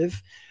expensive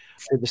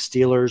for the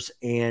Steelers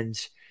and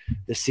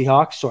the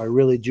Seahawks. So I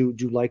really do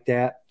like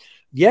that.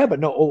 Yeah, but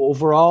no,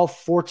 overall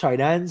 4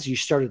 tight ends. You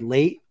started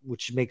late,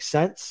 which makes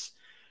sense.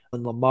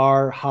 And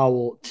Lamar,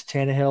 Howell,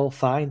 Tannehill,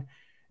 fine.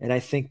 And I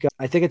think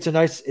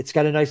it's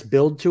got a nice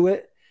build to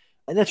it.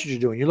 And that's what you're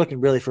doing. You're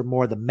looking really for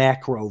more of the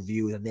macro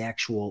view than the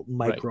actual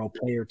micro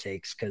player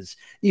takes. Because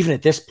even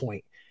at this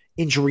point,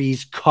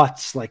 injuries,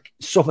 cuts, like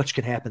so much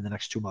can happen the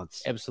next 2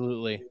 months.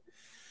 Absolutely.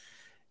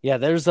 Yeah,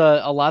 there's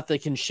a lot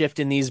that can shift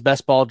in these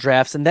best ball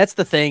drafts. And that's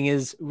the thing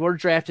is we're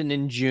drafting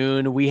in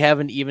June. We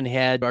haven't even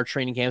had our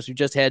training camps. We've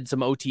just had some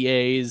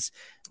OTAs,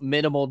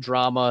 minimal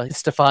drama,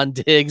 Stephon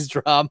Diggs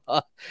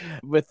drama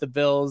with the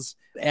Bills.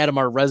 Adam,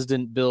 our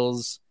resident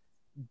Bills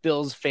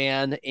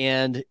fan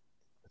and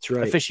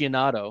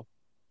aficionado.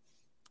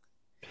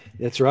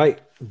 That's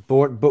right.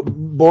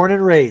 Born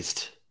and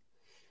raised.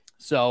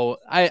 So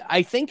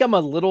I think I'm a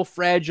little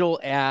fragile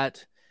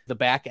at the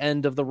back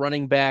end of the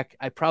running back.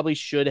 I probably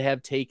should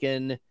have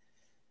taken,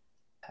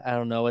 I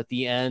don't know, at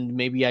the end,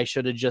 maybe I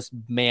should have just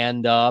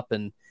manned up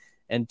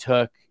and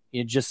took,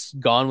 just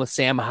gone with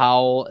Sam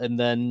Howell and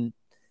then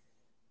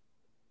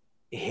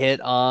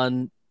hit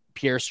on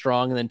Pierre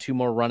Strong and then 2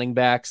 more running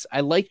backs.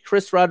 I liked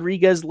Chris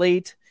Rodriguez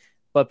late,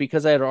 but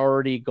because I had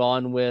already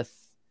gone with,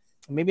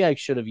 maybe I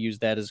should have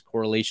used that as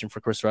correlation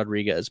for Chris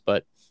Rodriguez,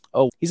 but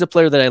he's a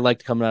player that I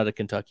liked coming out of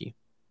Kentucky.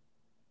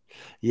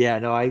 Yeah,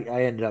 no,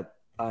 I ended up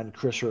on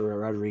Chris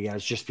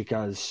Rodriguez just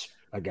because,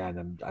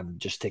 again, I'm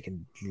just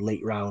taking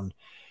late round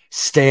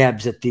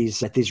stabs at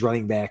these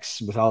running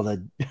backs with all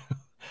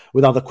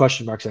the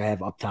question marks I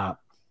have up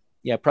top.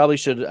 Yeah, I probably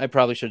should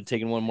have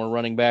taken one more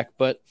running back,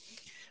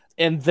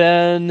 and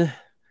then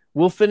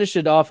we'll finish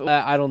it off.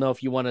 I don't know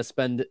if you want to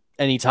spend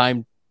any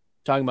time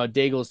talking about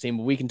Daigle's team,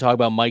 but we can talk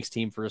about Mike's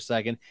team for a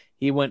second.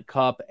 He went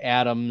Kupp,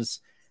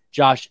 Adams,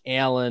 Josh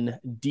Allen,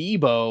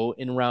 Debo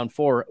in round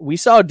 4. We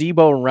saw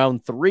Debo in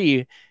round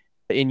 3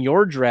 in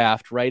your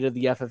draft, right, of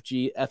the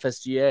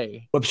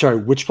FSGA. I'm sorry,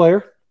 which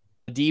player?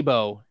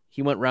 Debo.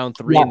 He went round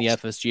 3 in the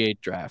FSGA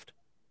draft.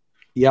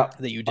 Yep.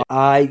 That you did.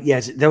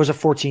 Yes, there was a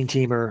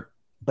 14-teamer,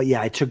 but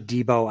yeah, I took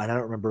Debo, and I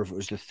don't remember if it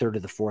was the 3rd or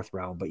the 4th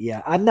round. But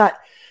yeah, I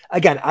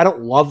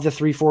don't love the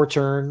 3-4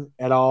 turn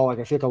at all. Like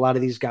I feel like a lot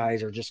of these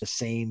guys are just the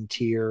same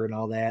tier and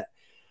all that.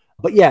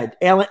 But yeah,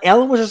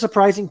 Allen was a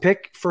surprising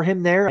pick for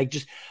him there. I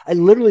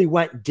literally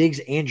went Diggs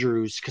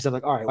Andrews because I'm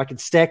like, all right, I can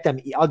stack them.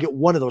 I'll get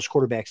one of those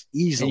quarterbacks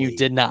easily. And you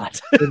did not.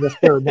 In the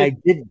 3rd, and I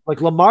didn't. Like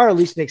Lamar at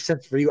least makes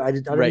sense for you. I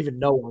don't even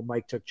know why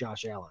Mike took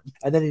Josh Allen,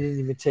 and then he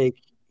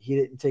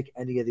didn't take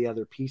any of the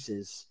other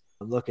pieces.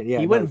 I'm looking,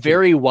 he went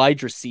very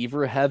wide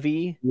receiver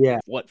heavy. Yeah,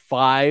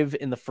 5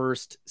 in the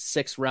first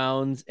 6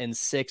 rounds and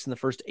 6 in the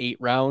first 8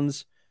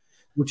 rounds,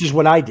 which is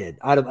what I did.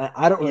 I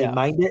don't really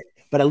mind it.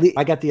 But at least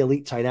I got the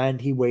elite tight end.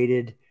 He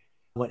went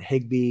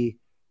Higbee,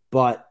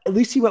 but at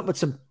least he went with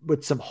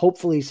some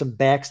hopefully some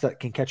backs that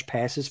can catch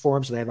passes for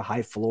him, so they have a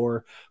high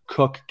floor.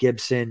 Cook,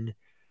 Gibson,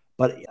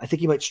 but I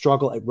think he might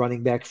struggle at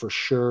running back for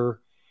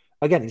sure.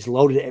 Again, he's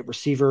loaded at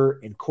receiver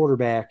and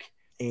quarterback,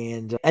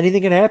 and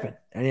anything can happen.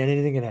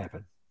 Anything can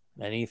happen.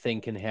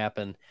 Anything can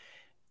happen.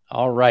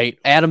 All right,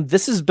 Adam,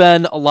 this has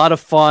been a lot of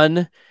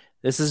fun.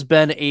 This has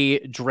been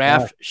a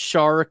Draft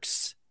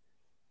Sharks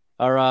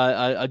or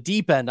a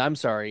deep end. I'm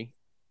sorry.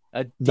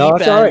 A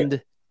deep end.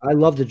 Right. I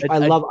love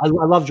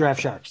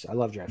Draft Sharks. I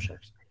love Draft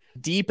Sharks.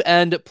 Deep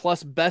end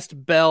plus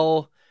best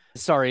bell.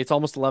 Sorry, it's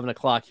almost 11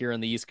 o'clock here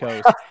on the East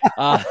Coast.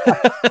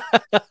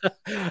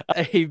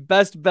 A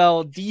best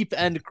bell deep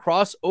end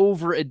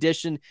crossover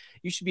edition.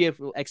 You should be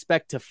able to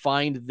expect to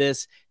find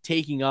this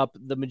taking up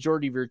the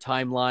majority of your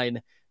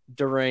timeline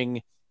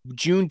during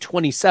June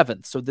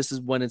 27th. So this is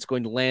when it's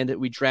going to land.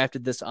 We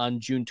drafted this on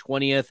June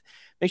 20th.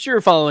 Make sure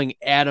you're following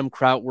Adam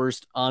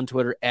Krautwurst on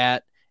Twitter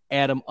at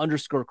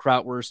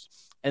Adam_Krautwurst.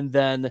 And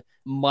then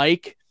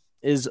Mike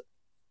is,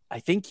 I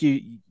think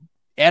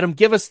Adam,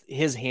 give us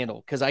his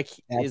handle. Cause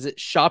is it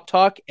Shop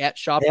Talk at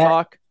Shop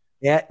Talk?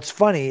 Yeah. It's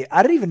funny.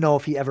 I don't even know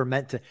if he ever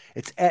meant to,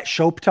 it's at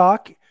Schopp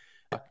Talk,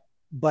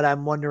 but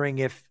I'm wondering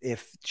if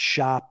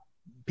Shop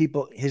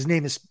people, his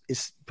name is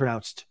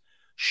pronounced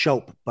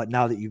Schopp, but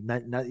now that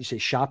you say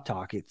Shop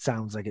Talk, it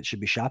sounds like it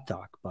should be Shop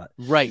Talk, but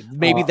right.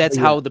 Maybe that's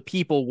how the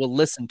people will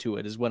listen to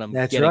it is what I'm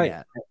getting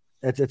at.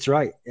 That's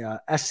right.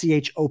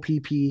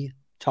 SCHOPP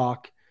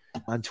Talk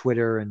on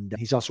Twitter, and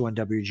he's also on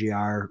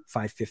WGR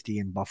 550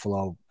 in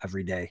Buffalo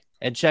every day.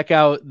 And check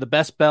out the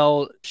Best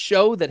Bell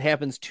show that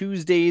happens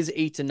Tuesdays,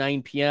 8 to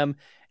 9 p.m.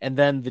 And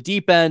then the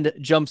Deep End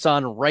jumps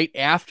on right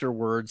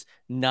afterwards,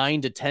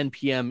 9 to 10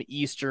 p.m.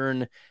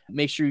 Eastern.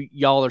 Make sure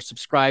y'all are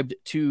subscribed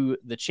to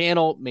the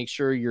channel. Make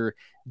sure you're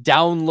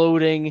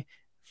downloading,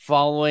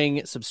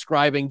 following,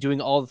 subscribing,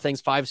 doing all the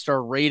things,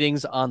 5-star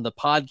ratings on the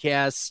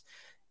podcasts.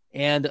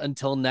 And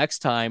until next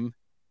time,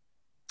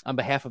 on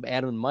behalf of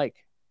Adam and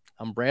Mike,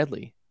 I'm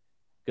Bradley.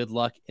 Good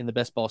luck in the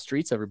best ball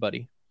streets,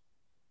 everybody.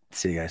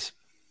 See you guys.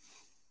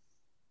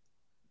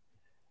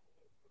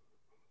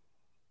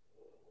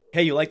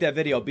 Hey, you like that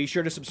video? Be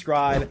sure to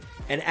subscribe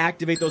and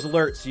activate those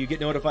alerts so you get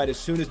notified as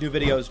soon as new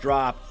videos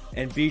drop.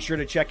 And be sure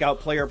to check out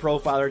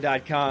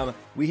playerprofiler.com.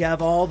 We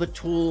have all the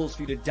tools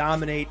for you to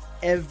dominate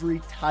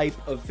every type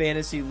of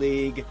fantasy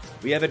league.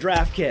 We have a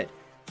draft kit,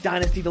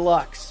 Dynasty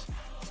Deluxe,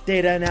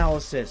 data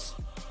analysis,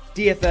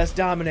 DFS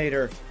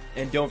Dominator,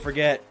 and don't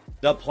forget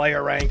the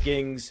player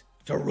rankings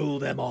to rule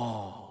them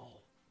all.